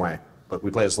is the same way, but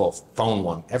we play this little phone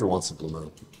one every once in a blue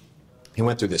moon. He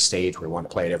went through this stage where he wanted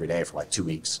to play it every day for like 2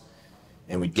 weeks.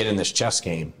 And we'd get in this chess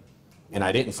game and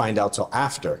I didn't find out till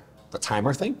after the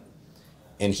timer thing.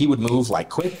 And he would move like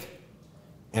quick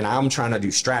and I'm trying to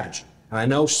do strategy. And I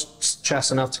know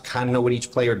chess enough to kind of know what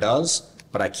each player does,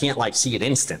 but I can't like see it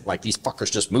instant. Like these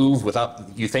fuckers just move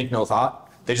without, you think, no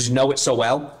thought. They just know it so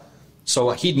well. So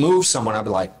he'd move someone, I'd be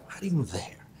like, how do you move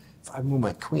there? If I move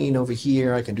my queen over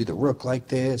here, I can do the rook like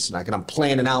this, and I'm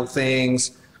planning out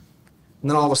things. And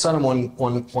then all of a sudden,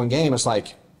 one game, it's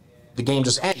like, the game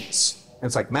just ends. And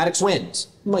it's like, Maddox wins.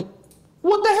 I'm like,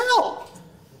 what the hell?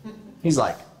 He's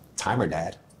like, timer,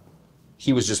 Dad.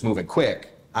 He was just moving quick.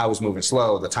 I was moving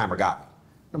slow. The timer got me.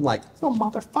 I'm like, oh,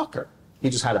 motherfucker. He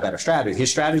just had a better strategy.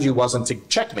 His strategy wasn't to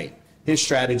check me. His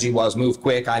strategy was move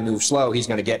quick, I move slow. He's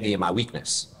going to get me in my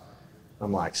weakness.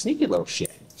 I'm like, sneaky little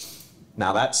shit.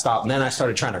 Now that stopped. And then I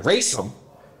started trying to race him.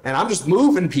 And I'm just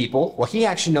moving people. Well, he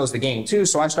actually knows the game too.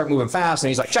 So I start moving fast and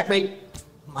he's like, checkmate.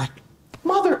 I'm like,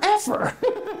 mother effer.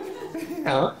 You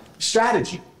know,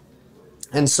 strategy.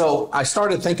 And so I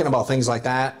started thinking about things like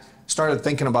that. Started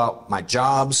thinking about my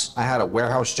jobs. I had a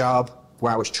warehouse job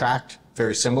where I was tracked,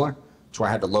 very similar, to where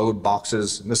I had to load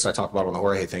boxes. And this I talked about on the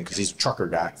Jorge thing because he's a trucker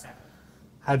guy.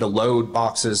 I had to load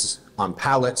boxes on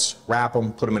pallets, wrap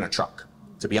them, put them in a truck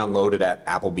to be unloaded at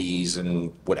Applebee's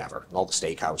and whatever, all the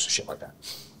steakhouses, shit like that.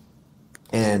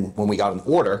 And when we got an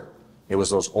order, it was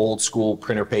those old school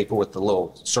printer paper with the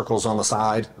little circles on the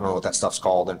side. I don't know what that stuff's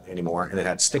called anymore. And it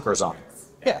had stickers on it.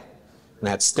 Yeah. And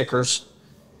it had stickers.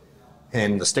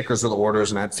 And the stickers were the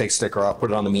orders, and I had to take a sticker off,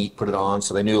 put it on the meat, put it on,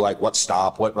 so they knew like what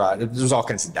stop, what right. There was all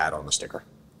kinds of data on the sticker.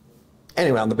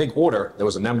 Anyway, on the big order, there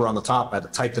was a number on the top. I had to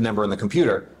type the number in the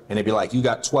computer, and it'd be like, you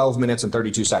got 12 minutes and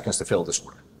 32 seconds to fill this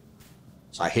order.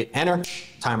 So I hit enter,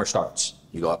 timer starts.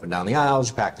 You go up and down the aisles,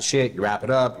 you pack the shit, you wrap it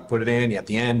up, you put it in, you at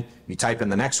the end, you type in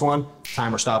the next one,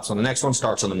 timer stops on the next one,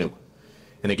 starts on the new one.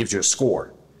 And it gives you a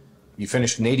score. You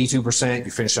finished in 82%,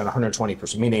 you finished at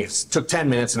 120%, meaning it took 10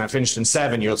 minutes and I finished in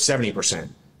 7, you're 70%,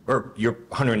 or you're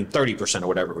 130% or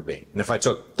whatever it would be. And if I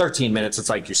took 13 minutes, it's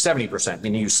like you're 70%,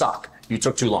 meaning you suck. You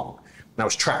took too long. And I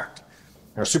was tracked.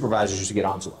 And our supervisors used to get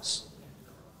onto us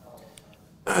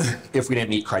if we didn't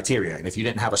meet criteria. And if you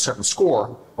didn't have a certain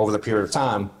score over the period of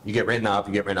time, you get written up,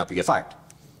 you get fired.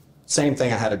 Same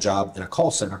thing, I had a job in a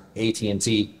call center,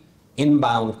 AT&T,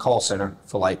 inbound call center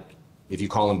for like, if you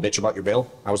call them bitch about your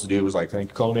bill, I was the dude who was like, thank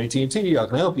you for calling AT&T, how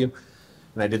can I help you?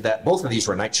 And I did that. Both of these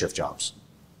were night shift jobs.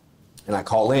 And I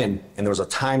call in, and there was a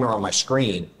timer on my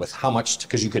screen with how much,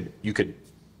 because you could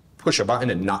push a button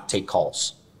and not take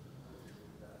calls.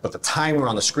 But the timer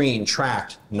on the screen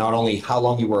tracked not only how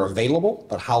long you were available,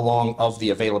 but how long of the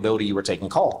availability you were taking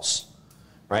calls,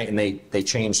 right? And they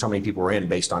changed how many people were in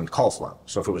based on call flow.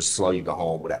 So if it was slow, you go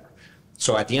home, whatever.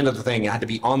 So at the end of the thing, you had to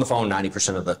be on the phone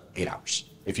 90% of the 8 hours.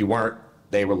 If you weren't,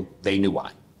 they knew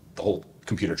why. The whole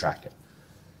computer tracked it.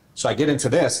 So I get into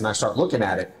this and I start looking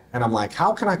at it and I'm like,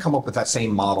 how can I come up with that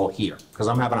same model here? Because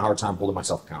I'm having a hard time holding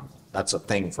myself accountable. That's a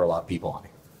thing for a lot of people on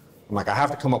here. I'm like, I have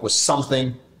to come up with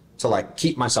something to like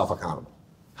keep myself accountable.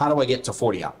 How do I get to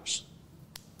 40 hours?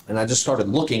 And I just started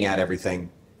looking at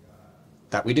everything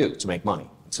that we do to make money.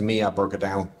 To me, I broke it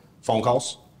down: phone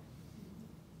calls,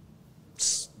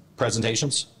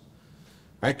 presentations,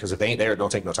 right? Because if they ain't there,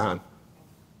 don't take no time.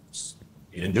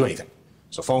 You didn't do anything.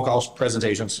 So phone calls,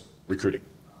 presentations, recruiting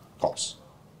calls.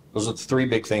 Those are the 3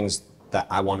 big things that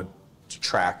I wanted to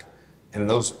track. And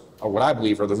those are what I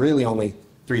believe are the really only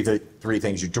three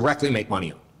things you directly make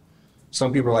money on.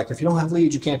 Some people are like, if you don't have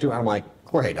leads, you can't do it. I'm like,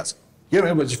 Jorge does it. You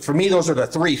know, for me, those are the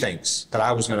 3 things that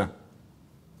I was going to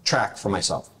track for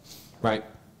myself, right?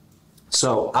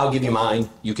 So I'll give you mine.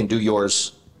 You can do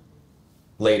yours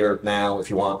later, now, if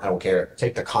you want. I don't care.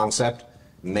 Take the concept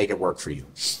and make it work for you.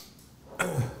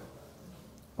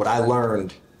 what I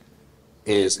learned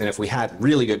is, and if we had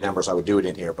really good numbers, I would do it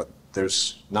in here, but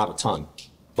there's not a ton.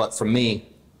 But for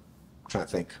me, I'm trying to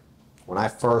think, when I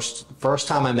first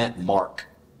time I met Mark,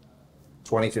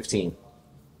 2015.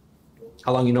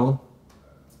 How long you know him?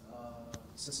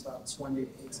 Since about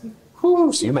 2018.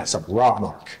 Whew, so you met some raw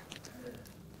Mark.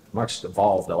 Mark's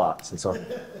evolved a lot since then.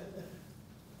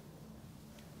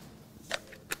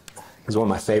 He's one of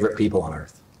my favorite people on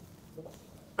earth.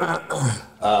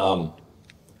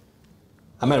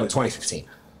 I met him in 2015,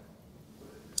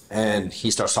 and he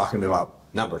starts talking to me about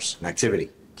numbers and activity.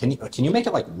 Can you make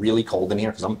it like really cold in here?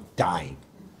 Because I'm dying.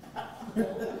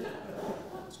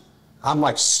 I'm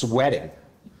like sweating.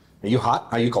 Are you hot?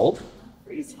 Are you cold?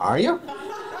 Are you?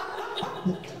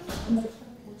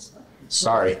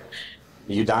 Sorry. Are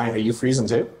you dying? Are you freezing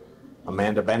too?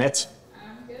 Amanda Bennett?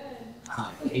 I'm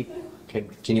good. Hey,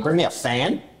 can you bring me a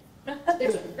fan?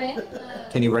 There's a fan.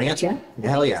 Can you bring it to me?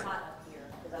 Hell yeah.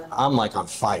 I'm like on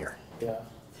fire. Yeah.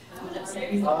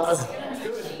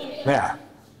 Yeah.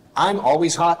 I'm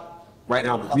always hot. Right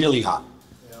now, I'm really hot.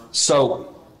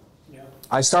 So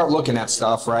I start looking at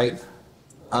stuff, right?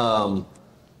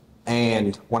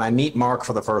 And when I meet Mark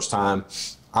for the first time,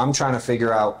 I'm trying to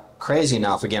figure out, crazy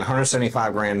enough, again,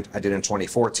 175 grand I did in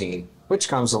 2014, which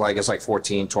comes to like, it's like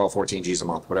 12, 14 G's a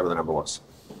month, whatever the number was.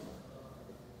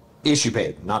 Issue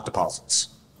paid, not deposits.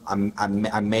 I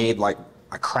made like,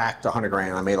 I cracked 100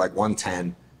 grand, I made like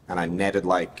 110, and I netted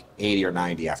like 80 or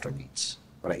 90 after leads.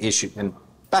 But I issued, and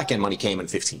back end money came in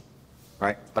 15,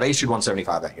 right? But I issued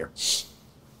 175 that year.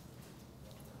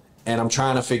 And I'm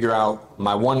trying to figure out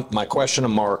my question to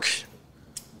Mark.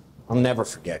 I'll never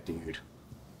forget, dude.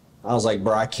 I was like,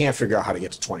 bro, I can't figure out how to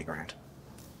get to 20 grand.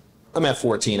 I'm at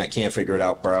 14, I can't figure it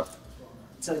out, bro.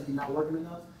 Tell you you're not working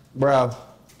enough? Bro,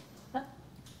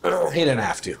 he didn't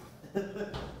have to.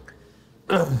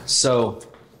 So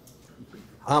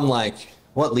I'm like,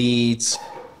 what leads,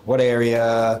 what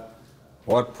area,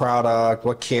 what product,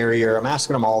 what carrier? I'm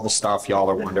asking them all the stuff y'all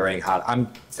are wondering how.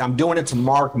 I'm doing it to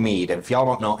Mark Mead, and if y'all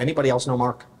don't know, anybody else know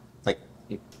Mark? Like,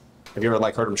 have you ever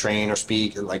like heard him train or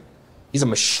speak? Like, he's a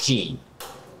machine,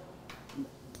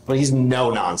 but he's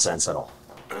no nonsense at all.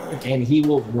 And he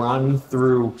will run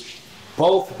through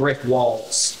both brick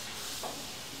walls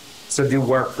to do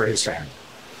work for his family.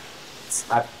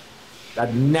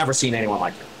 I've never seen anyone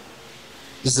like him.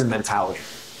 This is a mentality.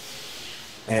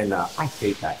 And I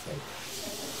hate that thing.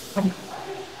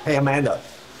 Hey, Amanda,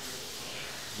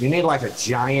 you need like a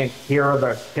giant, here are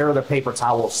the paper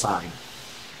towels sign.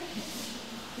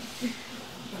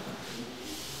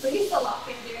 But you still lock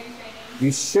in during training.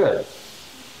 You should.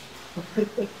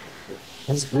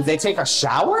 Did they take a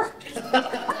shower?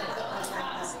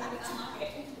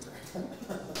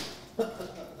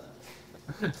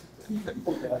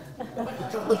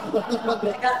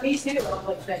 That got me too. I'm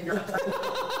like,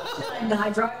 and I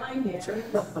dry mine here.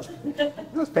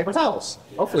 Those paper towels.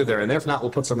 Hopefully they're in there. If not,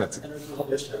 we'll put some in.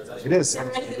 It is.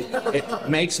 It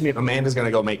makes me, Amanda's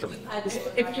gonna go make them.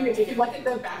 If you look at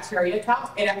the bacteria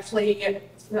count, it actually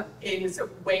is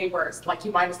way worse. Like,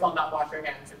 you might as well not wash your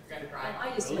hands if you're gonna dry.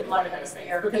 I just It's would one like of those it things,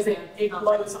 there. because it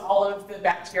blows all of the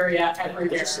bacteria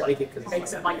everywhere. Just like it 'cause it's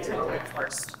Makes it like 10 times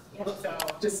worse. So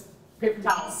just paper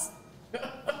towels.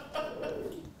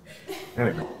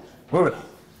 Anyway, moving on.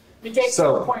 It takes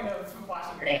So- to the point of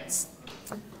washing your hands.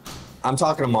 I'm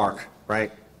talking to Mark,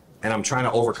 right? And I'm trying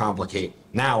to overcomplicate.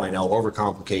 Now I know,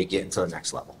 overcomplicate, getting to the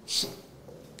next level.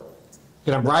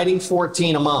 And I'm writing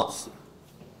 14 a month.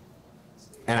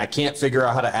 And I can't figure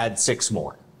out how to add 6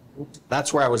 more.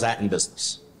 That's where I was at in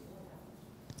business.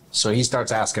 So he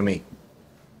starts asking me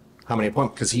how many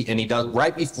appointments, because he does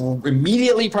right before,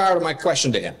 immediately prior to my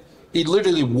question to him. He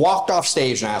literally walked off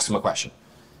stage and asked him a question.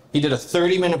 He did a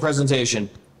 30-minute presentation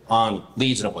on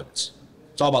leads and appointments.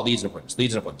 It's all about leads and appointments,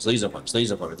 leads and appointments, leads and appointments,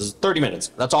 leads and appointments. This is 30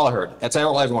 minutes. That's all I heard. That's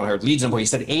all everyone heard. Leads and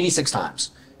appointments. He said 86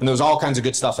 times. And there was all kinds of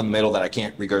good stuff in the middle that I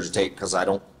can't regurgitate because I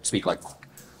don't speak like Mark.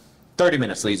 30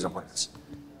 minutes, leads and appointments.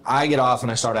 I get off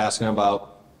and I start asking him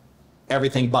about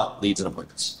everything but leads and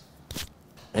appointments.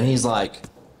 And he's like,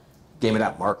 gave me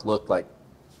that Mark look like,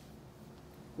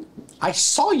 I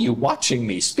saw you watching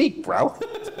me speak, bro.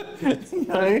 You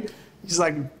know, he's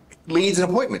like, leads and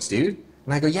appointments, dude.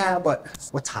 And I go, yeah, but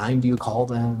what time do you call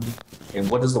them? And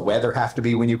what does the weather have to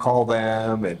be when you call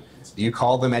them? And do you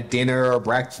call them at dinner or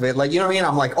breakfast? Like, you know what I mean?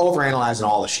 I'm like overanalyzing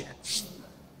all the shit.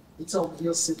 He told me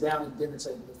he'll sit down at dinner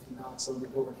table if he knocks on the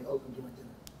door when he open during dinner.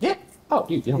 Yeah. Oh,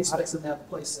 dude, you He know. expects him to have a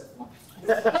place set for him.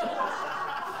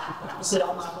 He said,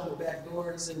 I'm not on the back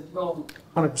door. He said, you know,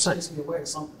 100%. chase me away or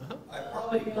something. I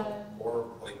probably got more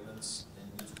appointments and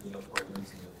between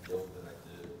appointments in the field than I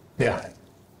did Yeah.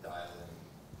 dialing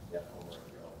over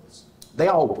and go. they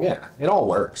all, yeah, it all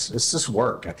works. It's just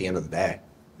work at the end of the day,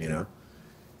 you know?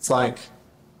 It's like,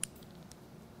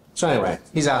 so anyway,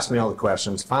 he's asking me all the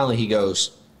questions. Finally, he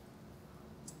goes,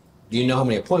 do you know how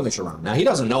many appointments you run? Now, he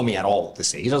doesn't know me at all at this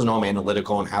stage. He doesn't know I'm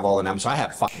analytical and have all the numbers. So I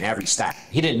have fucking every stat.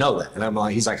 He didn't know that. And I'm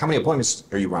like, he's like, how many appointments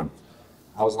are you running?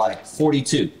 I was like,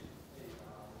 42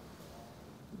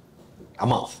 a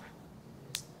month.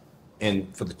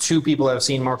 And for the 2 people that have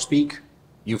seen Mark speak,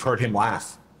 you've heard him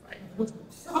laugh.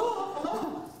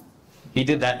 He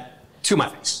did that to my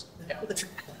face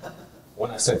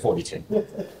when I said 42.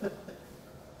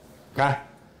 Okay?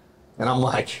 And I'm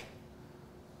like,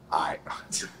 all right,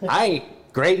 I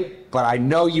ain't great, but I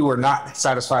know you were not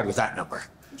satisfied with that number.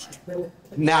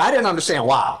 Now, I didn't understand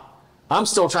why. I'm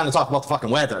still trying to talk about the fucking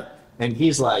weather. And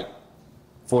he's like,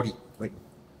 40, like,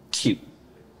 cute.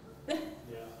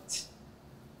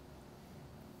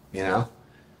 You know?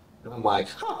 And I'm like,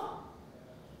 huh.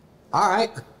 All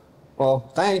right,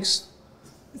 well, thanks.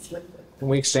 And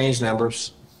we exchange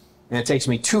numbers. And it takes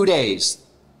me 2 days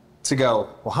to go,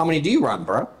 well, how many do you run,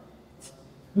 bro?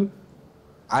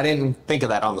 I didn't think of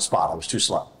that on the spot. I was too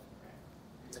slow.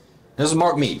 This is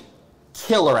Mark Mead,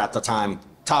 killer at the time,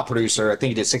 top producer. I think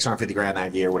he did 650 grand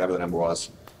that year, whatever the number was.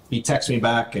 He texted me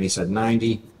back and he said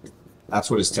 90. That's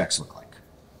what his text looked like.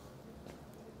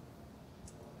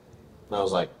 And I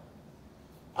was like,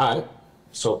 all right,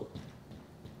 so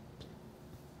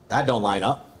that don't line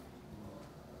up.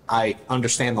 I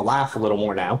understand the laugh a little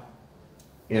more now.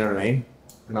 You know what I mean?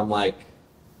 And I'm like,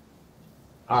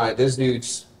 all right, this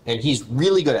dude's, and he's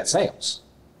really good at sales.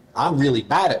 I'm really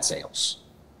bad at sales.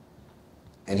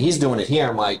 And he's doing it here.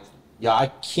 I'm like, yeah,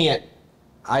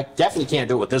 I definitely can't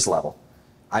do it with this level.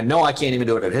 I know I can't even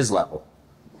do it at his level.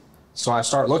 So I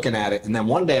start looking at it, and then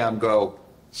one day I'm go,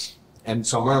 and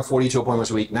so I'm running 42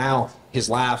 appointments a week. Now, his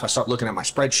laugh, I start looking at my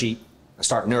spreadsheet. I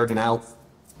start nerding out.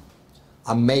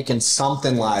 I'm making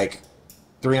something like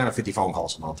 350 phone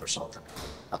calls a month or something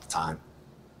at the time.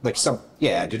 Like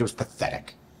yeah, dude, it was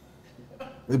pathetic.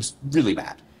 It was really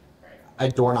bad. I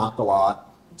door knocked a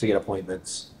lot to get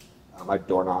appointments. I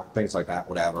door knocked, things like that,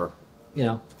 whatever. You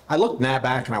know, I looked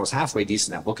back and I was halfway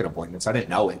decent at booking appointments. I didn't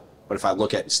know it. But if I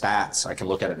look at stats, I can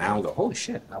look at it now and go, holy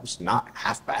shit, that was not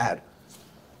half bad.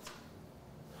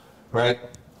 Right?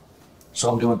 So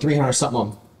I'm doing 300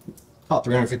 something, about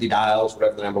 350 dials,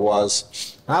 whatever the number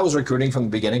was. And I was recruiting from the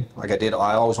beginning, like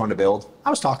I always wanted to build. I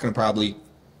was talking to probably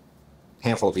a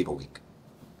handful of people a week.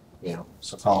 You know,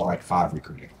 so call it like 5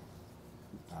 recruiting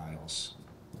dials,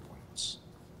 appointments.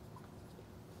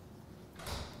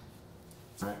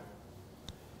 Right.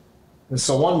 And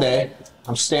so one day,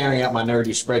 I'm staring at my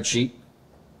nerdy spreadsheet,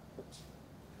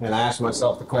 and I asked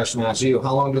myself the question I asked you,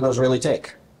 how long do those really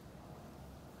take?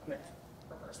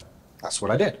 That's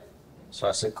what I did. So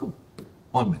I said, cool,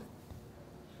 1 minute.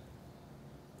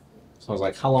 So I was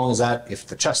like, how long is that if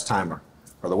the chest timer,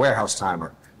 or the warehouse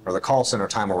timer, or the call center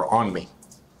timer were on me?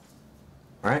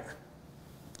 Right?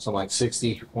 So I'm like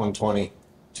 60, 120,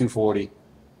 240,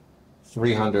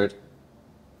 300,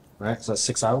 right? So that's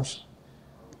 6 hours,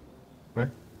 right?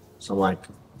 So I'm like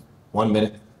 1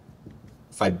 minute.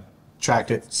 If I tracked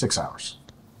it, 6 hours.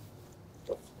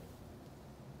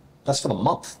 That's for the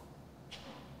month.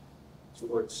 To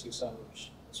work 6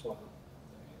 hours, that's why.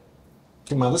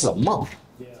 Come on, this is a month,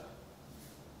 Yeah.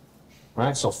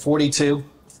 right? So 42,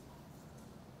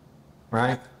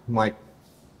 right? I'm like,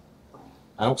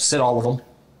 I don't sit all of them.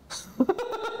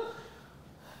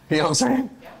 You know what I'm saying?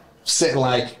 Yeah. Sitting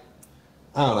like,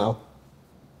 I don't know,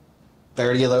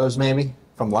 30 of those maybe,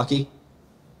 if I'm lucky,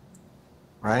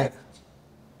 right?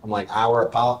 I'm like hour a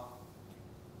pop,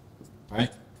 right?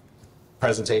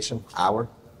 Presentation,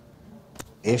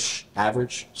 hour-ish,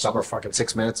 average. Some are fucking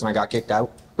 6 minutes and I got kicked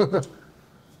out.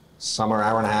 Some are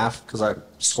hour and a half because I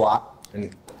squat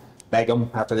and beg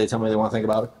them after they tell me they want to think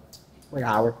about it. Like an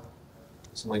hour.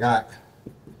 So I'm like, all right.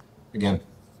 Again,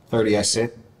 30 I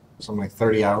sit, something like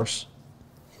 30 hours.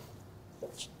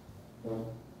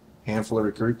 Handful of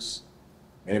recruits.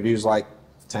 Interviews like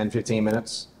 10, 15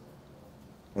 minutes.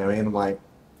 You know what I mean? I'm like,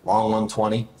 long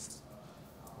 120.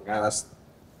 Okay, that's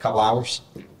a couple hours.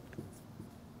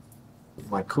 I'm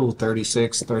like, cool,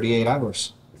 36, 38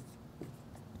 hours.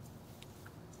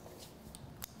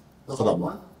 The For the whole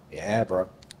month? month? Yeah, bro.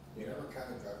 You know what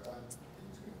kind of drive time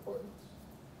between appointments?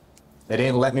 They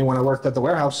didn't let me when I worked at the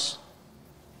warehouse.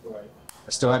 Right.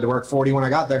 I still had to work 40 when I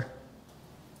got there.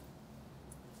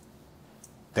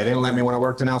 They didn't let me when I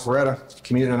worked in Alpharetta.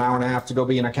 Commuted an hour and a half to go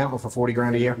be an accountant for 40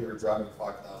 grand a year. If you were driving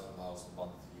 5,000 miles a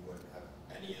month, you wouldn't have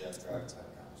any of that drive time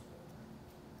counts.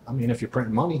 I mean, if you're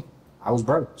printing money, I was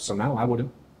broke, so now I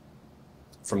wouldn't.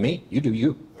 For me, you do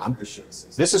you. I'm just showing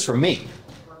 60. This is for me.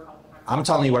 Work all the time. I'm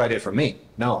telling you what I did for me.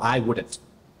 No, I wouldn't.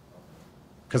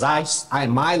 Because I,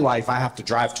 in my life, I have to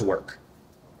drive to work.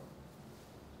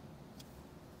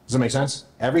 Does that make sense?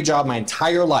 Every job, my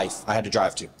entire life, I had to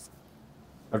drive to.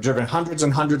 I've driven hundreds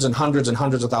and hundreds and hundreds and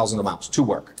hundreds of thousands of miles to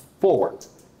work, for work,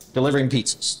 delivering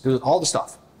pizzas, do all the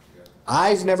stuff.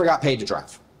 I've never got paid to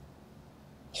drive.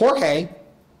 Jorge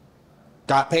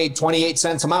got paid 28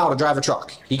 cents a mile to drive a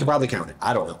truck. He could probably count it.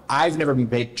 I don't know. I've never been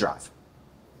paid to drive.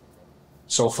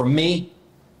 So for me,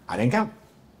 I didn't count.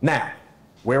 Now,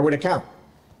 where would it count?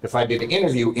 If I did an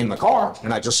interview in the car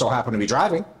and I just so happen to be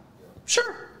driving,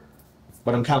 sure.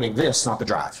 But I'm counting this, not the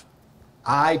drive.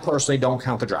 I personally don't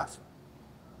count the drive.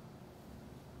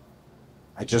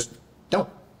 I just don't.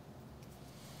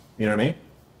 You know what I mean?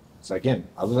 So again,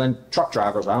 other than truck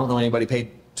drivers, I don't know anybody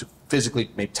paid to physically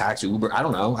make taxi, Uber. I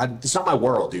don't know. It's not my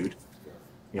world, dude.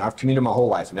 You know, I've commuted my whole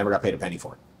life and never got paid a penny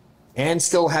for it. And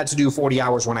still had to do 40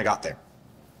 hours when I got there.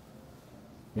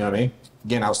 You know what I mean?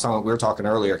 Again, we were talking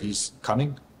earlier, he's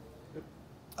coming,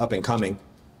 up and coming,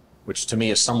 which to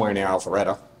me is somewhere near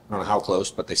Alpharetta. I don't know how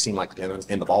close, but they seem like they're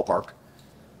in the ballpark.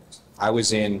 I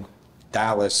was in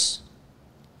Dallas,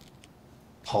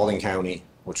 Paulding County,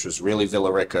 which was really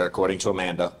Villa Rica, according to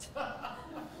Amanda.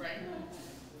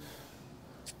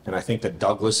 And I think the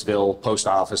Douglasville post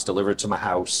office delivered to my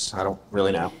house. I don't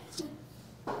really know.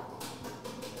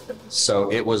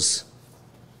 So it was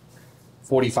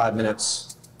 45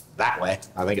 minutes that way.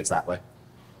 I think it's that way.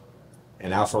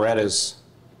 And Alpharetta's,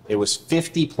 it was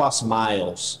 50 plus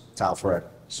miles to Alpharetta.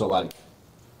 So like,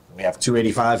 we have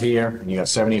 285 here, and you got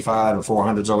 75 and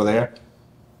 400s over there,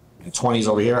 and 20s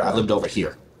over here. I lived over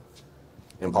here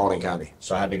in Paulding County.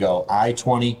 So I had to go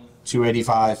I-20,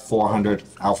 285, 400,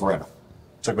 Alpharetta.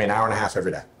 Took me an hour and a half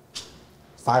every day.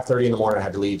 5:30 in the morning, I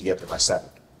had to leave to get there by 7.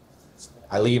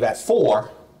 I leave at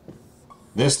 4.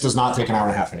 This does not take an hour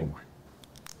and a half anymore.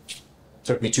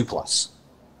 Took me 2 plus.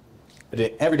 I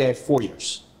did it every day for 4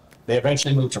 years. They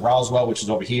eventually moved to Roswell, which is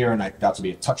over here, and I got to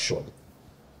be a touch short.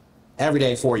 Every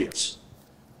day, 4 years.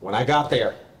 When I got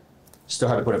there, still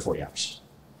had to put in 40 hours.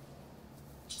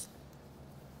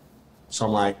 So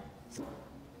I'm like,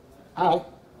 all right,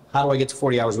 how do I get to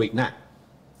 40 hours a week now?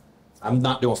 I'm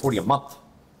not doing 40 a month.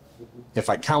 If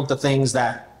I count the things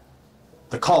that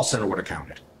the call center would have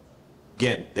counted.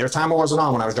 Again, their timer wasn't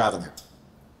on when I was driving there.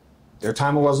 Their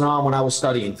timer wasn't on when I was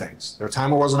studying things. Their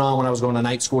timer wasn't on when I was going to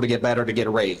night school to get better, to get a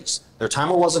raise. Their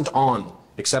timer wasn't on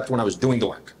except when I was doing the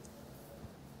work.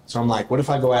 So I'm like, what if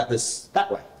I go at this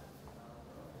that way?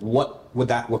 What would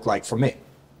that look like for me?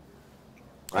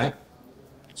 Right?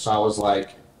 So I was like,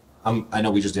 I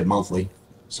know we just did monthly.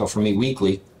 So for me,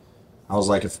 weekly, I was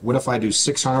like, what if I do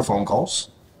 600 phone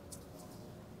calls?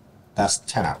 That's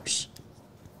 10 hours.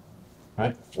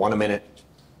 Right? 1 a minute,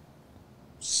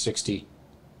 60,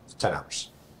 10 hours.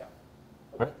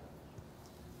 Right?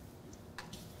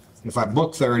 If I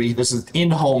book 30, this is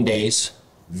in-home days,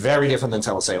 very different than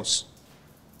telesales.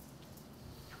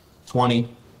 20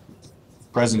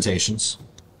 presentations,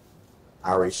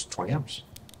 hours, 20 hours.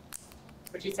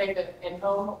 Would you say that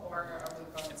in-home or over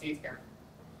the phone is easier?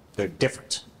 They're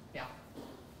different. Yeah.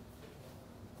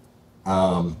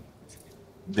 I'll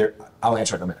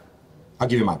answer it in a minute. I'll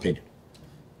give you my opinion.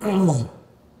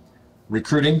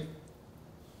 Recruiting.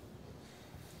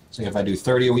 So if I do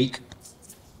 30 a week,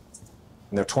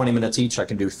 and they're 20 minutes each, I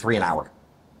can do 3 an hour.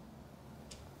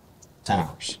 10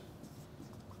 hours.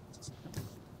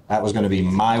 That was going to be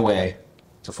my way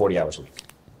to 40 hours a week.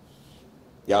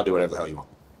 Y'all do whatever the hell you want.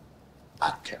 I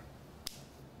don't care.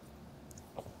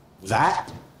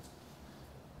 That,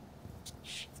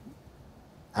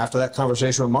 after that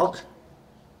conversation with Mark,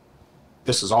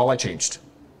 this is all I changed.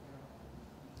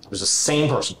 I was the same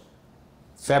person.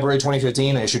 February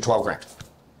 2015, I issued 12 grand.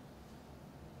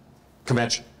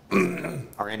 Convention,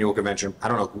 our annual convention. I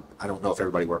don't know if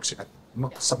everybody works here.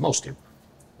 Most do,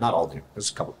 not all do.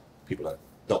 There's a couple people that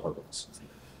don't work with us.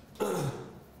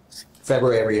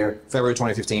 February every year, February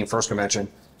 2015, first convention.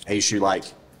 I issue like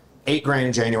 8 grand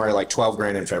in January, like 12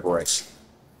 grand in February.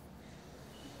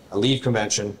 I leave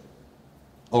convention,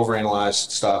 overanalyze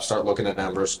stuff, start looking at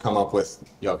numbers, come up with,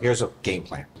 here's a game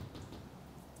plan.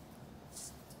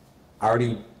 I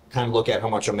already kind of look at how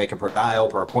much I'm making per dial,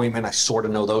 per appointment. I sort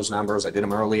of know those numbers. I did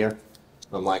them earlier.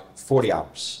 I'm like, 40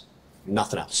 hours,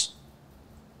 nothing else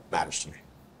matters to me.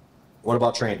 What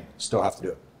about training? Still have to do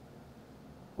it.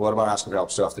 What about asking for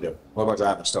help? Still have to do it. What about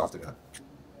driving? Still have to do it.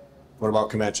 What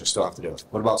about convention? Still have to do it.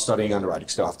 What about studying underwriting?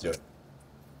 Still have to do it.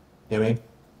 You know what I mean?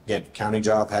 Again, accounting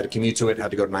job, had to commute to it,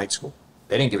 had to go to night school.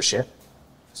 They didn't give a shit.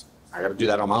 I got to do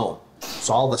that on my own.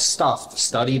 So all the stuff, to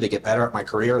study, to get better at my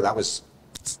career, that was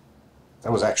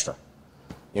extra.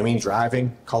 You know what I mean?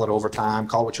 Driving, call it overtime,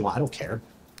 call it what you want. I don't care.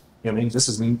 You know what I mean? This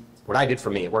is what I did for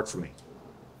me. It worked for me.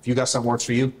 If you got something that works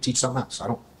for you, teach something else.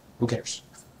 Who cares?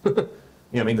 You know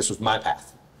what I mean? This was my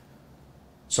path.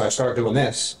 So I started doing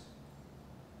this.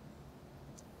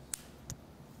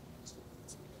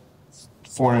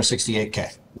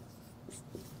 468K.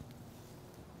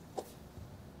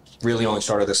 Really only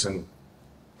started this in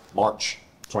March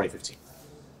 2015.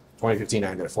 2015,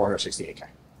 I did 468K.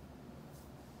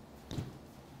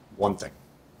 One thing.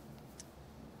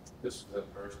 This is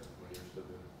that person when you're still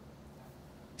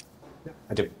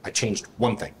doing. I changed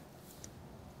one thing.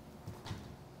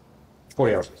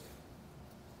 40 hours a week.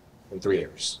 In 3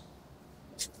 years.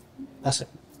 That's it.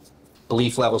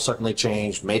 Belief level certainly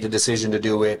changed, made the decision to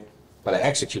do it, but I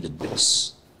executed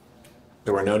this.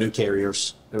 There were no new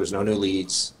carriers. There was no new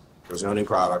leads. There was no new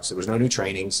products. There was no new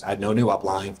trainings. I had no new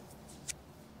upline.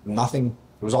 Nothing.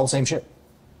 It was all the same shit.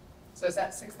 So is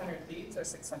that 600 leads or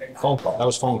 600? Phone call. That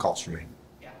was phone calls for me.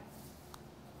 Yeah.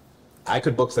 I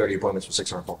could book 30 appointments with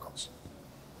 600 phone calls.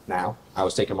 Now, I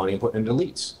was taking money and putting it into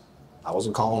leads. I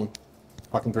wasn't calling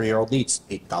fucking 3-year-old leads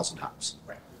 8,000 times.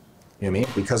 Right. You know what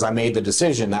I mean? Because I made the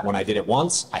decision that when I did it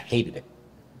once, I hated it.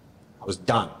 I was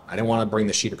done. I didn't want to bring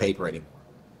the sheet of paper anymore.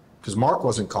 Because Mark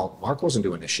wasn't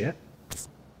doing this shit.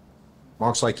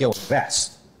 Mark's like, yo,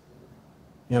 invest.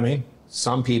 You know what I mean?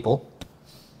 Some people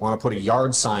want to put a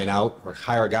yard sign out or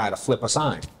hire a guy to flip a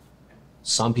sign.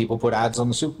 Some people put ads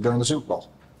on during the Super Bowl.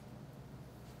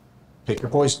 Pick your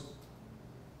poison.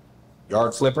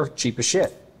 Yard flipper, cheap as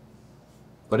shit.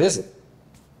 What is it?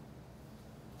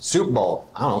 Super Bowl,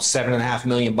 I don't know, $7.5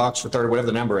 million for 30, whatever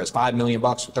the number is, $5 million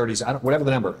for 30, whatever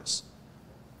the number is.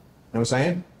 You know what I'm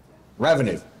saying?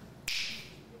 Revenue.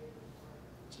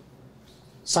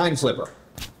 Sign flipper,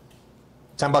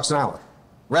 $10 an hour.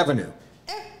 Revenue.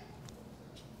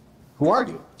 Who are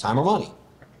you? Time or money?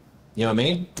 You know what I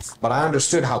mean? But I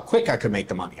understood how quick I could make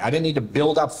the money. I didn't need to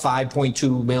build up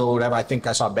 5.2 mil or whatever. I think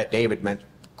I saw Bet David meant,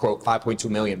 quote, 5.2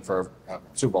 million for a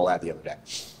Super Bowl ad the other day.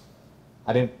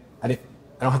 I don't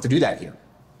have to do that here.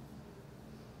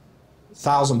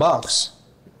 $1,000.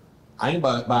 I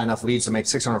didn't buy enough leads to make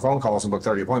 600 phone calls and book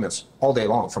 30 appointments all day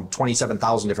long from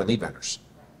 27,000 different lead vendors.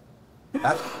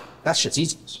 That shit's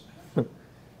easy.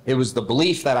 It was the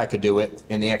belief that I could do it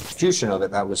and the execution of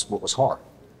it that was what was hard.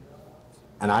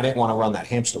 And I didn't want to run that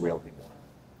hamster wheel anymore.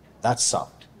 That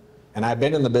sucked. And I've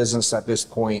been in the business at this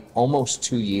point almost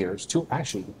 2 years.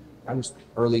 Actually, I was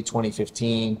early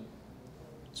 2015.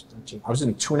 I was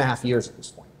in 2.5 years at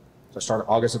this point. So I started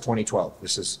August of 2012.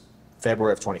 This is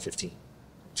February of 2015.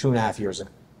 2.5 years in.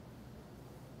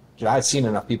 Dude, I'd seen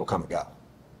enough people come and go.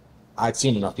 I'd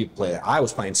seen enough people play that. I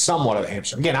was playing somewhat of a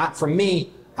hamster. Again, for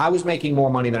me, I was making more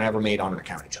money than I ever made on an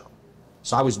accounting job.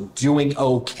 So I was doing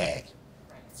okay.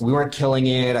 We weren't killing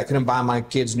it. I couldn't buy my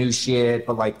kids new shit,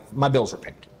 but like my bills were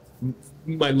paid.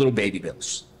 My little baby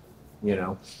bills, you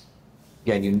know?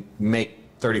 Again, you make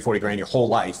 30, 40 grand your whole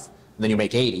life, and then you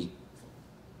make 80.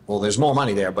 Well, there's more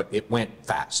money there, but it went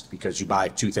fast because you buy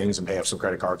 2 things and pay off some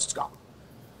credit cards, it's gone.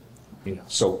 You know,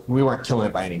 so we weren't killing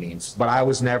it by any means, but I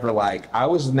was never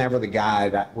the guy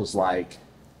that was like,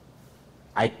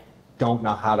 I don't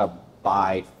know how to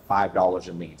buy $5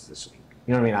 in leads this week.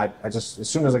 You know what I mean? I just, as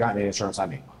soon as I got into insurance, I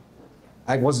made money.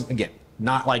 I wasn't, again,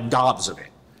 not like gobs of it,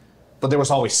 but there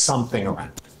was always something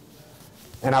around.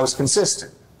 And I was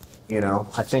consistent, you know?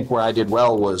 I think where I did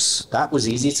well was, that was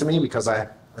easy to me because I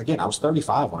was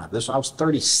 35 when I was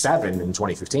 37 in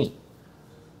 2015.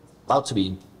 About to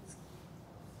be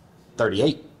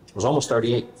 38. It was almost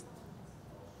 38.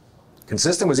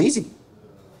 Consistent was easy.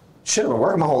 Shit, I've been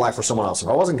working my whole life for someone else. If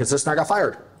I wasn't consistent, I got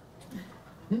fired.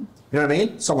 You know what I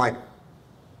mean? So I'm like,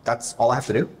 that's all I have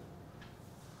to do?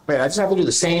 Wait, I just have to do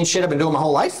the same shit I've been doing my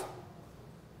whole life?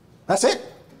 That's it?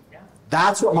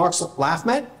 That's what Mark's laugh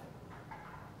meant?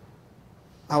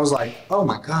 I was like, oh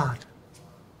my God.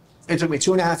 It took me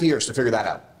 2.5 years to figure that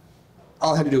out.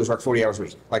 All I had to do was work 40 hours a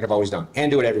week, like I've always done, and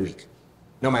do it every week,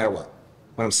 no matter what.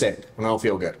 When I'm sick, when I don't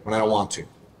feel good, when I don't want to,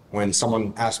 when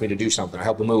someone asks me to do something, I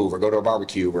help them move, or go to a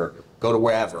barbecue, or go to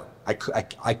wherever.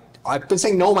 I've been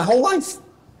saying no my whole life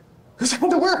because I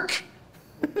had to work.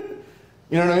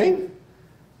 You know what I mean?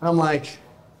 And I'm like,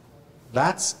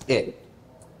 that's it.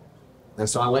 And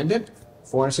so I went and did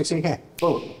 460K.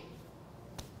 Boom.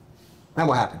 Then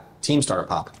what happened? Team started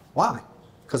popping. Why?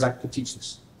 Because I could teach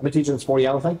this. I've been teaching this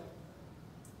 40-hour thing.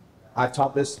 I've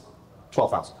taught this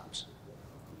 12,000 times.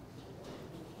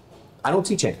 I don't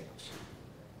teach anything else.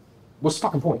 What's the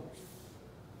fucking point?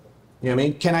 You know what I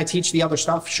mean? Can I teach the other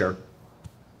stuff? Sure.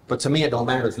 But to me, it don't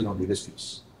matter if you don't do this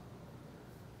piece.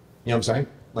 You know what I'm saying?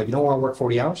 Like, you don't want to work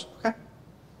 40 hours? Okay.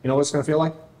 You know what it's going to feel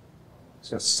like? It's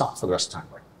gonna suck for the rest of the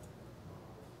time.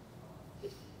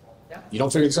 You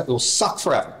don't figure this out, it'll suck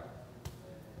forever.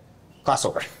 Class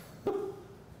over.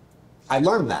 I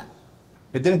learned that.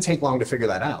 It didn't take long to figure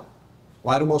that out.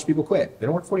 Why do most people quit? They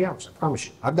don't work 40 hours, I promise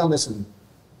you. I've done this in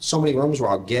so many rooms where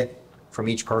I'll get from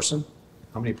each person,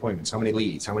 how many appointments, how many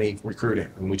leads, how many recruiting,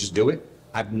 and we just do it.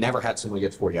 I've never had someone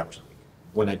get 40 hours a week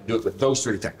when I do it with those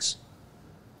three things.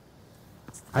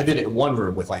 I did it in one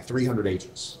room with like 300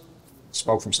 agents.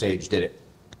 Spoke from stage, did it.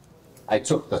 I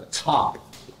took the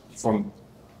top from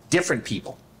different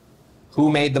people.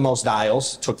 Who made the most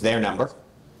dials, took their number.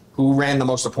 Who ran the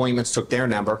most appointments, took their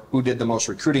number. Who did the most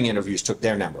recruiting interviews, took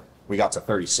their number. We got to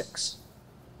 36.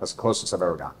 That's the closest I've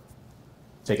ever got.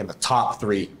 Taking the top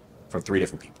three from three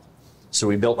different people. So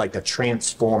we built like the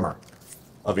transformer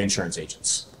of insurance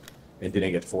agents and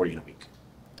didn't get 40 in a week.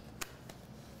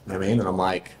 You know what I mean? And I'm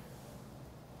like,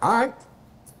 all right,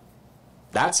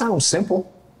 that sounds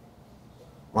simple.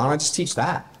 Why don't I just teach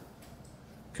that?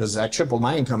 Because I tripled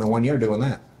my income in 1 year doing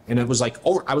that. And it was like,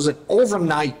 I was an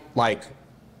overnight, like,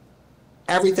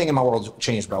 everything in my world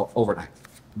changed overnight.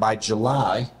 By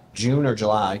July, June or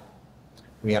July,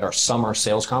 we had our summer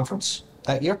sales conference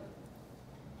that year.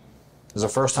 It was the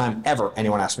first time ever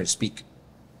anyone asked me to speak.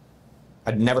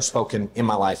 I'd never spoken in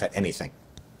my life at anything.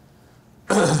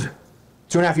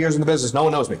 2.5 years in the business, no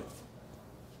one knows me.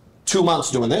 2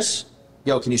 months doing this,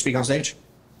 yo, can you speak on stage?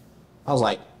 I was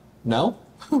like, no.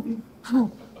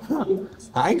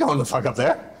 I ain't going the fuck up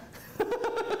there.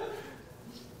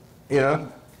 You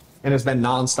know? And it's been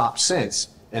nonstop since.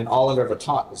 And all I've ever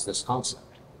taught is this concept.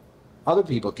 Other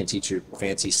people can teach you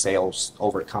fancy sales,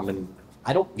 overcoming.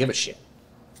 I don't give a shit.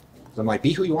 I'm like,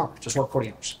 be who you are. Just work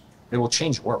 40 hours. It will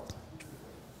change the world.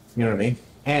 You know what I mean?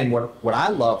 And what I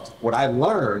loved, what I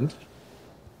learned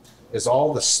is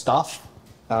all the stuff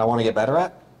that I want to get better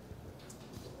at.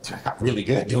 I got really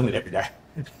good at doing it every day.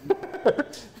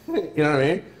 You know what I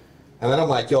mean? And then I'm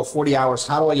like, yo, 40 hours,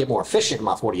 how do I get more efficient in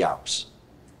my 40 hours?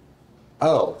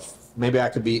 Oh, maybe I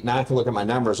could be, now I can look at my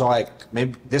numbers. Oh,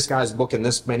 maybe this guy's booking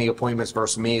this many appointments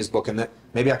versus me is booking that.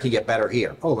 Maybe I can get better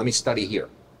here. Oh, let me study here.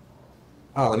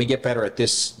 Oh, let me get better at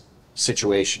this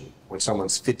situation. When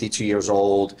someone's 52 years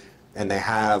old and they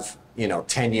have,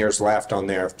 10 years left on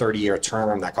their 30-year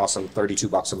term, that costs them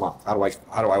 $32 a month. How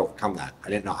do I overcome that? I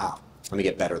didn't know how. Let me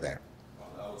get better there.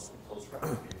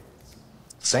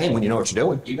 Same when you know what you're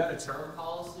doing. You got a term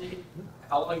policy?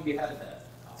 How long have you had that?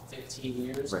 15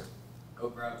 years? Right. Go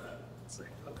grab that.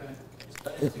 Okay.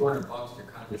 Spending $200, you're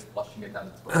kind of just flushing it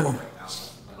down the toilet right now.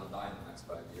 And I'll die in the next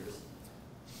 5 years.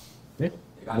 Yeah.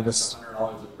 You got $100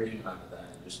 of reading time with that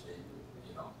and just,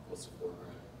 what's the $4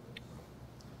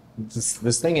 grand?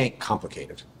 This thing ain't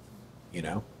complicated, Where do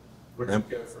you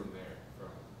go from there?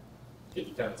 Can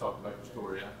you kind of talk about your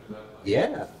story after that?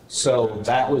 Yeah. So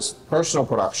that was personal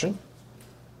production.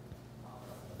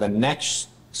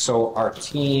 So our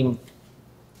team,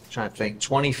 I'm trying to think,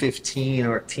 2015,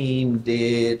 our team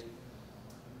did,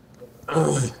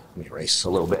 let me erase a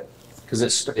little bit, because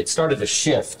it started to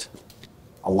shift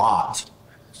a lot.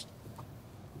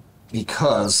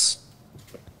 Because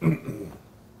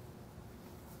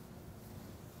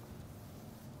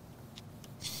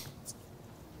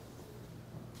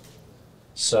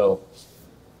so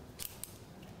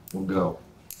we'll go.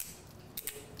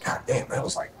 God damn, that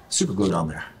was like super glued on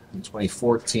there. In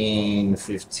 2014,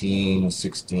 15,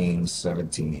 16,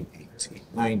 17, 18,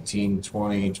 19,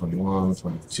 20, 21,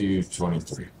 22,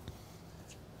 23.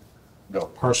 Go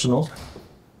personal,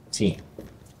 team.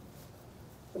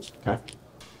 Okay.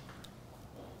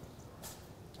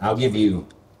 I'll give you,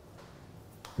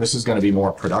 this is going to be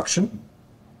more production.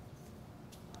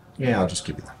 Yeah, I'll just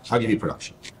give you that. I'll give you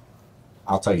production.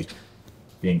 I'll tell you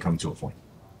the income to a point.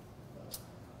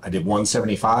 I did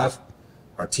 175.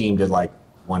 Our team did like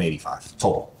 185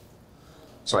 total.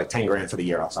 So like 10 grand for the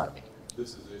year outside of me.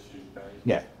 This is issued pay?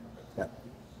 Yeah. Yeah.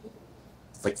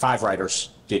 Like 5 writers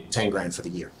did 10 grand for the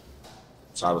year.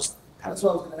 So I was. That's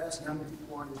what I was gonna ask you, how many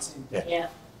people on your team? Yeah.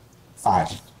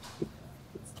 5.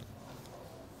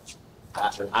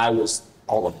 I was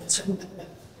all of it.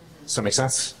 Does that make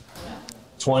sense?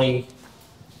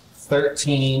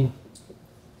 2013,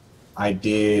 I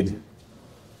did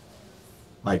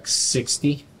like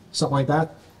 60, something like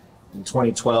that. In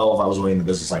 2012, I was only in the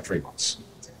business like 3 months.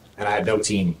 And I had no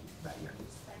team that year.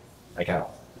 Like at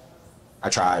all. I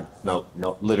tried. No,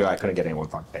 literally I couldn't get anyone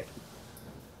fucking paid.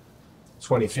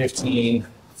 2015,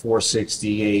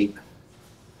 468.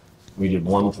 We did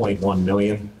 1.1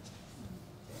 million.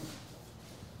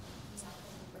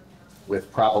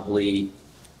 With probably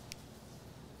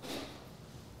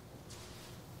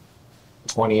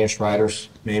 20-ish riders,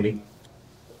 maybe.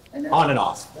 And on and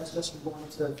off. That's just going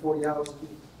to 40 hours a week.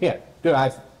 Yeah, dude,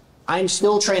 That's just going to 40 hours a week. yeah, dude, I'm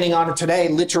still training on it today,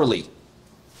 literally.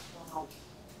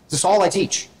 This is all I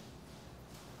teach.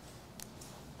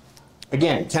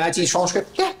 Again, can I teach phone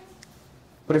script? Yeah.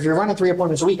 But if you're running 3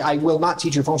 appointments a week, I will not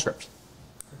teach you phone script.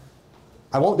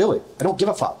 I won't do it. I don't give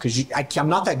a fuck because I'm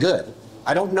not that good.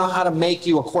 I don't know how to make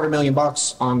you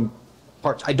 $250,000 on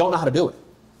parts. I don't know how to do it.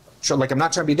 Sure, like I'm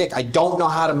not trying to be a dick. I don't know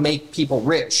how to make people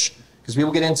rich because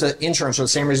people get into insurance for the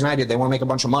same reason I did. They want to make a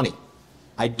bunch of money.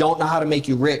 I don't know how to make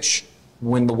you rich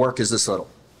when the work is this little.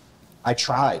 I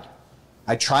tried.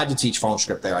 I tried to teach phone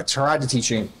script there. I tried to teach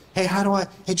you, hey,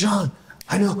 hey, John,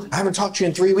 I know I haven't talked to you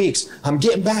in 3 weeks. I'm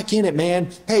getting back in it, man.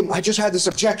 Hey, I just had this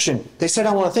objection. They said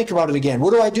I want to think about it again.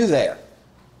 What do I do there?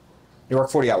 You work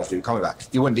 40 hours, dude. Call me back.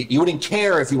 You wouldn't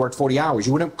care if you worked 40 hours.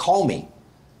 You wouldn't call me.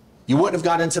 You wouldn't have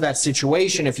got into that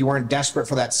situation if you weren't desperate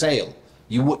for that sale.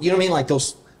 You know what I mean? Like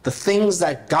the things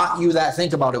that got you that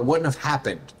think about it wouldn't have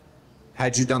happened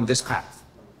had you done this path.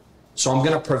 So I'm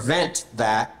going to prevent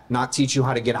that, not teach you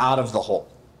how to get out of the hole.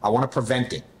 I want to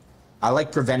prevent it. I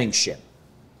like preventing shit.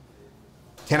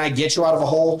 Can I get you out of a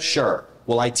hole? Sure.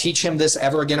 Will I teach him this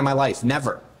ever again in my life?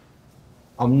 Never.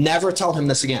 I'll never tell him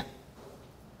this again.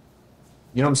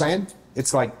 You know what I'm saying?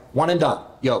 It's like one and done.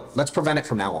 Yo, let's prevent it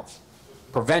from now on.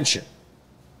 Prevention.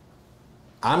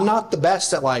 I'm not the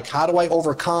best at like, how do I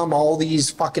overcome all these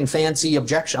fucking fancy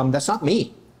objections? That's not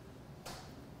me.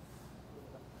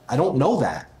 I don't know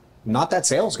that. I'm not that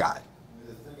sales guy.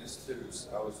 The thing is too, is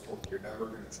I was told you're never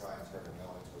going to try and turn a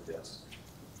no into a yes.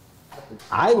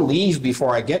 I leave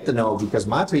before I get the no because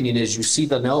my opinion is you see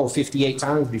the no 58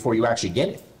 times before you actually get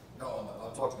it. No,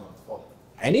 I'm talking on the phone.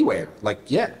 Anywhere. Like,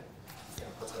 yeah. You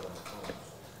can't put that on the phone.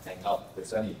 Hang up if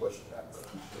there's any pushback, but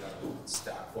you should have a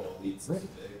stack full of leads. Right.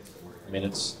 I mean,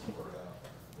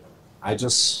 I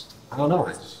don't know.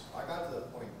 I got to the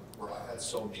point where I had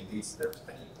so many leads, there was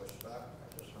any pushback,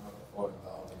 I just hung up the phone and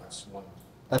dialed the next one.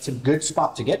 That's a good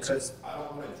spot to get to. Because I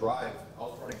don't want to drive, I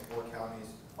was running 4 counties,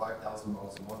 5,000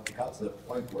 miles a month. It got to the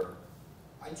point where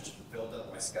I just built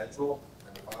up my schedule,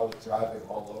 and if I was driving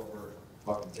all over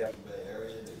fucking Tampa Bay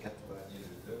area to get to what I needed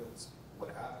to do, it's what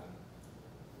happened.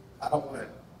 I don't want to,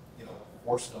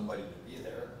 force somebody to be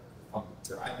there. If I'm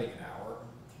driving an hour,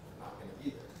 they're not going to be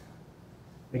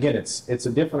there. Again, it's a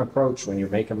different approach when you're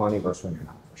making money versus when you're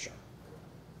not, for sure.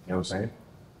 You know what I'm saying?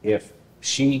 If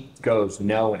she goes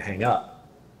no and hang up,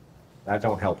 that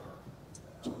don't help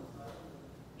her.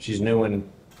 She's new and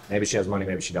maybe she has money,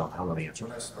 maybe she don't. I don't know the answer.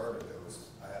 When I started,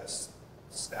 I had a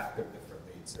stack of different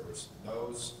leads. There was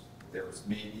no's, there was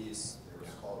maybes, there was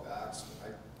callbacks. I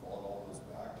called all those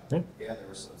back. Yeah, there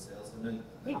was some sales in it, and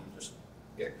then you just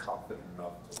get confident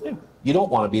enough to Yeah. You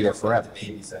don't want to be there forever.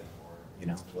 Maybes anymore. You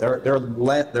know,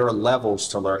 there are levels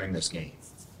to learning this game.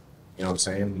 You know what I'm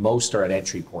saying? Most are at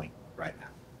entry point right now.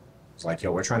 It's like,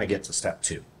 yo, we're trying to get to step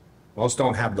 2. Most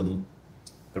don't have the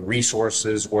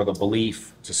resources or the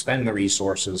belief to spend the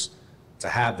resources to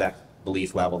have that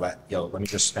belief level that, yo, let me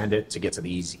just spend it to get to the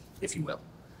easy, if you will.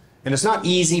 And it's not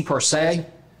easy per se,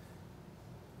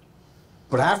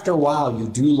 but after a while, you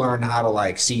do learn how to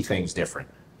like see things different.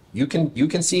 You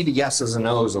can see the yeses and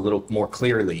nos a little more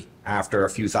clearly after a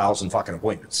few thousand fucking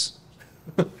appointments.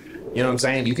 You know what I'm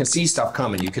saying? You can see stuff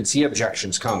coming. You can see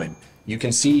objections coming. You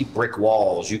can see brick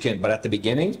walls. But at the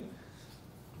beginning,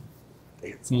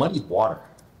 it's muddy water,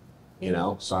 you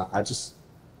know? So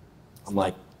I'm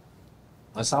like,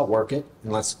 let's outwork it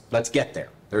and let's get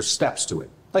there. There's steps to it.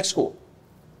 Like school.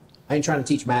 I ain't trying to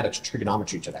teach math or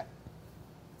trigonometry today.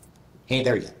 Ain't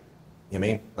there yet. You know what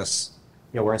I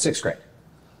mean? We're in 6th grade.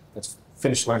 Let's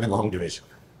finish learning long division.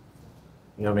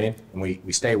 You know what I mean? And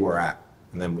we stay where we're at,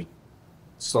 and then we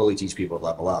slowly teach people to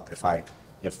level up. If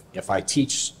I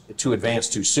teach too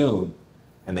advanced too soon,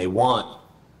 and they want,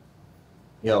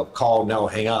 call, no,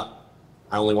 hang up,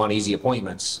 I only want easy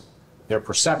appointments, their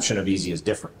perception of easy is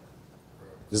different.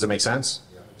 Does that make sense?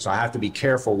 So I have to be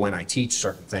careful when I teach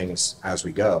certain things as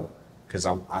we go, because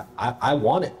I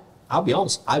want it. I'll be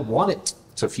honest, I want it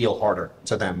to feel harder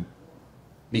to them.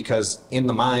 Because in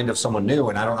the mind of someone new,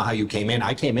 and I don't know how you came in,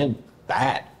 I came in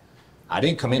bad. I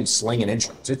didn't come in slinging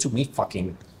insurance. It took me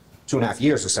fucking 2.5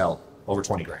 years to sell over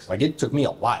 20 grand. Like, it took me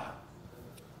a while.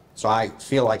 So I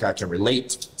feel like I can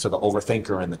relate to the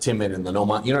overthinker and the timid and the no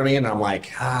money. You know what I mean? And I'm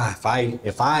like,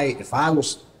 if I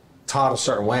was taught a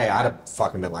certain way, I'd have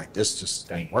fucking been like, this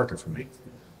just ain't working for me.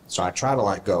 So I try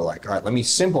to go all right, let me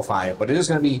simplify it, but it is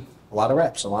going to be a lot of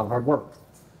reps, a lot of hard work.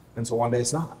 Until one day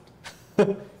it's not.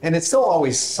 And it's still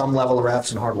always some level of reps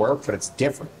and hard work, but it's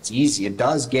different. It's easy. It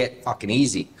does get fucking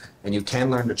easy. And you can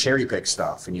learn to cherry pick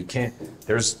stuff. And you can't,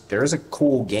 there's a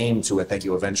cool game to it that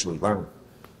you eventually learn,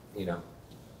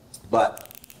 But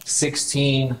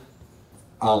 16,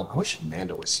 I wish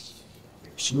Amanda was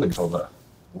here. She would know the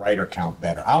writer count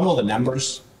better. I don't know the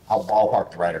numbers. I'll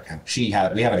ballpark the writer count. We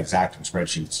have it exact in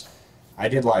spreadsheets. I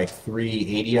did like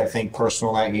 380, I think,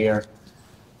 personal that year.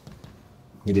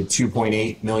 We did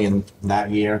 2.8 million that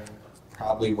year,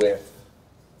 probably with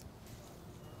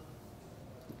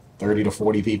 30 to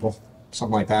 40 people,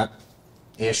 something like that,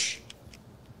 ish.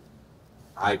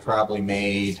 I probably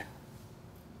made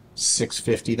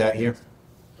 650 that year.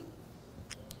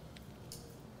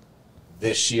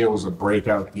 This year was a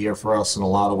breakout year for us in a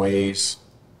lot of ways.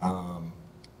 I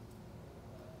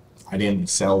didn't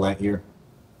sell that year.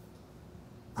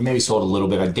 I maybe sold a little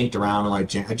bit. I dinked around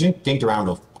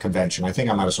a convention. I think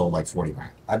I might have sold like 40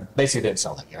 grand. I basically didn't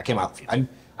sell that year. I came out of the field.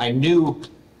 I knew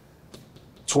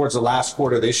towards the last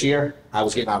quarter of this year, I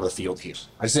was getting out of the field here.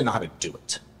 I just didn't know how to do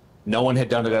it. No one had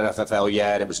done it at FFL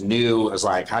yet. It was new. It was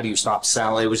like, how do you stop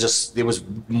selling? It was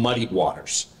muddied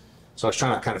waters. So I was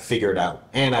trying to kind of figure it out.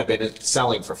 And I've been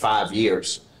selling for 5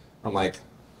 years. I'm like,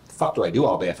 the fuck do I do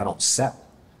all day if I don't sell?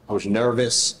 I was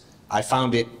nervous. I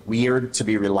found it weird to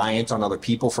be reliant on other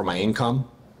people for my income.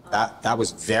 That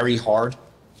was very hard.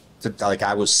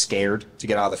 I was scared to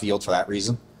get out of the field for that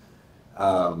reason.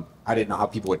 I didn't know how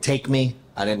people would take me.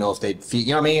 I didn't know if they'd feel,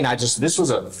 you know what I mean? This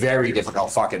was a very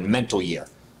difficult fucking mental year.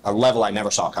 A level I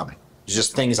never saw coming. It's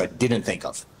just things I didn't think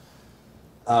of.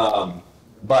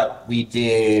 But we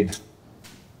did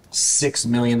 6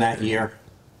 million that year.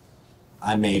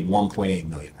 I made 1.8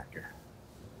 million that year.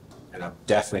 And I've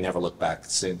definitely never looked back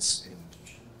since.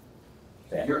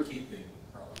 You're keeping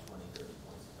probably 20, 30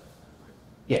 points of that, right?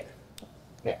 Yeah,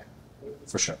 yeah,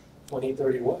 for sure. 20,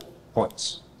 30 what?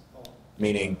 Points.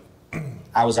 Meaning,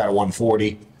 I was at a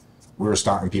 140, we were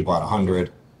starting people at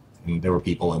 100, and there were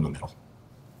people in the middle.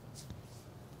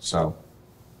 So,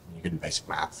 you can do basic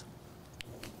math.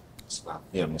 It's not,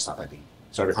 it's not that deep.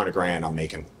 So every 100 grand I'm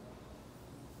making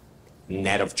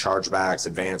net of chargebacks,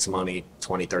 advance money,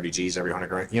 20, 30 G's every 100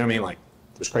 grand. You know what I mean? Like,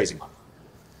 it was crazy money.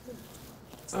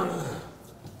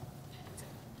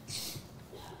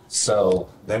 So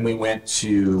then we went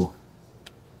to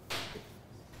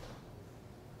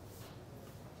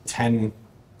 10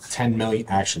 million,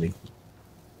 actually.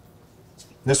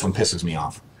 This one pisses me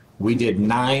off. We did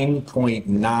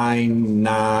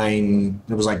 9.99,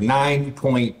 it was like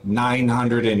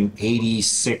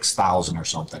 9.986,000 or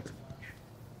something.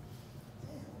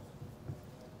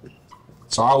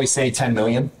 So I always say 10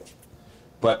 million,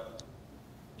 but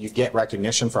you get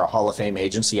recognition for a Hall of Fame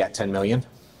agency at 10 million.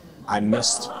 I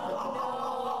missed.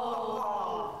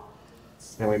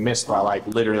 And we missed by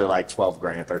literally 12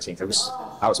 grand, 13. I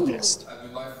was pissed. I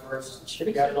mean, my first. Should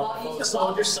have got it on the phone.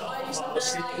 Sold yourself.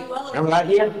 Remember that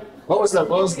year? Do you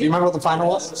remember what the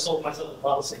final I was? sold myself a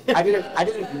policy. I didn't. You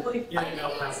didn't know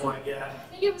that point, yeah. I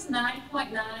think it was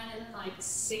 9.9 and like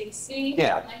 60.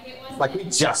 Yeah. Like it was Like we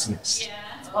just missed. Yeah.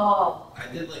 Oh, I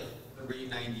did like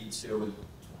 392 and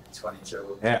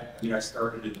 22. Yeah. I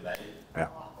started in May. Yeah.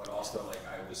 But also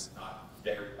I was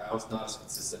not as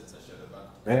consistent as I should have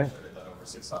been. Yeah. I should have done over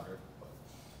 600. But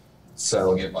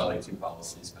So get by like 2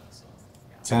 policies kind of stuff.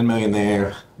 10 million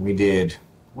there. We did,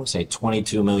 we'll say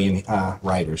 22 million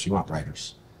writers. You want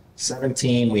writers.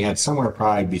 17, we had somewhere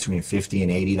probably between 50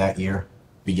 and 80 that year,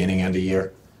 beginning end of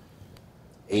year.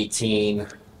 18,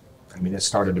 it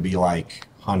started to be like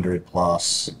 100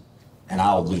 plus, and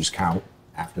I'll lose count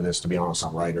after this, to be honest,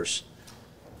 on writers.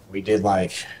 We did I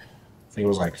think it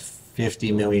was like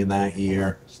 50 million that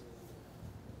year.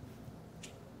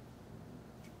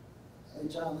 Hey,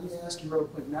 John, let me ask you real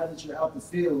quick, now that you're out the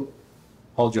field,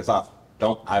 Hold your thought.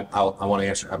 I want to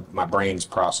answer. My brain's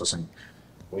processing.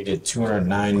 We did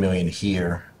 209 million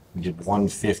here. We did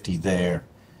 150 there.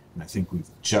 And I think we've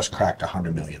just cracked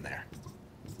 100 million there.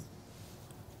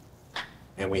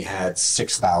 And we had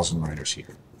 6,000 writers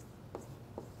here.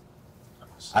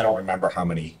 I don't remember how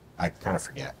many. I kind of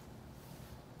forget.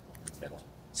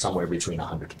 Somewhere between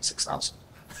 100 and 6,000.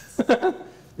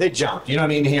 They jumped. You know what I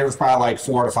mean? Here it was probably like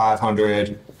 400 to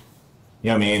 500. You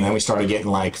know what I mean? Then we started getting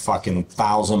like fucking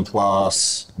 1,000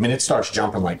 plus. It starts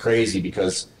jumping like crazy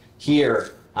because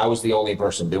here I was the only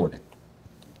person doing it.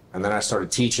 And then I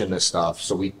started teaching this stuff.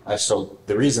 So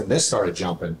the reason this started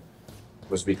jumping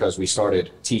was because we started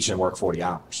teaching work 40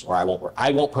 hours, or I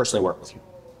won't personally work with you.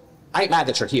 I ain't mad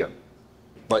that you're here,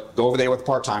 but go over there with the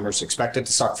part-timers, expect it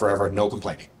to suck forever, no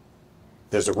complaining.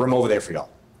 There's a room over there for y'all.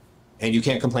 And you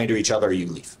can't complain to each other or you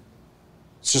leave.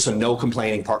 It's just a no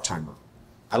complaining part-time room.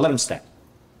 I let them stay.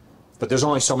 But there's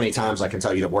only so many times I can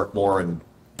tell you to work more and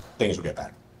things will get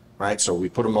better, right? So we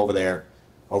put them over there,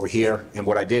 over here. And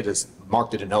what I did is, Mark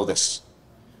didn't know this.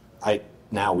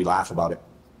 Now we laugh about it.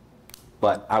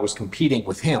 but I was competing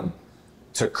with him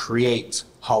to create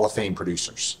Hall of Fame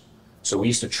producers. So we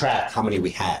used to track how many we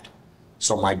had.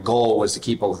 So my goal was to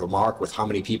keep over the mark with how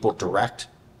many people direct.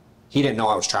 He didn't know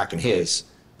I was tracking his,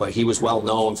 but he was well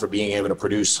known for being able to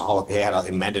produce he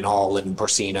had Mendenhall and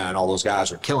Porcina and all those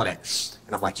guys were killing it.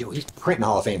 And I'm like, yo, he's printing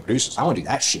Hall of Fame producers. I want to do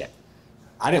that shit.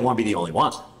 I didn't want to be the only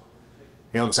one.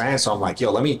 You know what I'm saying? So I'm like,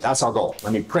 yo, that's our goal.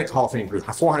 Let me print Hall of Fame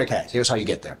producers. 400K, here's how you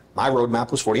get there. My roadmap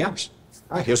was 40 hours.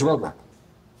 All right, here's a roadmap.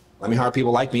 Let me hire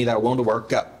people like me that are willing to work,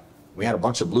 go. We had a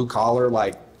bunch of blue collar,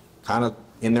 like kind of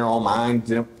in their own mind,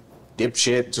 you know,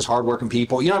 dipshit, just hardworking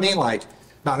people. You know what I mean? Like,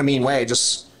 not in a mean way,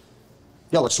 just,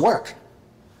 yo, let's work.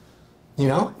 You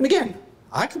know? And again,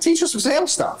 I can teach you some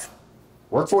sales stuff.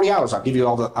 Work 40 hours, I'll give you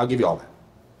all that.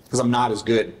 Because I'm not as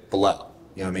good below.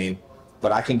 You know what I mean?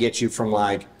 But I can get you from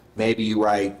like, maybe you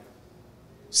write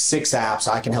 6 apps,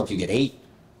 I can help you get 8.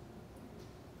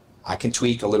 I can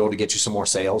tweak a little to get you some more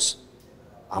sales.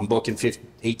 I'm booking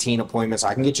 18 appointments,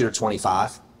 I can get you to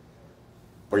 25.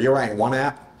 Where you're writing 1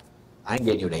 app, I can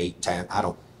get you to 8, 10,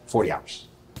 40 hours.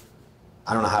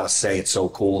 I don't know how to say it so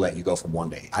cool that you go from 1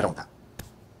 to 8. I don't know.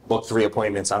 Book 3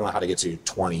 appointments, I don't know how to get to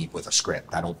 20 with a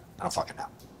script. I don't fucking know.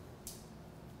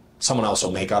 Someone else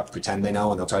will make up, pretend they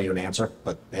know, and they'll tell you an answer,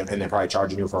 and they're probably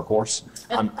charging you for a course.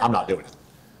 I'm not doing it.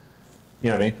 You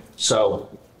know what I mean?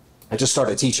 So I just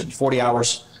started teaching 40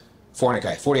 hours,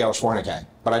 400K, 40 hours, 400K.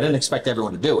 But I didn't expect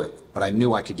everyone to do it, but I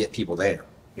knew I could get people there.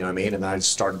 You know what I mean? And then I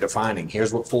just started defining,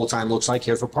 here's what full-time looks like,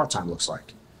 here's what part-time looks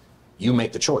like. You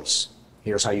make the choice.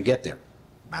 Here's how you get there.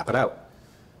 Map it out.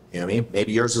 You know what I mean?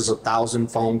 Maybe yours is 1,000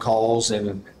 phone calls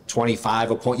and 25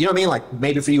 appointments. You know what I mean? Like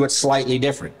maybe for you it's slightly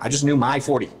different. I just knew my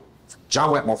 40.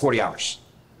 John Wetmore, 40 hours.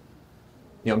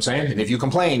 You know what I'm saying? And if you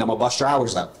complain, I'm gonna bust your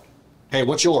hours out. Hey,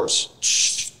 what's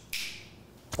yours?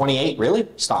 28, really?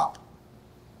 Stop.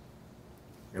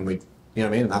 And you know what I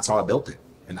mean? And that's how I built it.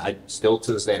 And I still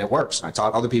to this day, and it works. I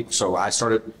taught other people. So I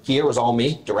started, here was all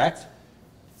me, direct.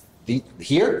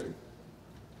 Here,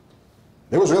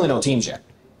 there was really no teams yet.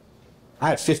 I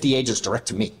had 50 agents direct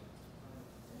to me.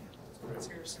 So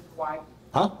you're super wide.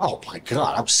 Huh? Oh my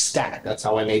God, I'm stacked. That's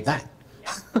how I made that.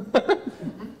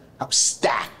 I'm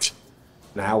stacked.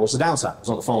 Now, what's the downside? I was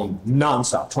on the phone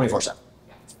nonstop, 24/7.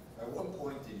 At what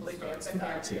point did you start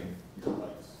stacking your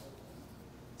lights?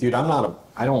 Dude,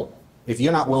 if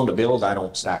you're not willing to build, I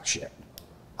don't stack shit.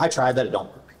 I tried that, it don't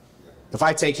work. If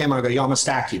I take him and I go, yo, I'm gonna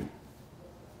stack you,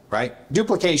 right?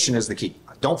 Duplication is the key.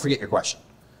 Don't forget your question.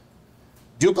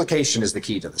 Duplication is the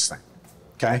key to this thing,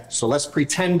 okay? So let's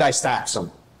pretend I stack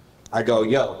some. I go,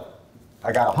 yo,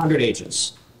 I got 100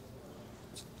 agents.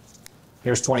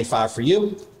 Here's 25 for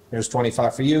you, here's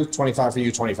 25 for you, 25 for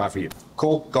you, 25 for you.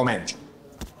 Cool, go manage.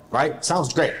 Right?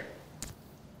 Sounds great.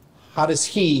 How does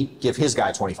he give his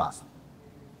guy 25?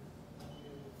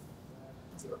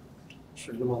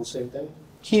 Should do all the same thing?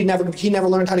 He never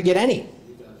learned how to get any.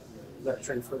 You gotta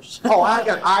train first. Oh, I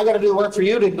got to do the work for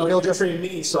you to No, build you your. train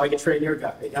me, so I can train your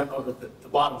guy, the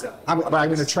bottom guy. But I'm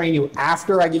going to train you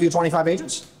after I give you 25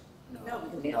 agents? No,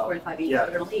 because we have 45 each, Yeah.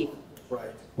 we're gonna leave. Right.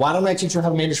 Why don't I teach you how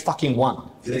to manage fucking one?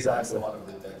 Exactly. A lot of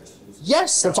the dentists use it.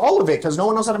 Yes, that's all of it, because no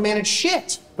one knows how to manage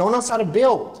shit. No one knows how to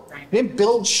build. You didn't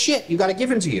build shit. You got it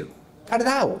given to you. Cut it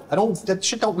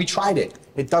out. We tried it.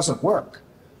 It doesn't work.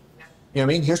 You know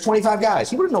what I mean? Here's 25 guys.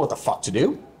 He wouldn't know what the fuck to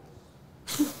do.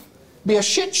 Be a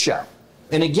shit show.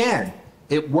 And again,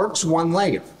 it works one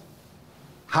layer.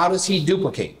 How does he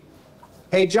duplicate?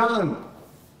 Hey, John,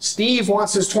 Steve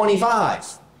wants his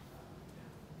 25.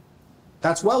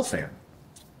 That's welfare.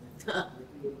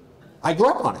 I grew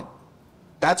up on it.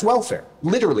 That's welfare,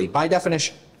 literally, by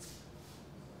definition.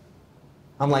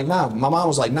 I'm like, nah, my mom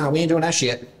was like, nah, we ain't doing that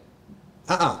shit.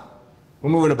 We're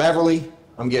moving to Beverly,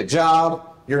 I'm gonna get a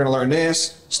job, you're gonna learn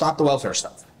this, stop the welfare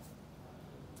stuff.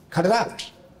 Cut it out.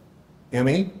 You know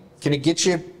what I mean? Can it get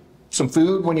you some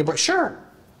food when you break? Sure.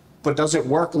 But does it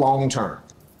work long term?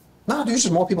 No, dude, there's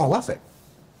just more people on welfare.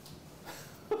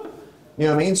 You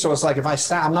know what I mean? So it's like if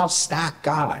I'm not a stack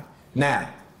guy. Now,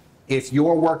 if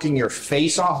you're working your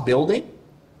face off building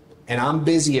and I'm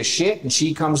busy as shit and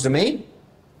she comes to me,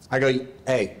 I go,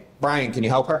 hey, Brian, can you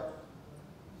help her?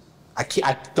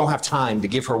 I don't have time to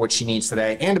give her what she needs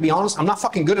today. And to be honest, I'm not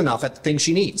fucking good enough at the things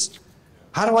she needs.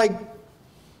 How do I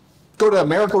go to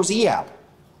Americo's e-app?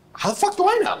 How the fuck do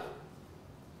I know?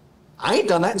 I ain't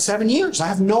done that in 7 years. I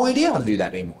have no idea how to do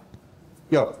that anymore.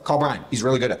 Yo, call Brian. He's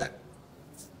really good at that.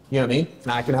 You know what I mean?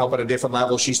 And I can help at a different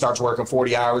level. She starts working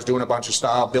 40 hours, doing a bunch of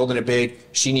stuff, building it big.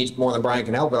 She needs more than Brian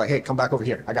can help. We're like, hey, come back over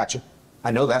here. I got you.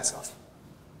 I know that stuff.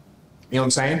 You know what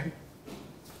I'm saying?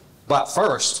 But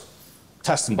first,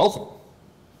 testing both of them.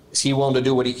 Is he willing to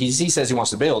do what he says he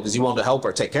wants to build? Is he willing to help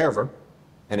her, take care of her?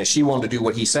 And is she willing to do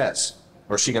what he says?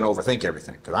 Or is she gonna overthink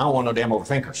everything? Because I don't want no damn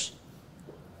overthinkers.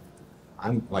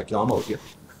 I'm like, yo, I'm over here.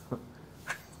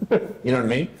 You know what I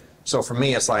mean? So for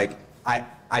me, it's like,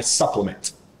 I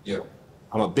supplement you.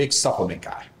 I'm a big supplement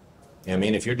guy. You know what I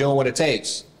mean? If you're doing what it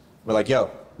takes, we're like,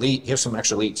 yo, lead, here's some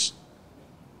extra leads.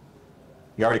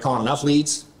 You already calling enough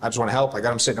leads? I just want to help. I got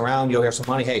them sitting around. You'll have some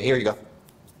money. Hey, here you go.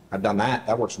 I've done that.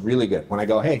 That works really good. When I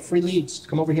go, hey, free leads,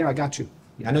 come over here. I got you.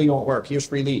 I know you won't work. Here's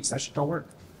free leads. That shit don't work.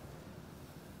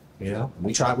 You know,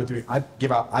 we try it with,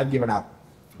 I've given out,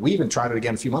 we even tried it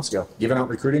again a few months ago, giving out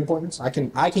recruiting appointments. I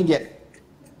can get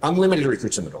unlimited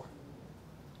recruits in the door.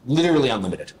 Literally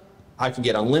unlimited. I can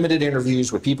get unlimited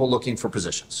interviews with people looking for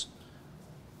positions.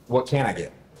 What can I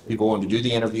get? People want to do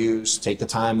the interviews, take the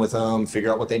time with them,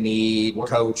 figure out what they need,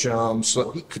 coach them.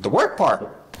 So the work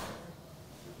part.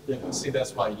 Yeah, see,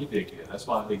 that's why you did good. That's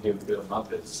why they give good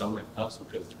amount of someone else,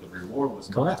 because the reward was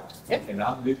Correct. And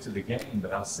I'm new to the game,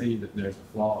 but I see that there's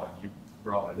a flaw, and you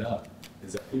brought it up,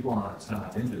 is that people aren't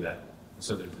tied into that.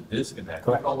 So there's a disconnect.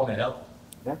 Correct. I don't want to help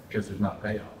Yeah. because there's not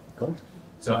payoff. Correct.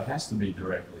 So it has to be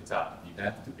directly tied. You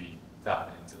have to be tied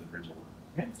into the reward.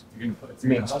 Yeah. If you're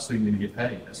going to hustle, you're going to get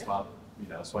paid. That's why,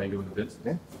 that's why you go into business.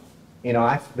 Yeah. You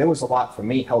know, there was a lot for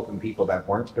me helping people that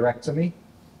weren't direct to me,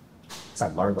 because I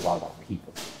learned a lot about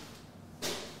people.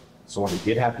 So when we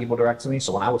did have people direct to me,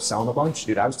 so when I was selling a bunch,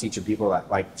 dude, I was teaching people that,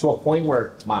 like, to a point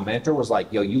where my mentor was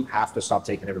like, yo, you have to stop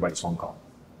taking everybody's phone call.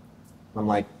 I'm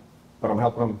like, but I'm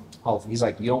helping them. He's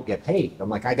like, you don't get paid. I'm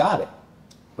like, I got it.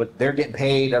 But they're getting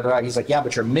paid. He's like, yeah,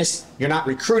 but you're not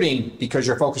recruiting because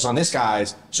you're focused on this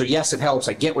guy's. So yes, it helps.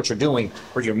 I get what you're doing,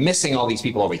 but you're missing all these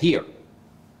people over here.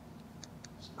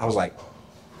 I was like,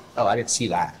 oh, I didn't see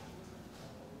that.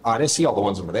 Oh, I didn't see all the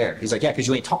ones over there. He's like, yeah, because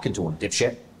you ain't talking to them,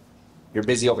 dipshit. You're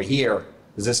busy over here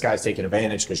because this guy's taking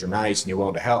advantage because you're nice and you're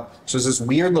willing to help. So there's this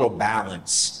weird little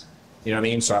balance. You know what I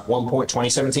mean? So at one point,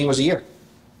 2017 was a year.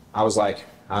 I was like,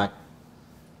 all right,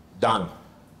 done.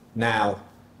 Now,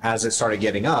 as it started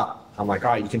getting up, I'm like,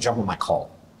 all right, you can jump on my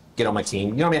call. Get on my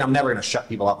team. You know what I mean? I'm never going to shut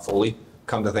people up fully.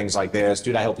 Come to things like this.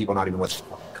 Dude, I help people not even with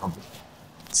the company.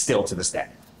 Still to this day.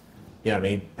 You know what I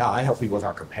mean? No, I help people with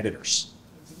our competitors.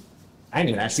 I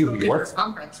didn't even ask you who you work.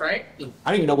 Conference, right?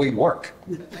 I don't even know where you work.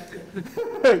 You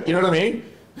know what I mean?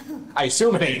 I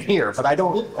assume it ain't here, but I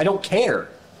don't care.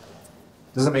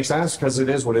 Does that make sense? Because it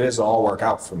is what it is. It'll all work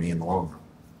out for me in the long run.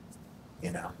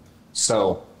 You know?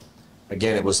 So,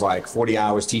 again, it was like 40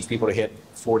 hours, teach people to hit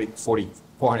 400K,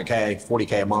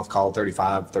 40K a month, call it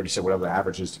 35, 36, whatever the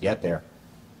average is to get there.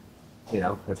 You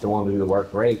know, if they want to do the work,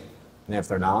 great. And if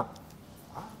they're not,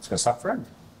 it's going to suck forever.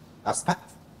 That's the path.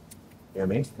 You know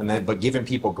what I mean? And then, but giving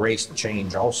people grace to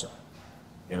change also.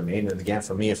 You know what I mean? And again,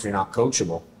 for me, if you're not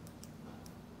coachable,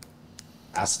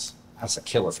 that's a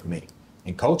killer for me.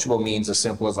 And coachable means as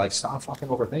simple as like, stop fucking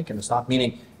overthinking and stop,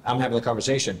 meaning I'm having a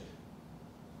conversation.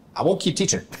 I won't keep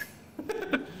teaching.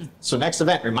 So next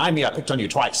event, remind me I picked on you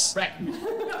twice. Right.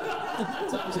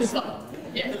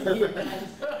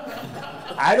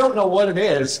 I don't know what it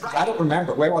is. I don't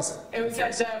remember. Where was it? It was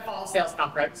at the fall sales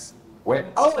conference. Where?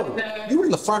 Oh, you were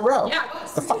in the front row. Yeah, I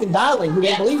was. The fucking darling who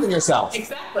didn't believe in yourself.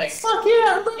 Exactly. Fuck yeah,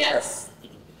 I remember. Yes.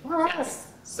 All right.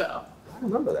 Yes. So. I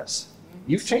remember this.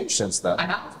 You've changed since then. I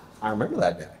have. I remember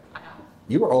that day. I have.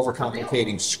 You were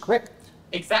overcomplicating script.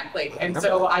 Exactly. And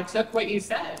so I took what you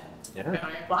said Yeah. and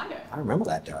I applied it. I remember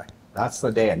that day. That's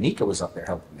the day Anika was up there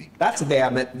helping me. That's the day I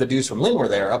met the dudes from Lynn were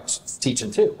there up teaching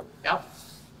too. Yep.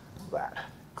 That.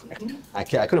 I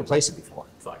couldn't place it before.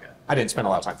 It's like a, I didn't spend a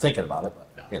lot of time thinking about it,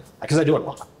 but because I do it a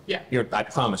lot. Yeah. I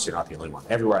promise you're not the only one.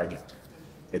 Everywhere I go,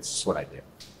 it's what I do.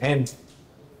 And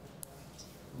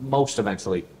most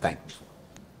eventually thank me for it.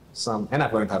 Some, and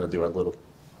I've learned how to do it a little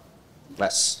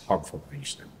less harmful than I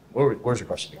used to. Where's your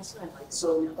question?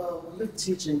 So when you're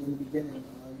teaching in the beginning,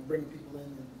 you bring people in,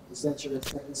 and is that your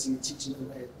expectancy of teaching them,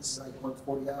 hey, this is like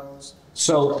 140 hours?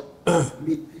 So,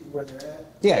 Meet people where they're at?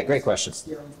 yeah, great question.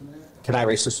 Scaling from there? Can I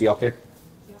erase this to you up here?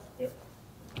 Yeah.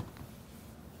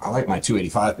 I like my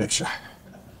 285 picture.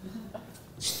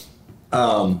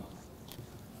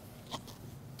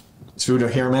 Is food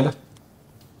here, Amanda?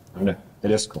 No,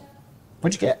 it is cool.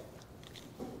 What'd you get?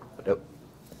 Dope.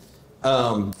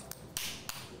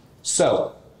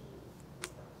 So,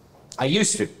 I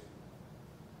used to.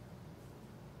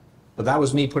 But that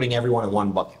was me putting everyone in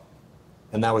one bucket.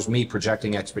 And that was me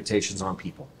projecting expectations on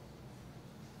people.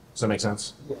 Does that make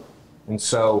sense? Yeah. And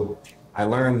so I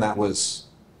learned that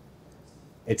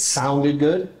it sounded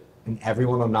good, and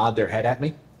everyone will nod their head at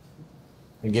me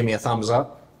and give me a thumbs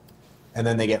up, and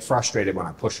then they get frustrated when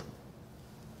I push them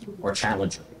or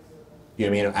challenge them. You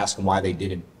know what I mean? And ask them why they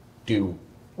didn't do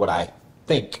what I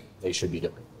think they should be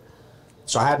doing.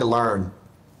 So I had to learn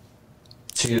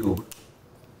to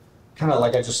kind of,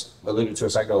 like I just alluded to a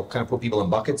second ago, kind of put people in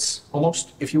buckets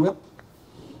almost, if you will.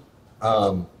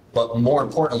 But more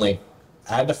importantly,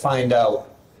 I had to find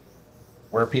out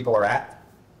where people are at,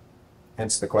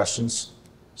 hence the questions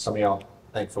some of y'all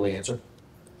thankfully answered.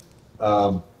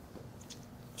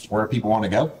 Where people want to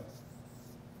go,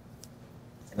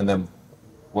 and then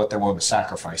what they're willing to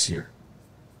sacrifice here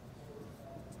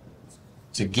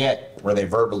to get where they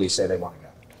verbally say they want to go.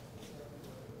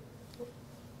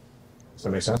 Does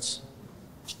that make sense?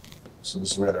 So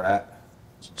this is where they're at.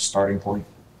 Starting point.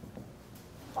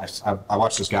 I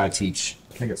watched this guy teach.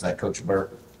 I think it's that Coach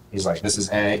Burt. He's like, this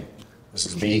is A, this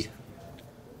is B. You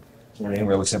know what I mean?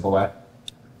 Really simple way.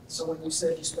 So when you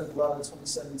said you spent a lot of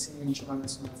 2017 trying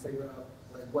to figure out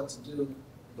like what to do,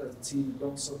 but the team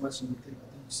grown so much, and I think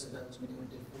you said that was when you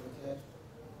did 40K.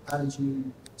 How did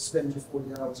you spend your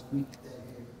 40 hours a week that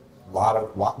year? A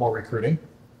lot more recruiting,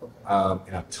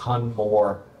 and a ton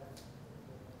more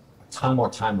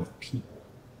time with people.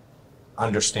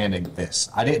 Understanding this,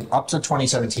 up to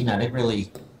 2017. I didn't really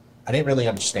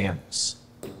understand this.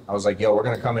 I was like, yo, we're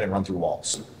gonna come in and run through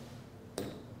walls.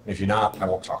 If you're not, I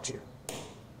won't talk to you.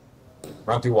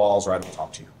 Run through walls or I don't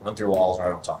talk to you. Run through walls or I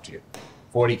don't talk to you.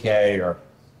 40K or,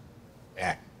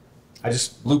 I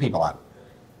just blew people out.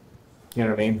 You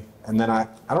know what I mean? And then I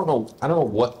don't know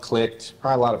what clicked.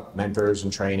 Probably a lot of mentors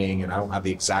and training, and I don't have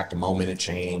the exact moment it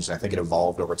changed. I think it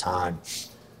evolved over time.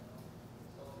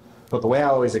 But the way I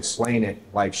always explain it,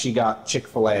 like she got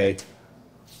Chick-fil-A,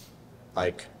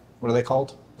 like, what are they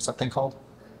called? What's that thing called?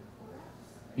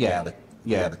 Yeah,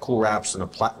 the cool wraps and a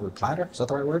platter. Is that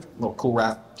the right word? A little cool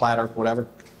wrap platter, whatever.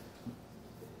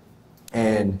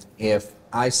 And if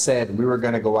I said we were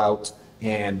going to go out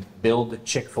and build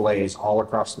Chick-fil-A's all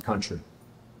across the country,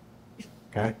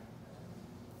 okay?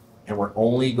 And we're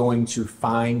only going to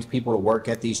find people to work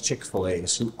at these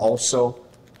Chick-fil-A's who also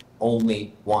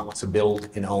only want to build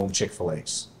and own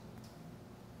Chick-fil-A's.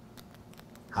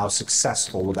 How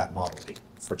successful would that model be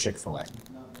for Chick-fil-A?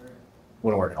 Not very.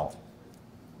 Wouldn't work at all.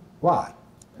 Why?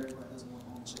 Everybody doesn't want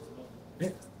to own Chick-fil-A.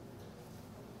 Yeah.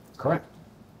 Correct.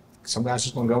 Some guys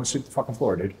just want to go and sweep the fucking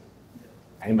floor, dude.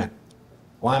 Amen.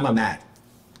 Why am I mad?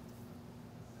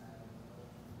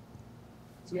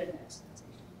 So you had an accident.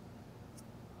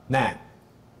 Now,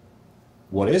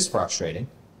 what is frustrating,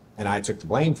 and I took the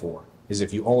blame for, is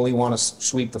if you only want to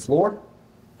sweep the floor,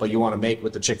 but you want to make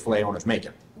what the Chick-fil-A owners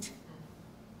making.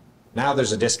 Now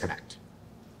there's a disconnect.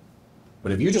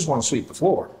 But if you just want to sweep the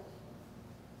floor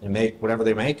and make whatever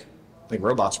they make, I think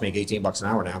robots make $18 an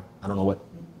hour now. I don't know what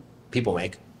people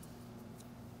make.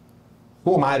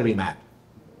 Who am I to be mad?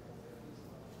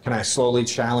 Can I slowly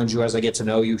challenge you as I get to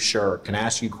know you? Sure. Can I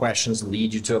ask you questions,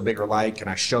 lead you to a bigger light? Can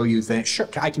I show you things? Sure,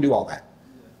 I can do all that.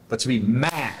 But to be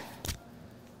mad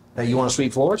that you want to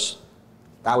sweep floors,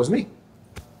 that was me,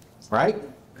 right?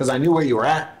 Because I knew where you were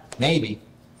at, maybe,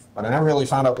 but I never really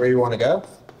found out where you want to go.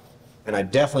 And I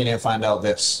definitely didn't find out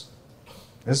this.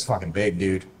 This is fucking big,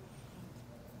 dude.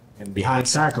 And behind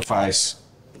sacrifice,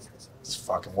 it's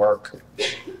fucking work.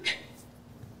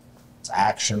 It's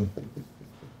action. You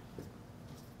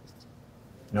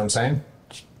know what I'm saying?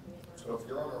 So if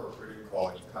you're on a recruiting call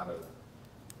and you kind of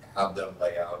have them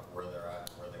lay out where they're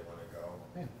at, where they want to go,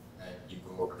 and you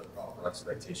go over the proper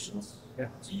expectations,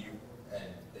 do you, and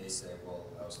they say, well,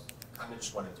 I was kind of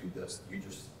just want to do this, you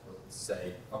just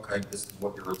say, okay, this is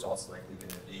what your results likely going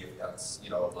to be, if that's,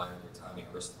 aligned with your timing,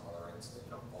 risk tolerance,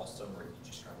 also, or you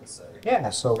just kind of say,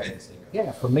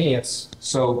 for me, it's,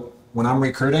 so when I'm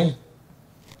recruiting,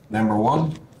 number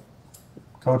one,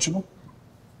 coachable.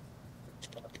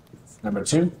 Number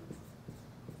two,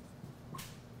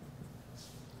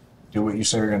 do what you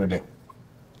say you're going to do.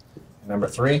 And number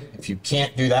three, if you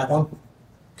can't do that one,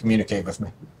 communicate with me.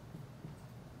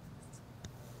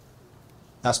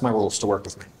 That's my rules to work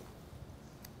with me.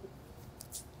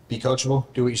 Be coachable,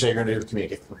 do what you say you're going to do,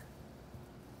 communicate with me.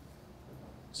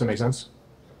 Does that make sense?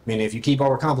 I mean, if you keep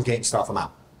overcomplicating stuff, I'm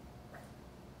out.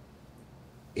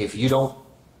 If you don't,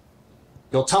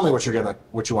 you'll tell me what you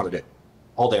want to do.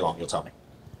 All day long, you'll tell me.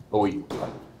 But if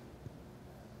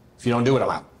you don't do it, I'm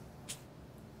out.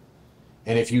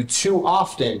 And if you too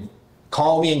often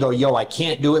call me and go, yo, I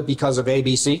can't do it because of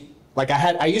ABC, like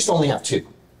I used to only have two.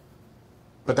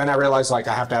 But then I realized like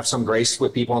I have to have some grace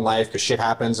with people in life because shit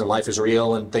happens and life is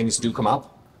real and things do come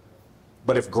up.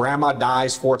 But if grandma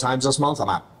dies 4 times this month, I'm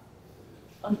out.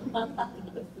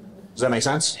 Does that make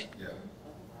sense? yeah.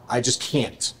 I just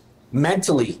can't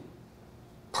mentally,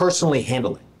 personally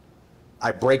handle it.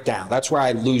 I break down. That's where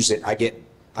I lose it. I get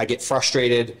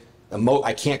frustrated.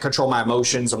 I can't control my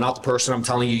emotions. I'm not the person I'm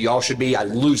telling you y'all should be. I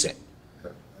lose it. I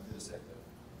do the same thing.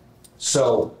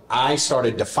 So I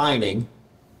started defining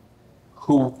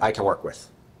who I can work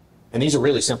with. And these are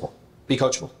really simple. Be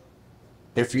coachable.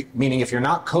 Meaning if you're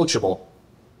not coachable,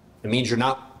 it means you're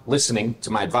not listening to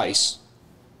my advice,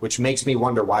 which makes me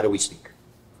wonder, why do we speak?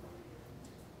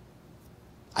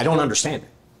 I don't understand it.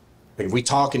 Like if we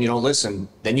talk and you don't listen,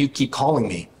 then you keep calling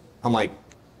me. I'm like,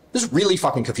 this is really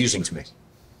fucking confusing to me.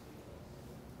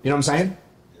 You know what I'm saying?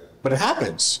 But it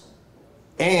happens.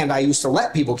 And I used to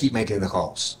let people keep making the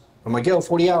calls. I'm like, yo,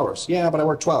 40 hours. Yeah, but I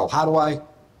work 12. How do I?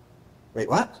 Wait,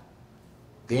 what?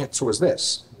 The answer was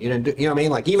this. You didn't do, you know what I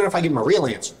mean? Like, even if I give them a real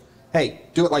answer, hey,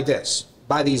 do it like this.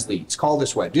 Buy these leads. Call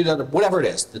this way. Do that, whatever it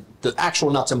is, the actual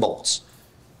nuts and bolts.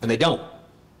 And they don't.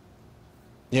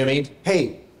 You know what I mean?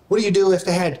 Hey, what do you do if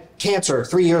they had cancer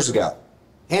 3 years ago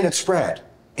and it spread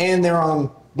and they're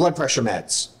on blood pressure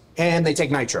meds and they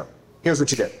take nitro? Here's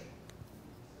what you do.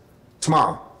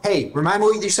 Tomorrow, hey, remind me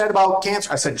what you said about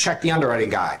cancer? I said, check the underwriting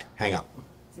guide. Hang up.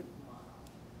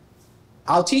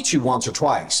 I'll teach you once or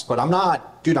twice, but I'm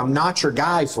not your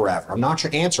guy forever. I'm not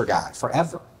your answer guy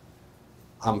forever.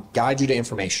 I'm guide you to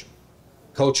information.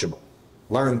 Coachable.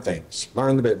 Learn things.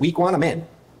 Learn the bit. Week 1, I'm in.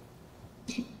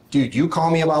 Dude, you call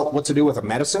me about what to do with a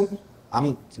medicine,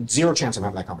 I'm zero chance of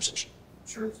having that conversation.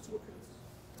 Sure, it's okay.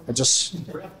 I just,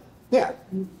 yeah.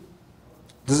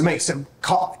 Does it make sense?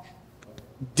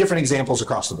 Different examples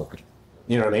across the board.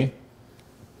 You know what I mean?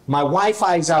 My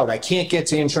Wi-Fi's out. I can't get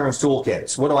to insurance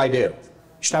toolkits. What do? You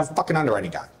should have a fucking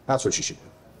underwriting guy. That's what you should do.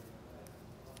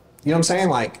 You know what I'm saying?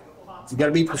 Like, you got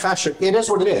to be professional. It is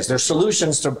what it is. There's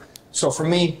solutions to. So for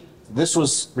me, this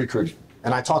was recruiting,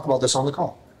 and I talk about this on the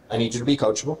call. I need you to be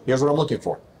coachable. Here's what I'm looking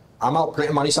for. I'm out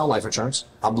printing money selling life insurance.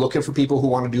 I'm looking for people who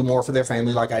want to do more for their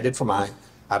family like I did for mine.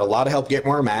 I had a lot of help getting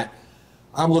where I'm at.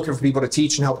 I'm looking for people to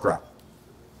teach and help grow.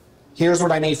 Here's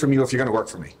what I need from you if you're going to work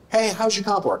for me. Hey, how's your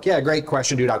comp work? Yeah, great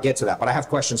question, dude. I'll get to that. But I have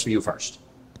questions for you first.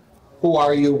 Who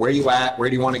are you? Where are you at? Where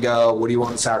do you want to go? What do you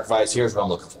want to sacrifice? Here's what I'm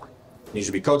looking for. You need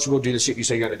to be coachable. Do the shit you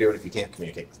say you're going to do. And if you can't,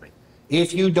 communicate with me.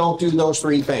 If you don't do those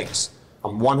 3 things,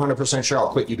 I'm 100% sure I'll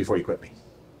quit you before you quit me.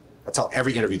 I tell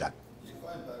every interview that. You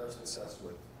find better success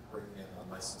with bringing in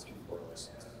unlicensed people or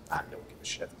licensed? I don't give a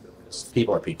shit.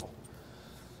 People are people.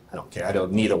 I don't care. I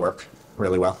don't neither work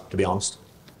really well, to be honest.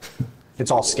 It's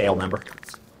all scale, remember?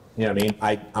 You know what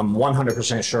I mean? I'm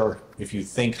 100% sure if you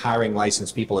think hiring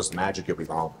licensed people is magic, you'll be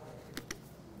wrong.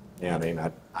 You know what I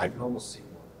mean? I can almost see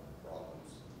more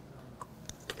problems.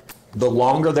 The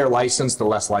longer they're licensed, the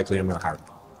less likely I'm going to hire them.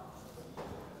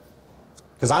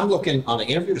 Because I'm looking on an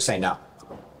interview to say no.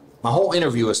 My whole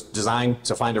interview is designed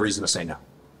to find a reason to say no.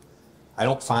 I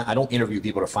don't interview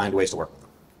people to find ways to work with them.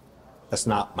 That's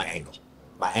not my angle.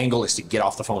 My angle is to get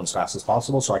off the phone as fast as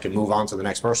possible so I can move on to the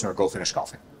next person or go finish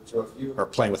golfing. So if you or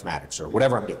playing with Maddox or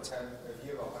whatever I'm doing. If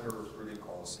you have 100 recruiting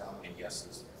calls, how many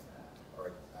yeses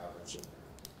are average?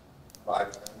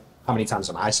 5, 10? How many times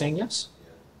am I saying yes?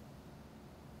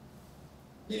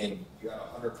 Yeah. Meaning you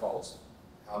got 100 calls,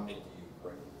 how many do you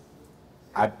bring?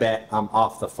 I bet I'm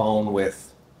off the phone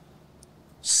with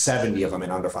 70 of them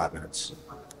in under 5 minutes.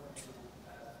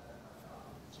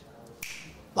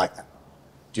 Like that.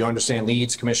 Do you understand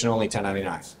leads, commission only,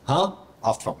 1099? Huh?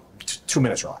 Off the phone. 2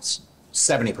 minutes or less.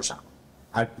 70%.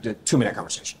 I did a 2-minute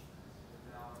conversation.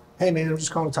 Hey man, I'm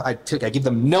just calling to I give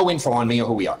them no info on me or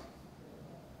who we are.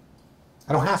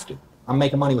 I don't have to. I'm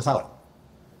making money without it.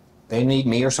 They need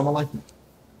me or someone like me.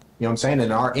 You know what I'm saying?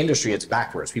 In our industry, it's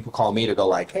backwards. People call me to go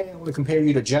like, hey, I want to compare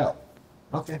you to Joe.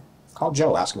 Okay. Call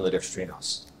Joe, ask him the difference between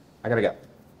us. I gotta go.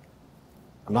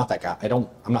 I'm not that guy.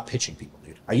 I'm not pitching people,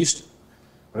 dude. I used to,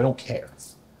 but I don't care.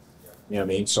 You know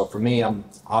what I mean? So for me, I'm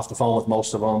off the phone with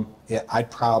most of them. Yeah,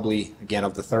 I'd probably, again,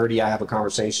 of the 30 I have a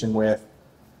conversation with,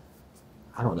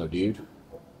 I don't know, dude.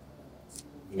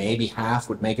 Maybe half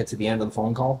would make it to the end of the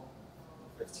phone call.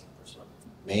 15%.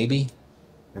 Maybe.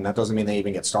 And that doesn't mean they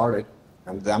even get started.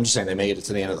 I'm just saying they made it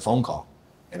to the end of the phone call.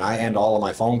 And I end all of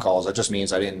my phone calls. That just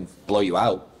means I didn't blow you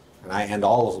out. And I end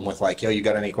all of them with like, yo, you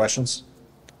got any questions?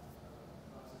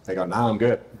 They go, nah, I'm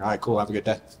good. All right, cool. Have a good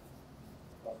day.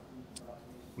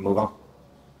 Move on.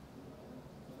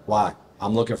 Why?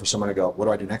 I'm looking for someone to go, what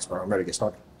do I do next, bro? I'm ready to get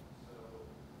started.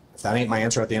 If that ain't my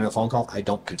answer at the end of the phone call, I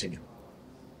don't continue.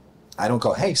 I don't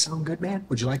go, hey, sound good, man?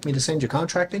 Would you like me to send you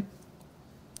contracting?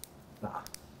 Nah.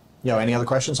 Yo, any other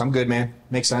questions? I'm good, man.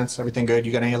 Makes sense. Everything good.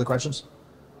 You got any other questions?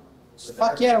 So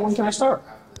Fuck yeah, when can I start?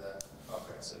 After that,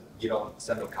 okay, so you don't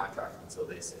send them contract until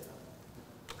they say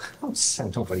no. I don't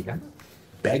send nobody. I'm not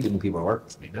begging people to work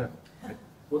with me, no.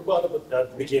 What about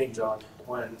at the beginning, John,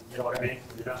 when, you know what I mean?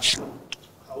 You're not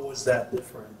How was that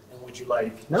different? And would you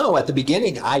like, No, at the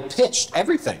beginning, I pitched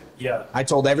everything. yeah, I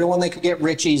told everyone they could get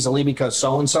rich easily because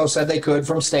so-and-so said they could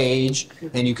from stage,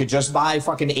 and you could just buy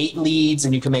fucking 8 leads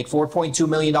and you can make $4.2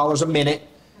 million a minute.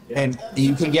 And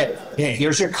you can get,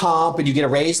 here's your comp, and you get a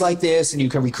raise like this, and you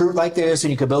can recruit like this,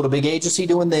 and you can build a big agency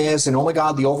doing this, and oh my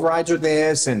God, the overrides are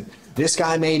this, and this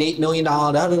guy made $8 million,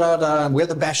 da da da da, and we're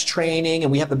the best training,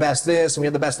 and we have the best this, and we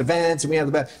have the best events, and we have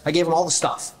the best. I gave them all the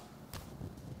stuff.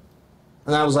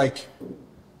 And I was like,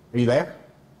 are you there?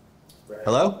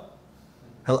 Hello?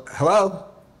 Hello?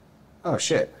 Oh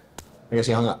shit. I guess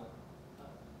he hung up.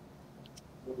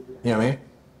 You know what I mean?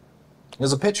 It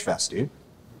was a pitch fest, dude.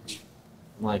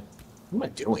 I'm like, what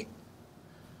am I doing?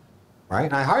 Right?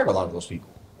 And I hired a lot of those people.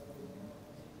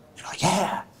 They're like,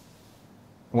 yeah.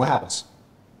 And what happens?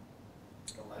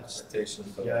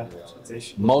 yeah,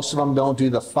 Most of them don't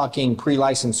do the fucking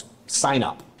pre-license sign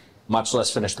up, much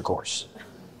less finish the course.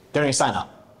 They don't even sign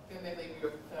up. Then they leave you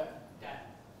with the debt.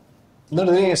 No,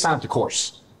 they didn't even sign up the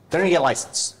course. They don't even get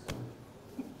licensed.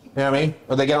 You know what I mean?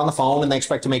 Or they get on the phone and they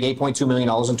expect to make $8.2 million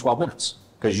in 12 minutes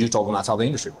because you told them that's how the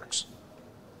industry works.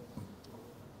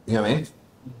 You know what I mean?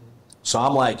 So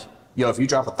I'm like, yo, if you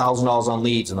drop $1,000 on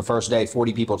leads and the first day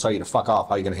 40 people tell you to fuck off,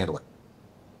 how are you going to handle it?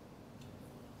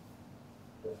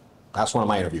 That's one of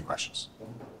my interview questions.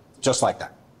 Just like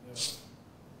that.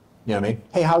 You know what I mean?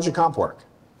 Hey, how's your comp work?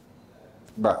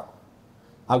 Bro,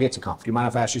 I'll get to comp. Do you mind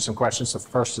if I ask you some questions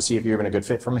first to see if you're even a good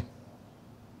fit for me?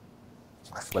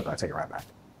 I flip it, I take it right back.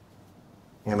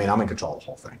 You know what I mean? I'm in control of the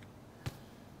whole thing.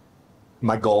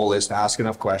 My goal is to ask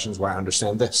enough questions where I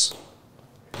understand this.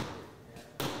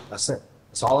 That's it.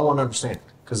 That's all I want to understand.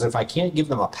 Because if I can't give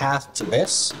them a path to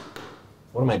this,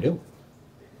 what am I doing?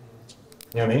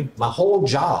 You know what I mean? My whole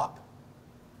job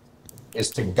is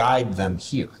to guide them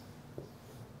here.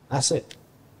 That's it.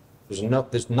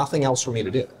 There's nothing else for me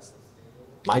to do.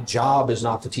 My job is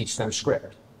not to teach them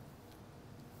script.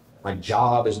 My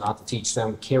job is not to teach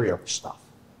them carryover stuff.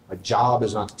 My job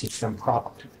is not to teach them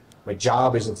product. My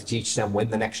job isn't to teach them when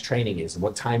the next training is and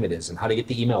what time it is and how to get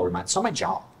the email reminder. It's not my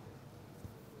job.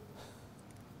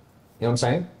 You know what I'm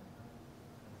saying?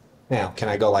 Now, can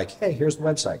I go like, hey, here's the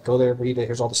website. Go there, read it.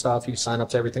 Here's all the stuff. You sign up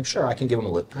to everything. Sure, I can give them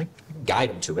a list. I can guide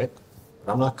them to it.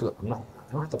 But I'm not good. I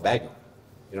don't have to beg them.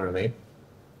 You know what I mean?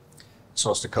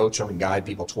 So it's to coach them and guide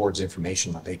people towards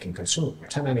information that they can consume. You're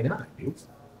 1099, dude.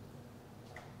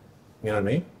 You know what I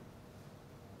mean?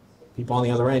 People on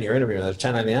the other end, you're interviewing, they're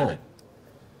 1099.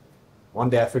 One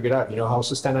day I figured out, you know how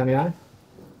else is 1099?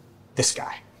 This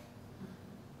guy.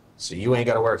 So you ain't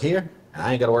got to work here, and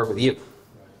I ain't got to work with you.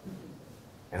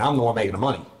 And I'm the one making the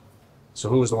money. So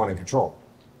who was the one in control?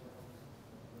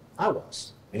 I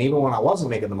was. And even when I wasn't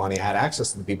making the money, I had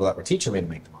access to the people that were teaching me to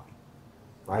make the money.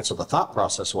 Right? So the thought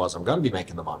process was, I'm going to be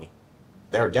making the money.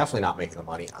 They're definitely not making the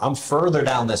money. I'm further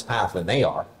down this path than they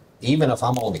are. Even if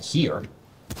I'm only here,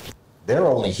 they're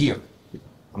only here.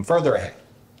 I'm further ahead.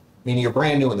 Meaning you're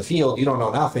brand new in the field, you don't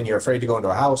know nothing, you're afraid to go into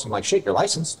a house. I'm like, shit, you're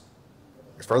licensed.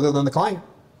 You're further than the client.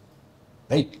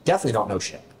 They definitely don't know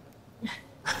shit.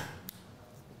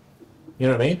 You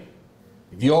know what I mean?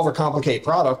 If you overcomplicate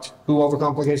product, who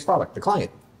overcomplicates product? The client.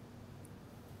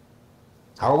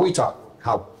 How are we taught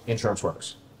how insurance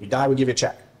works? You die, we give you a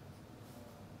check.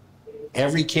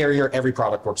 Every carrier, every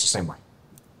product works the same way.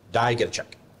 Die, you get a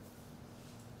check.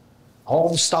 All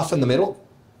the stuff in the middle,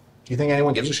 do you think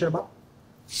anyone gives a shit about?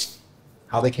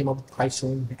 How they came up with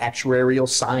pricing, actuarial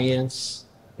science,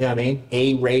 you know what I mean?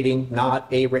 A rating, not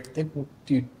A rating.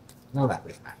 Dude, none of that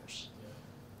really matters.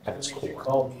 That's She cool.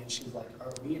 called me and she's like,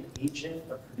 are we an agent,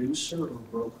 a producer, or a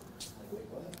broker?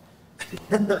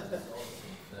 I'm like, wait, what?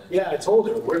 Yeah, I told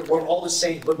her, we're all the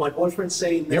same, but my boyfriend's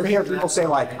saying. You ever hear people say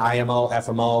like IMO,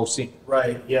 FMO, C?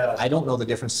 Right, yeah. I don't know the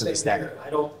difference to this day. I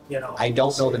don't, you know. I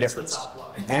don't know the it's difference. top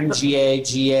line. MGA,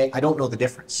 GA, I don't know the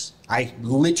difference. I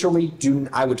literally do,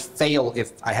 I would fail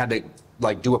if I had to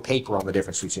like do a paper on the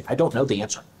difference between. I don't know the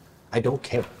answer. I don't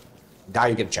care. Die,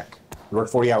 you get a check. You work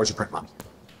 40 hours, you print money.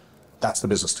 That's the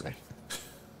business to me.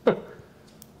 You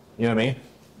know what I mean?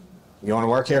 You want to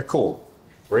work here? Cool.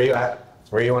 Where are you at?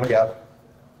 Where you want to go?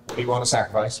 What do you want to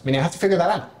sacrifice? I mean, you have to figure that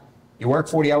out. You work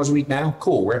 40 hours a week now?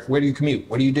 Cool. Where do you commute?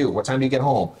 What do you do? What time do you get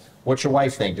home? What's your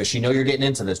wife think? Does she know you're getting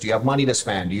into this? Do you have money to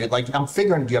spend? Do you like, I'm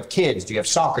figuring, do you have kids? Do you have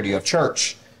soccer? Do you have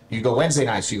church? Do you go Wednesday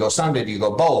nights? Do you go Sunday? Do you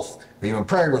go both? Are you in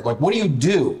prayer group? Like, what do you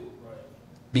do?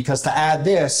 Because to add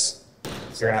this,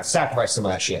 you're going to have to sacrifice some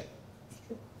of that shit.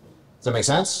 Does that make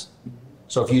sense?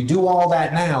 So if you do all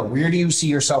that now, where do you see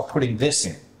yourself putting this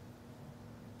in?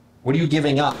 What are you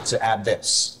giving up to add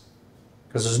this?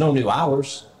 Because there's no new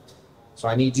hours. So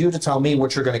I need you to tell me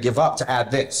what you're going to give up to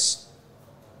add this.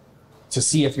 to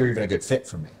see if you're even a good fit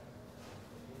for me.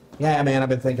 Yeah, man, I've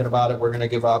been thinking about it. We're going to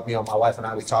give up, my wife and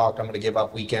I, we talked, I'm going to give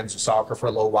up weekends of soccer for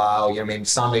a little while. You know what I mean?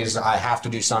 Sundays, I have to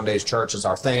do Sundays. Church is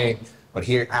our thing. But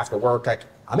here, after work,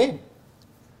 I'm in.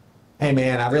 Hey,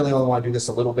 man, I really only want to do this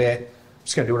a little bit. I'm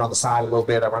just going to do it on the side a little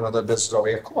bit. I run another business over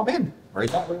here. Cool, I'm in. Where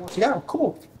you at? Where you want to go?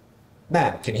 Cool.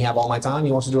 Man, can he have all my time?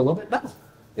 He wants to do a little bit? No.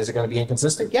 Is it going to be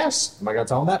inconsistent? Yes. Am I going to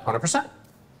tell him that? 100%.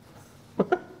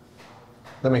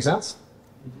 That makes sense?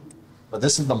 But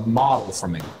this is the model for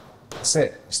me. That's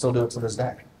it. I still do it to this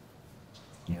day.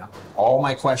 All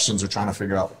my questions are trying to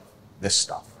figure out this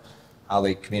stuff, how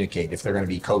they communicate, if they're going to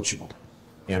be coachable.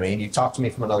 You know what I mean? You talk to me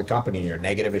from another company and you're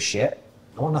negative as shit,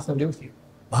 I want nothing to do with you.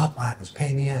 Bob Black was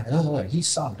paying me out. He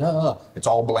sucked. It's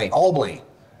all blame. All blame.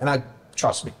 And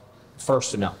trust me,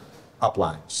 first to know.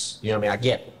 Uplines. You know what I mean? I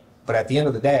get it. But at the end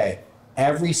of the day,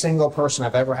 every single person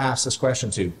I've ever asked this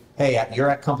question to, hey, you're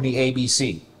at company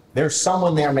ABC. There's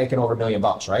someone there making over $1 million,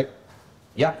 right?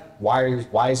 Yep.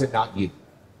 Why is it not you?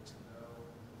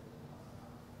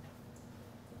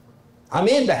 I'm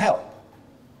in to help.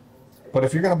 But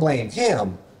if you're going to blame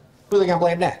him, who are they going to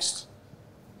blame next?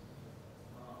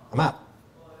 I'm out.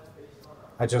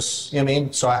 You know what I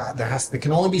mean? So there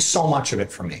can only be so much of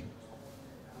it for me.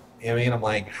 You know what I mean? I'm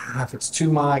like, if it's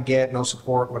too much, I get no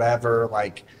support, whatever,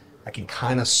 like, I can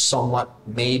kind of somewhat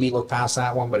maybe look past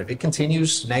that one. But if it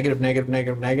continues negative,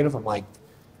 I'm like,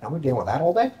 I'm going to deal with that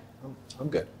all day? I'm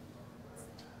good.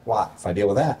 Why? If I deal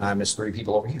with that, and I miss 3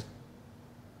 people over here.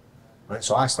 Right?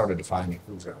 So I started defining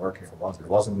who's going to work here. It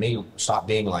wasn't me. Stop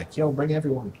being like, yo, bring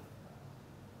everyone.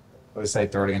 What do they say,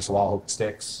 throw it against the wall, hope it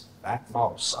sticks. That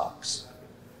model sucks.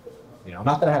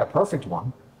 Not that I had a perfect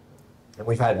one. And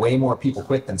we've had way more people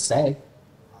quit than stay.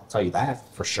 I'll tell you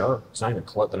that for sure. It's not even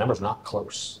close. The number's not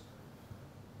close.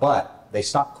 But they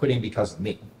stopped quitting because of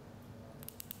me.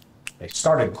 They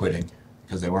started quitting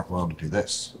because they weren't willing to do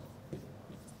this. You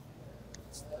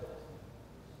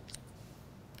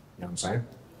know what I'm saying?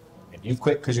 If you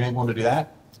quit because you ain't willing to do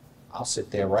that, I'll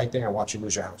sit there right there and watch you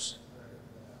lose your house.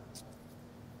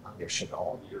 I don't give a shit at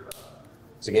all.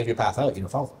 So I gave you a path out, you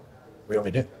didn't follow. What do you want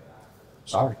me to do?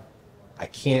 Sorry. I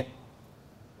can't.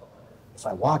 If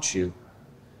I watch you, you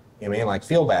know what I mean, like,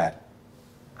 feel bad.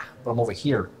 But I'm over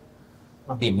here. I'm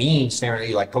not being mean, staring at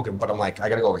you like poking, but I'm like, I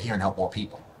gotta go over here and help more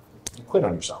people. You quit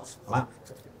on yourself. I'm out.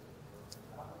 You know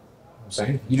what I'm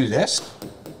saying? You do this,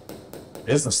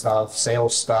 business stuff,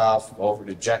 sales stuff, over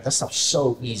to jet, that stuff's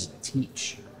so easy to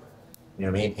teach. You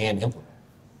know what I mean? And implement.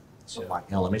 So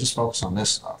like, let me just focus on this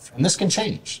stuff. And this can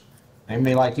change. They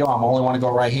may be like, yo, I only want to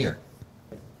go right here.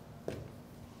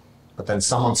 But then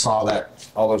someone saw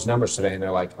all those numbers today and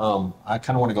they're like, I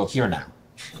kind of want to go here now.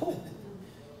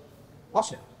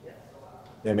 Awesome.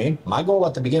 You know what I mean? My goal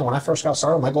at the beginning, when I first got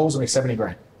started, my goal was to make 70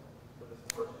 grand.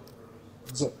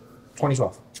 That's it.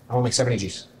 2012. I want to make 70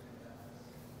 G's.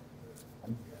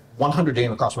 100 didn't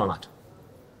even cross my mind.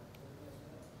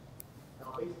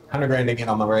 100 grand didn't get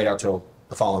on my radar till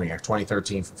the following year,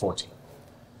 2013 for 14.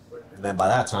 And then by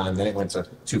that time, then it went to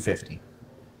 250.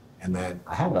 And then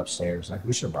I have it upstairs.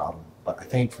 We should have brought them. But I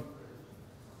think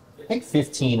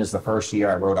 15 is the first year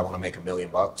I wrote I want to make $1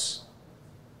 million.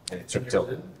 And it took till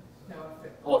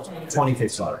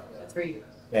 2015. For 3 years.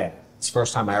 Yeah, it's the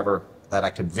first time that I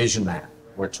could vision that.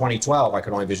 Where 2012, I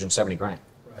could only vision 70 grand.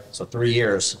 Right. So 3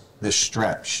 years, this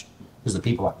stretch, because the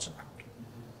people I was around,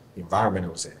 the environment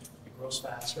it was in. It grows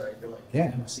fast, right? You're like,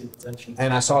 yeah. I see the potential.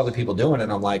 And I saw the people doing it,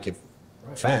 and I'm like, no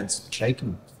offense, they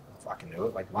can fucking do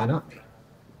it. Like, why not me?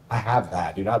 I have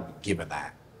that, dude. I'd be given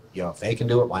that. If they can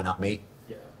do it, why not me?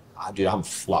 Yeah. Dude, I'm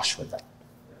flush with that.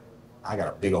 I got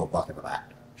a big old bucket of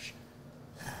that.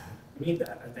 You need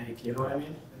that, I think. You know what I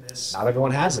mean? Not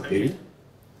everyone has it, dude.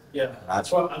 Yeah.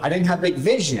 That's what I didn't have big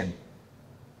vision.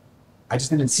 I just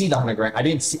didn't see the 100 grand. I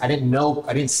didn't see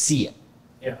it.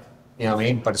 Yeah. You know what I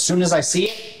mean? But as soon as I see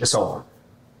it, it's over.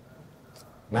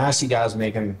 Now I see guys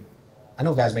I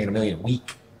know guys making $1 million a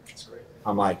week. That's great.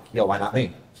 I'm like, yo, why not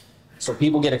me? So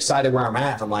people get excited where I'm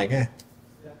at. I'm like, I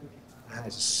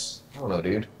don't know,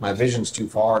 dude. My vision's too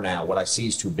far now. What I see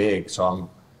is too big. So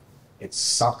it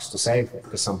sucks to say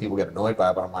because some people get annoyed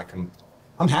by it, but I'm like, I'm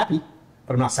happy,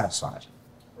 but I'm not satisfied.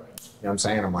 Right. You know what I'm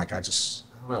saying? I'm like, I don't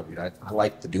know, dude. I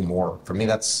like to do more. For me,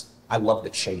 I love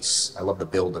the chase. I love the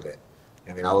build of it.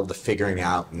 I mean, I love the figuring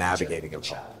out, navigating of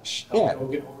it. Yeah.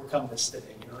 We'll overcome this thing,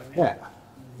 you know what I mean?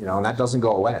 Yeah. And that doesn't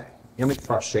go away. You know how many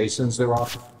frustrations there are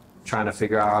trying to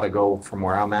figure out how to go from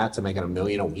where I'm at to making $1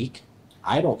 million a week?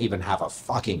 I don't even have a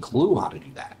fucking clue how to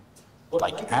do that.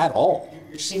 Like, at all.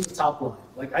 You're seeing the top line.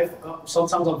 Like,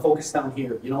 sometimes I'm focused down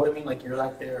here. You know what I mean? Like, you're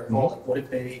like there. Oh, like, what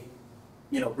if they,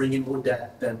 bring in more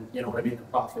debt than, you know what I mean, the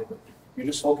profit? You're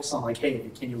just focused on like,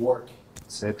 hey, can you work?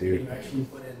 That's it, Can dude. you actually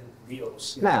put in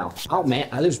deals? Now,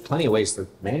 there's plenty of ways to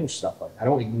manage stuff like that. I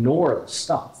don't ignore the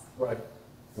stuff. Right. You know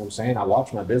what I'm saying? I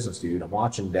watch my business, dude. I'm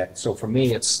watching that. So for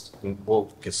me,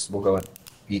 we'll go and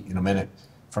eat in a minute.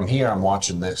 From here, I'm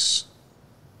watching this.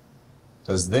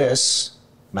 Does this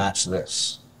match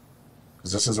this?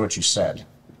 Because this is what you said.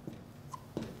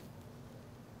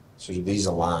 So do these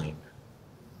align?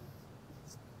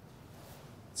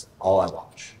 That's all I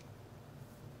watch.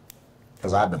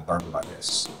 Because I've been burned by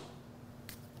this.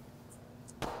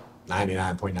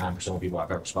 99.9% of people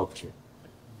I've ever spoken to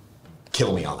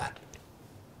kill me on that.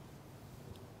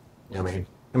 You know what I mean?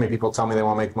 How many people tell me they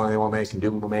want to make money, they want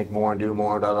to make more and do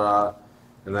more, da da da,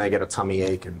 and then I get a tummy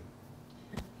ache, and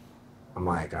I'm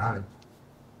like, all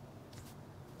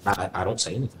right. I don't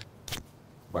say anything,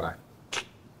 but I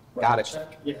got it.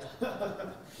 Check. Yeah. You know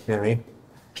what I mean?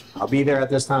 I'll be there at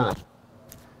this time.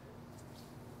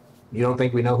 You don't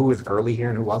think we know who was early here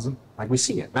and who wasn't? Like, we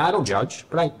see it. Now, I don't judge,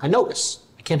 but I notice.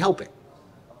 I can't help it.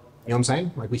 You know what I'm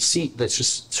saying? Like, we see that's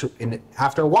just, and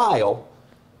after a while,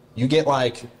 you get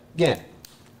like, again,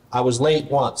 I was late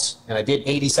once and I did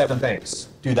 87 things.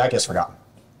 Dude, that gets forgotten.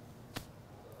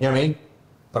 You know what I mean?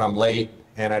 But I'm late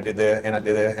and I did that and I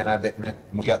did it and I did, and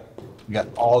we got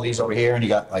all these over here and you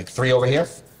got like 3 over here.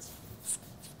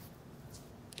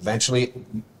 Eventually,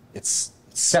 it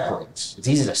separates. It's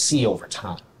easy to see over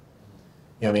time.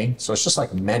 You know what I mean? So it's just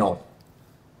like mental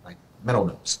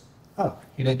notes. Oh,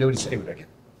 he didn't do what he said he would again.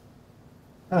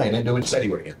 Oh, he didn't do what he said he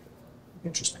would again.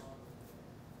 Interesting.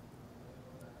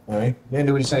 All right? He didn't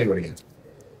do what he said he would again.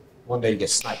 One day you get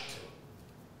sniped.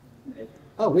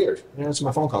 Oh, weird. You don't answer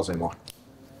my phone calls anymore.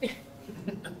 You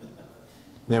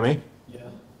know what I mean? Yeah.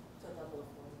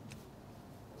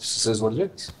 This is what it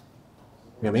is.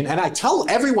 You know what I mean? And I tell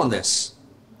everyone this.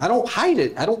 I don't hide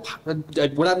it.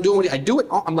 What I'm doing, I do it.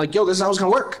 I'm like, yo, this is how it's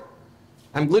going to work.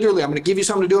 I'm going to give you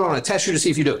something to do. I'm going to test you to see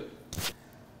if you do it.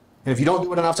 And if you don't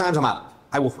do it enough times, I'm out.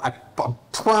 I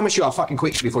promise you I'll fucking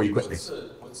quit you before you quit me.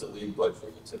 What's the lead budget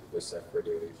you typically set for a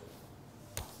agent?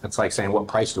 That's like saying, what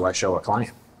price do I show a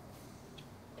client?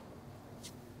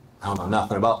 I don't know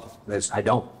nothing about this. I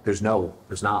don't. There's not.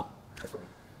 You know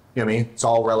what I mean? It's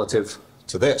all relative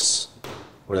to this.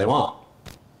 What do they want?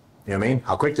 You know what I mean?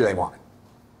 How quick do they want it?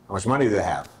 How much money do they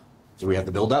have? Do we have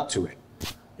to build up to it? You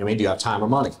know what I mean? Do you have time or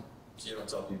money? So you don't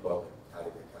tell people how to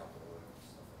get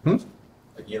capital.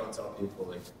 Like you don't tell people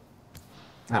like.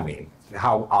 I mean,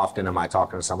 how often am I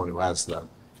talking to someone who has the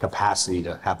capacity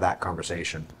to have that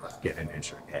conversation? Getting an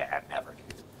insurance? Yeah, never.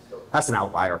 That's an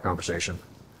outlier conversation.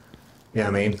 You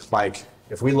know what I mean? Like,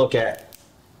 if we look at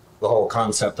the whole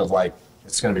concept of like,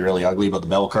 it's going to be really ugly, but the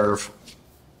bell curve,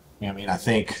 you know what I mean?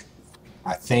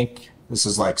 I think this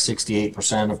is like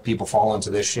 68% of people fall into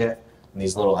this shit. And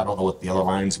these little, I don't know what the other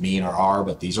lines mean or are,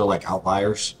 but these are like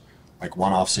outliers, like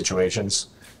one-off situations.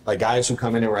 Like guys who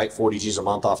come in and write 40 G's a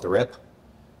month off the rip,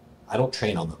 I don't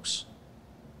train on those.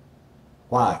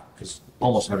 Why? Because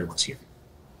almost everyone's here.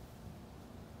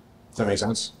 Does that make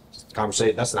sense?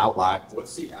 Conversation, that's an outlier.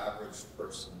 What's the average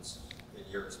person's, in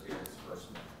your experience, person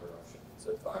production? Is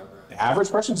it $5 grand? The average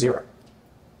person, 0.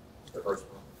 The first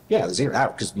one? Yeah, the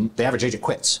 0, because the average agent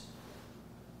quits.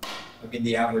 I mean,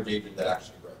 the average agent that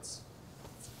actually writes.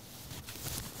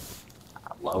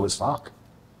 Low as fuck.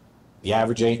 The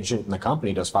average agent in the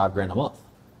company does $5 grand a month.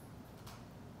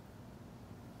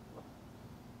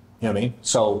 You know what I mean?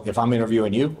 So if I'm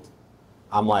interviewing you,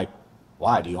 I'm like,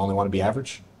 why? Do you only want to be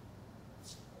average?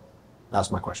 That's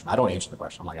my question. I don't answer the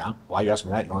question. I'm like, why are you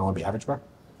asking me that? You only want to be average, bro?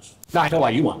 No, I know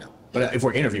why you want to. But if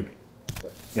we're interviewing, you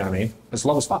know what I mean? It's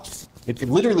low as fuck. It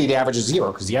literally, the average is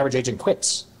 0 because the average agent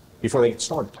quits before they get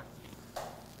started.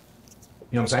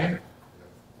 You know what I'm saying?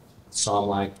 So I'm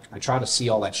like, I try to see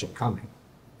all that shit coming,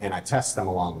 and I test them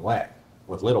along the way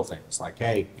with little things like,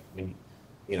 hey,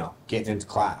 you know, getting into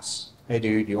class. Hey,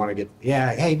 dude, you want to get,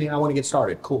 yeah, hey, man, I want to get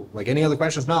started. Cool. Like, any other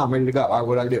questions? No, I'm ready to go. All right,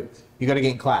 what do I do? You got to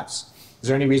get in class. Is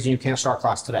there any reason you can't start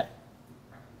class today?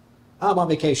 I'm on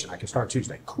vacation. I can start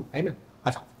Tuesday. Cool. Amen.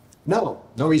 No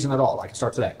reason at all. I can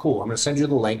start today. Cool. I'm going to send you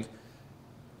the link.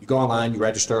 You go online, you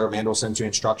register, Amanda will send you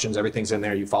instructions. Everything's in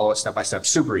there. You follow it step by step.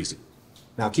 Super easy.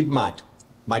 Now, keep in mind,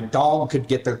 my dog could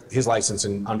get his license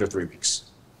in under 3 weeks.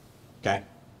 Okay?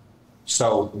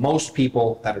 So most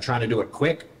people that are trying to do it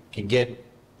quick can get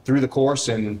through the course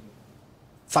in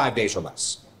 5 days or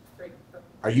less.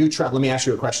 Are you trying, let me ask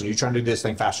you a question. Are you trying to do this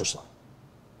thing fast or slow?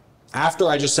 After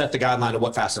I just set the guideline of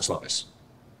what fast and slow is.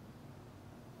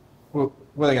 What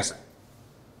are they gonna say?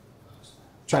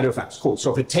 Try to do it fast. Cool.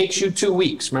 So if it takes you 2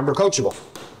 weeks, remember coachable.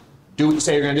 Do what you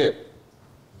say you're gonna do.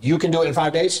 You can do it in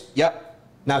 5 days? Yep.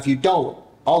 Now if you don't,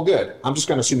 all good. I'm just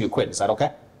gonna assume you quit. Is that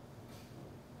okay?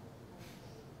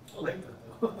 I like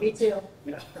that, though. Me too.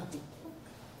 Yeah.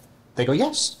 They go,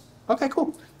 yes. Okay,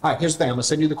 cool. All right, here's the thing. I'm gonna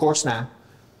send you the course now.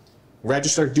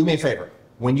 Register. Do me a favor.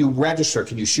 When you register,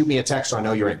 can you shoot me a text so I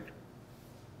know you're in?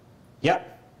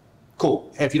 Yep.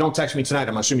 Cool. If you don't text me tonight, I'm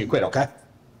gonna assume you quit, okay?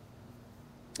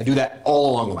 I do that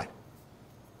all along the way.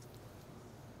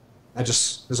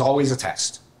 There's always a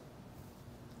test.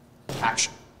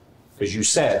 Action. Because you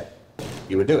said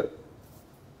you would do it.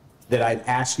 Did I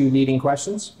ask you leading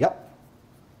questions? Yep.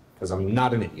 Because I'm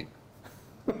not an idiot.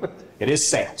 It is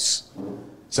sales.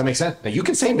 Does that make sense? Now you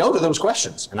can say no to those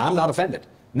questions, and I'm not offended.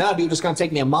 No, dude, it's gonna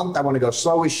take me a month. I wanna go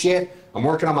slow as shit. I'm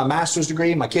working on my master's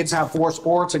degree. My kids have 4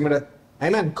 sports. I'm gonna,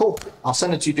 amen, cool. I'll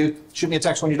send it to you, dude. Shoot me a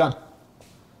text when you're done.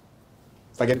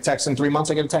 If I get a text in 3 months,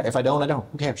 I get a text. If I don't, I don't.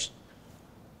 Who cares?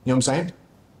 You know what I'm saying?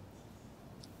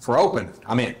 If we're open,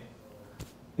 I'm in.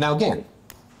 Now again,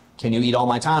 can you eat all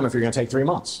my time if you're gonna take 3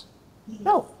 months?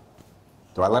 No.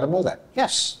 Do I let them know that?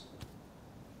 Yes.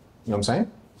 You know what I'm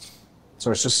saying?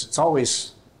 So it's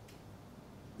always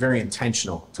very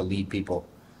intentional to lead people.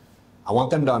 I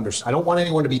want them to understand. I don't want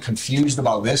anyone to be confused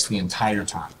about this the entire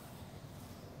time.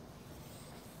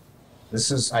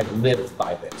 I live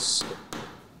by this.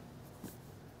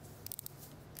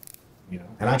 You know,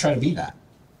 and I try to be that.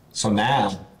 So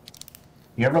now,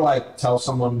 you ever like tell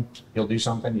someone you'll do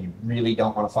something and you really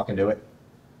don't want to fucking do it?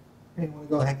 Hey, want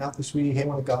to go hang out this week? Hey,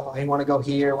 want to go? Hey, want to go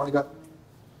here? Want to go?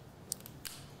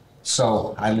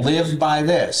 So I live by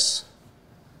this.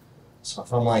 So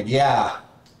if I'm like, yeah,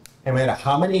 hey man,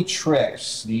 how many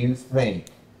trips do you think?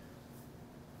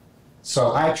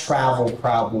 So I travel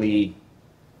probably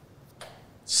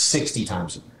 60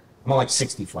 times a year. I'm on like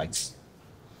 60 flights.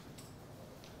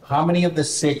 How many of the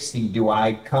 60 do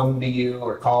I come to you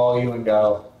or call you and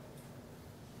go,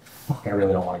 fuck, I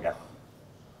really don't want to go?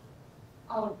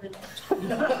 All of them.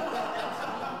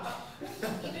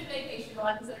 Even vacation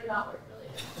ones that are not work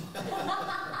related.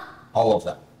 All of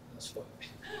them. That's funny.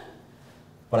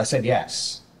 But I said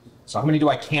yes. So how many do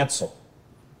I cancel?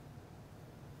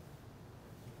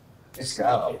 Just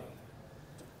go.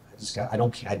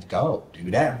 I'd go,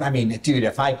 dude. I mean, dude,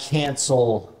 if I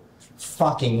cancel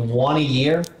fucking one a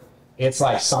year, it's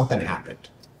like something happened.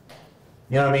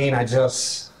 You know what I mean? I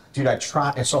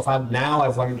try. And so I've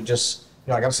learned to just,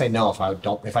 I gotta say no if I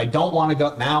don't want to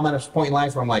go. Now I'm at a point in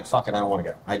life where I'm like, fuck it, I don't want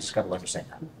to go. I just gotta learn to say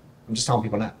no. I'm just telling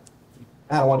people no.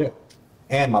 I don't want to do it.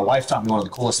 And my wife taught me one of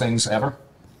the coolest things ever.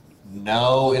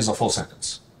 No is a full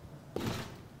sentence.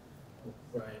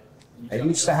 Right. I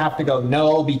used to have to go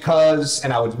no because,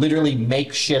 and I would literally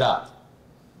make shit up.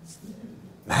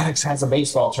 Maddox has a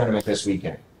baseball tournament this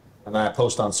weekend. And then I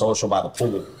post on social by the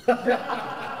pool.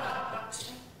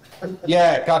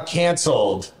 Yeah, it got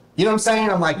canceled. You know what I'm saying?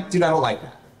 I'm like, dude, I don't like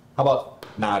that. How about,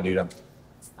 nah, dude, I'm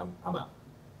out.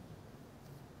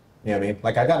 You know what I mean?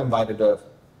 Like I got invited to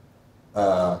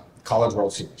College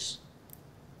World Series.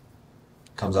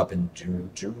 Comes up in June,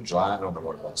 July, I don't remember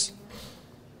what it was.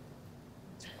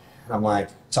 And I'm like,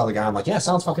 tell the guy, I'm like, yeah,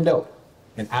 sounds fucking dope.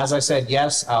 And as I said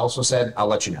yes, I also said, I'll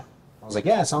let you know. I was like,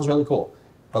 yeah, it sounds really cool,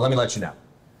 but let me let you know.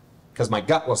 Because my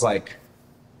gut was like,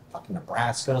 fucking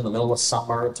Nebraska in the middle of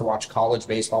summer to watch college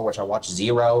baseball, which I watch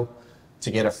zero, to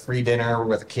get a free dinner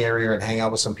with a carrier and hang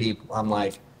out with some people. I'm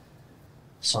like,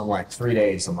 3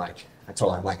 days, I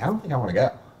told her, I'm like, I don't think I want to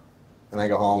go. And I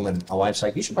go home and my wife's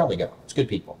like, you should probably go. It's good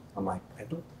people. I'm like, I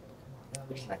don't.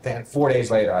 Like then 4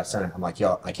 days later, I sent it. I'm like,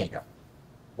 yo, I can't go.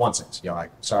 1 cent. Yo,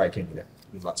 sorry, I can't be there.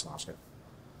 You let someone else go.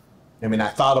 I mean, I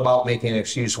thought about making an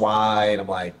excuse why, and I'm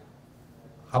like,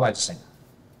 how about I just say no?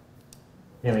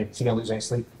 You know, I mean, is he gonna lose any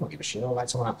sleep? I don't give a shit. I'll let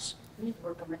someone else. I need to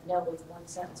work on my no with 1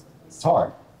 sentence It's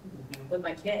hard. with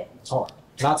my kid. It's hard.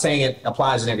 Not saying it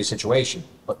applies in every situation,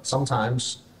 but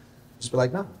sometimes just be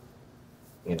like, no.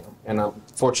 You know, and I'm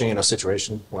fortunately in a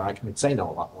situation where I can say no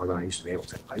a lot more than I used to be able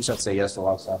to. I used to have to say yes to a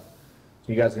lot of stuff.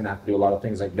 So you guys are gonna have to do a lot of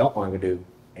things that you don't want to do,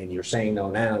 and you're saying no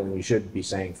now, and you should be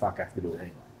saying, fuck, I have to do it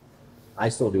anyway. I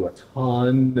still do a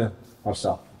ton of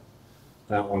stuff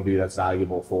that I don't want to do that's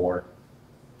valuable for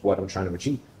what I'm trying to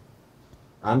achieve.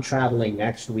 I'm traveling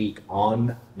next week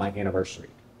on my anniversary.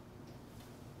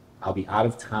 I'll be out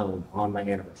of town on my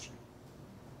anniversary.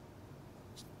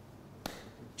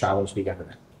 Travel and speak after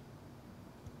that.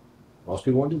 Most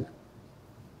people won't do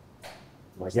that.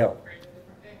 I'm like, yo.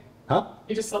 Huh?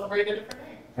 You just celebrate a different day.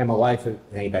 And my wife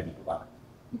ain't that deep about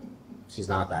it. She's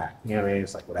not that. You know what I mean?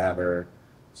 It's like, whatever.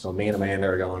 So me and Amanda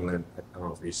are going, and I don't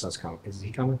know if Reese's coming. Is he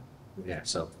coming? Yeah,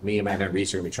 so me, Amanda, and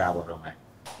Reese are going to be traveling on my.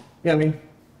 You know what I mean?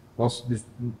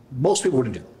 Most people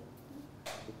wouldn't do it.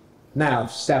 Now,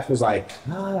 if Steph was like,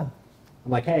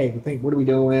 I'm like, hey, what are we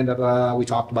doing? Da, da, da. We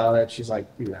talked about it. She's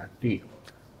like, do that. Do you?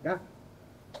 Yeah. You know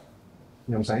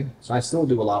what I'm saying? So I still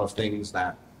do a lot of things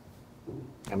that,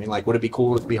 I mean, like, would it be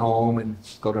cool to be home and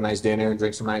go to a nice dinner and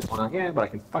drink some nice wine? Yeah, but I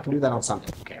can fucking do that on Sunday.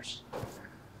 Who cares? You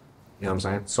know what I'm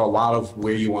saying? So a lot of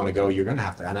where you want to go, you're going to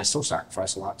have to, and I still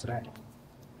sacrifice a lot today. You know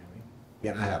what I mean?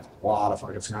 Yeah, I have a lot of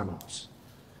fucking seminars.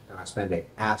 And I spend a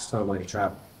ass ton of money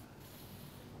traveling.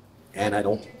 And I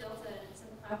don't. Delta, it's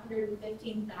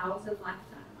 515,000 lifetime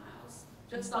miles,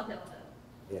 just on Delta.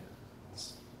 Yeah.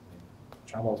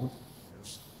 Travel.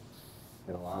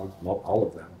 And a lot of, all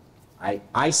of them.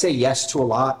 I say yes to a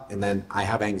lot, and then I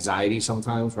have anxiety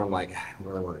sometimes where I'm like, I don't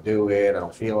really want to do it. I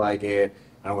don't feel like it.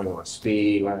 I don't really want to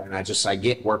speak. And I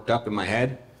get worked up in my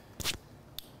head.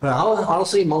 But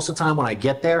honestly, most of the time when I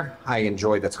get there, I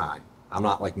enjoy the time. I'm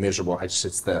not like miserable. It's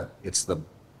the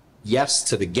yes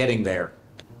to the getting there.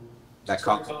 That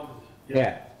comes.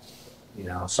 Yeah. You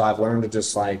know, so I've learned to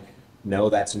just like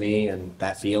know that's me and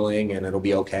that feeling, and it'll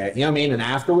be okay. You know what I mean? And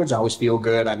afterwards, I always feel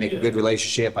good. I make a good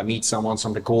relationship. I meet someone,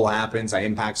 something cool happens. I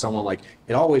impact someone. Like,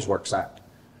 it always works out.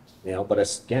 You know, but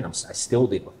again, I still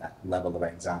deal with that level of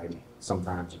anxiety.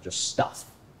 Sometimes it's just stuff.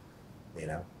 You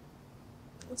know,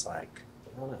 it's like,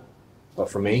 I don't know. But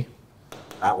for me,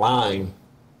 that line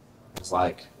is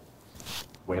like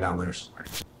way down there somewhere.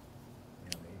 You know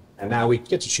what I mean? And now we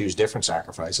get to choose different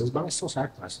sacrifices, but I still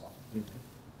sacrifice a lot.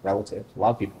 Relative. A lot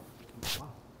of people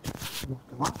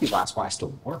ask why I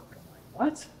still work. I'm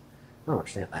like, what? I don't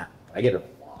understand that. I get it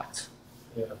a lot.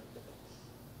 Yeah. You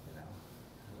know?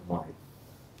 I'm like,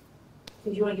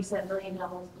 Because you want to get $7 million a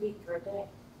week or a day.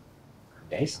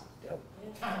 days. Yeah.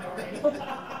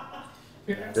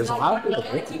 There's a lot of people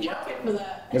doing it.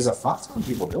 There's a fuck ton of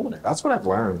people doing it. That's what I've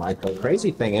learned. Like, the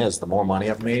crazy thing is, the more money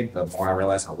I've made, the more I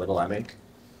realize how little I make.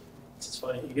 It's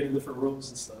funny, you get in different rooms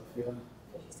and stuff, yeah.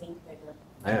 Because you think bigger.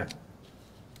 Yeah.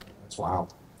 That's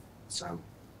wild.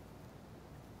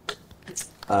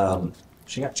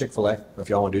 She got Chick-fil-A. If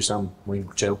y'all want to do something, we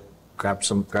can chill. Grab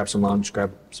some lunch,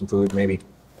 grab some food, maybe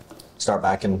start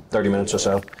back in 30 minutes or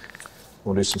so.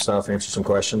 We'll do some stuff, answer some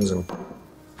questions, and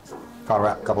call it a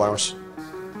wrap, a couple hours.